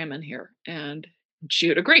like Graham in here," and she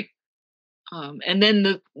would agree. And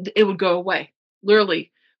then it would go away.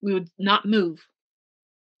 Literally, we would not move,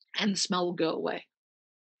 and the smell would go away.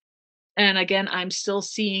 And again, I'm still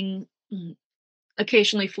seeing,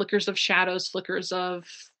 occasionally, flickers of shadows, flickers of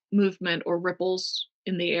movement or ripples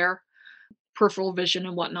in the air, peripheral vision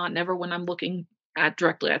and whatnot. Never when I'm looking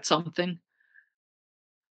directly at something.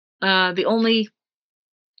 The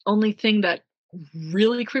only thing that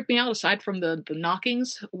really creeped me out, aside from the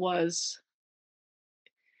knockings, was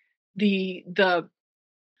the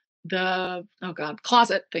oh god,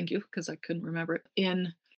 closet. Thank you, because I couldn't remember it.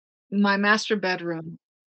 In my master bedroom,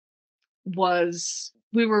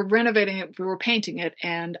 we were renovating it, we were painting it,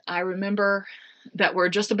 and I remember that we're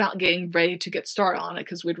just about getting ready to get started on it,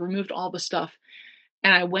 because we'd removed all the stuff,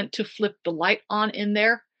 and I went to flip the light on in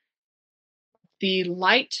there. The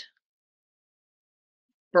light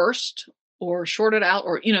burst or shorted out,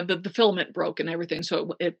 or the filament broke and everything,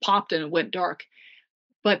 so it popped and it went dark.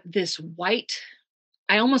 But this white,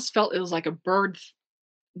 I almost felt it was like a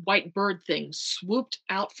white bird thing swooped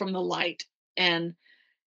out from the light. And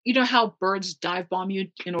you know how birds dive bomb you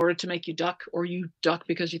in order to make you duck, or you duck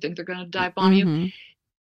because you think they're going to dive bomb you? Mm-hmm.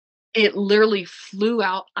 It literally flew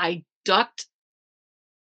out. I ducked,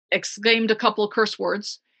 exclaimed a couple of curse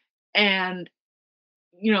words, and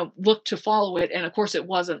looked to follow it, and of course it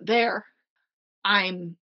wasn't there.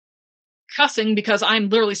 I'm cussing because I'm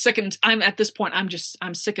literally sick, and I'm at this point,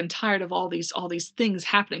 I'm sick and tired of all these things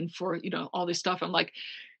happening, for all this stuff. I'm like,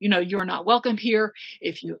 you're not welcome here.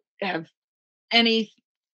 If you have any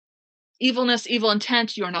evilness, evil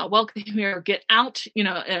intent, you're not welcome here. Get out,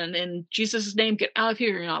 and in Jesus' name, get out of here.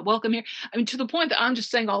 You're not welcome here. I mean, to the point that I'm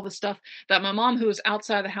just saying all this stuff, that my mom, who is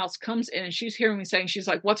outside the house, comes in and she's hearing me saying, she's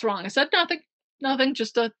like, "What's wrong?" I said, "Nothing,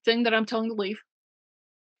 just a thing that I'm telling to leave."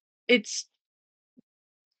 It's,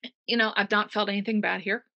 I've not felt anything bad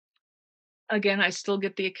here. Again, I still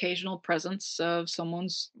get the occasional presence of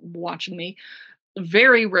someone's watching me.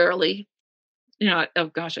 Very rarely, oh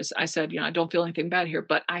gosh, I said, I don't feel anything bad here,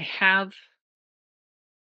 but I have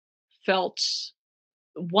felt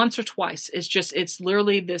once or twice. It's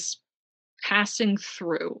literally this passing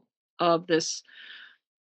through of this.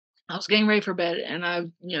 I was getting ready for bed, and I,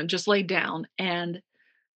 just laid down, and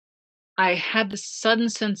I had this sudden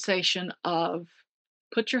sensation of,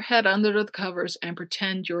 put your head under the covers and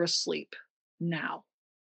pretend you're asleep now.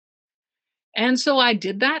 And so I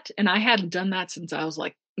did that, and I hadn't done that since I was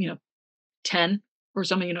like, 10 or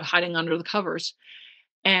something, hiding under the covers.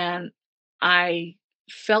 And I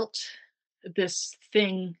felt this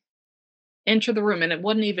thing enter the room, and it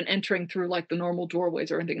wasn't even entering through like the normal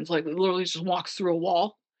doorways or anything. It's like it literally just walks through a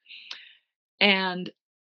wall. And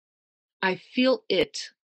I feel it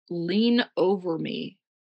lean over me,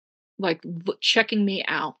 like checking me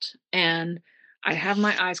out. And I have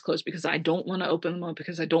my eyes closed because I don't want to open them up,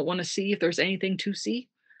 because I don't want to see if there's anything to see.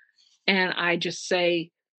 And I just say,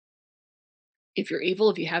 if you're evil,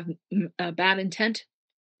 if you have a bad intent,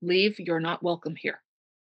 leave. You're not welcome here.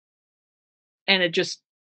 And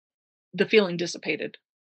the feeling dissipated.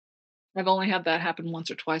 I've only had that happen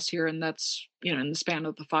once or twice here, and that's, in the span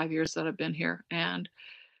of the 5 years that I've been here, and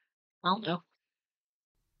I don't know.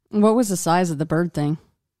 What was the size of the bird thing?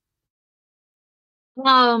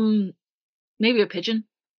 Maybe a pigeon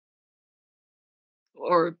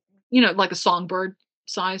or, like a songbird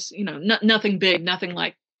size, nothing big, nothing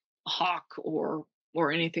like a hawk or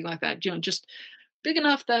anything like that, just big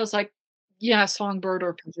enough that I was like, yeah, songbird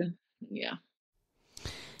or pigeon. Yeah.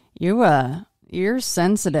 You're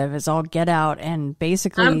sensitive as all get out and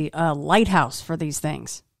basically a lighthouse for these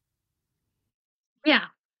things. Yeah.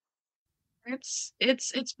 It's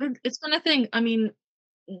been a thing. I mean,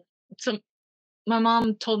 so my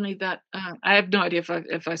mom told me that, I have no idea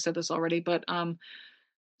if I said this already, but,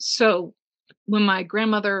 so when my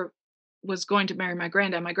grandmother was going to marry my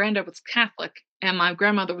granddad was Catholic, and my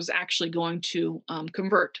grandmother was actually going to,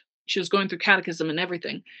 convert. She was going through catechism and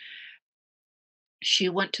everything. She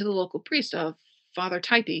went to the local priest, Father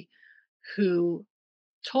Type, who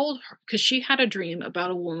told her because she had a dream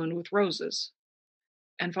about a woman with roses,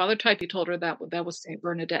 and Father Type told her that was Saint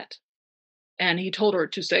Bernadette, and he told her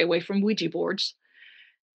to stay away from Ouija boards.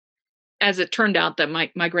 As it turned out, that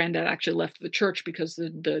my granddad actually left the church because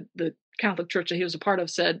the Catholic church that he was a part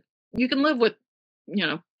of said, "You can live with, you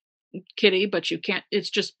know, Kitty, but you can't.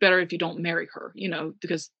 It's just better if you don't marry her,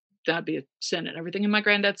 because that'd be a sin and everything." And my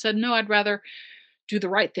granddad said, "No, I'd rather do the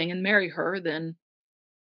right thing and marry her than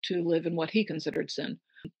to live in what he considered sin."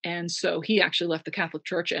 And so he actually left the Catholic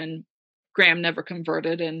Church, and Graham never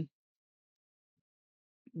converted. And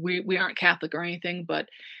we aren't Catholic or anything, but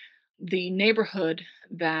the neighborhood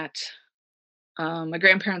that my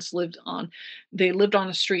grandparents lived on, they lived on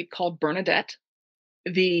a street called Bernadette.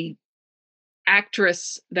 The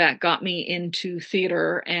actress that got me into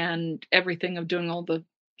theater and everything of doing all the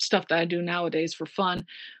stuff that I do nowadays for fun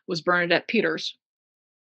was Bernadette Peters.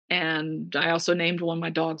 And I also named one of my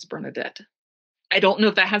dogs Bernadette. I don't know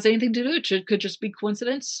if that has anything to do. It could just be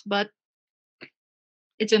coincidence, but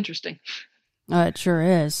it's interesting. It sure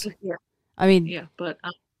is. Yeah. I mean, yeah, but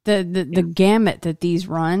the gamut that these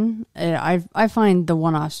run, I find the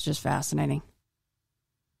one-offs just fascinating.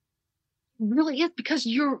 Really is, because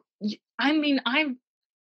you're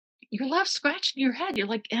left scratching your head. You're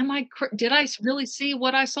like, did I really see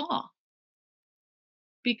what I saw?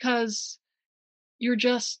 Because you're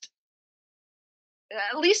just,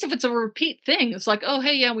 at least if it's a repeat thing, it's like, oh,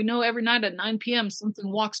 hey, yeah, we know every night at 9 p.m.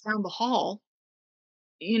 something walks down the hall,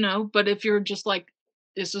 but if you're just like,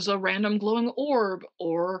 this is a random glowing orb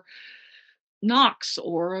or knocks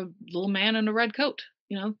or a little man in a red coat,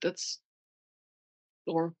 that's,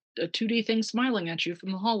 or a 2D thing smiling at you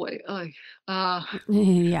from the hallway.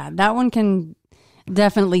 Yeah, that one can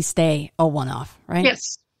definitely stay a one-off, right?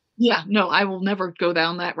 Yes. Yeah, no, I will never go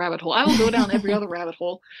down that rabbit hole. I will go down every other rabbit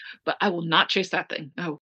hole, but I will not chase that thing.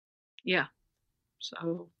 Oh, yeah.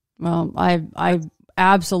 So. Well, I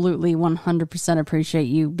absolutely 100% appreciate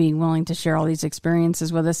you being willing to share all these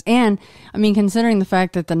experiences with us. And, I mean, considering the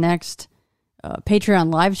fact that the next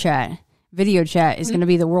Patreon live chat, video chat, is going to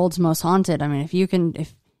be the world's most haunted, I mean, if you can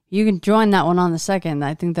join that one on the second,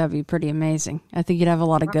 I think that'd be pretty amazing. I think you'd have a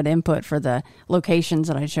lot of good input for the locations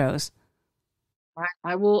that I chose.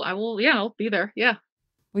 I will, yeah, I'll be there, yeah.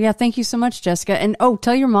 Well, yeah, thank you so much, Jessica. And,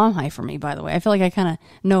 tell your mom hi for me, by the way. I feel like I kind of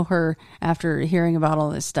know her after hearing about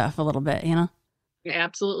all this stuff a little bit, Yeah,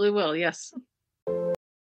 absolutely will, yes.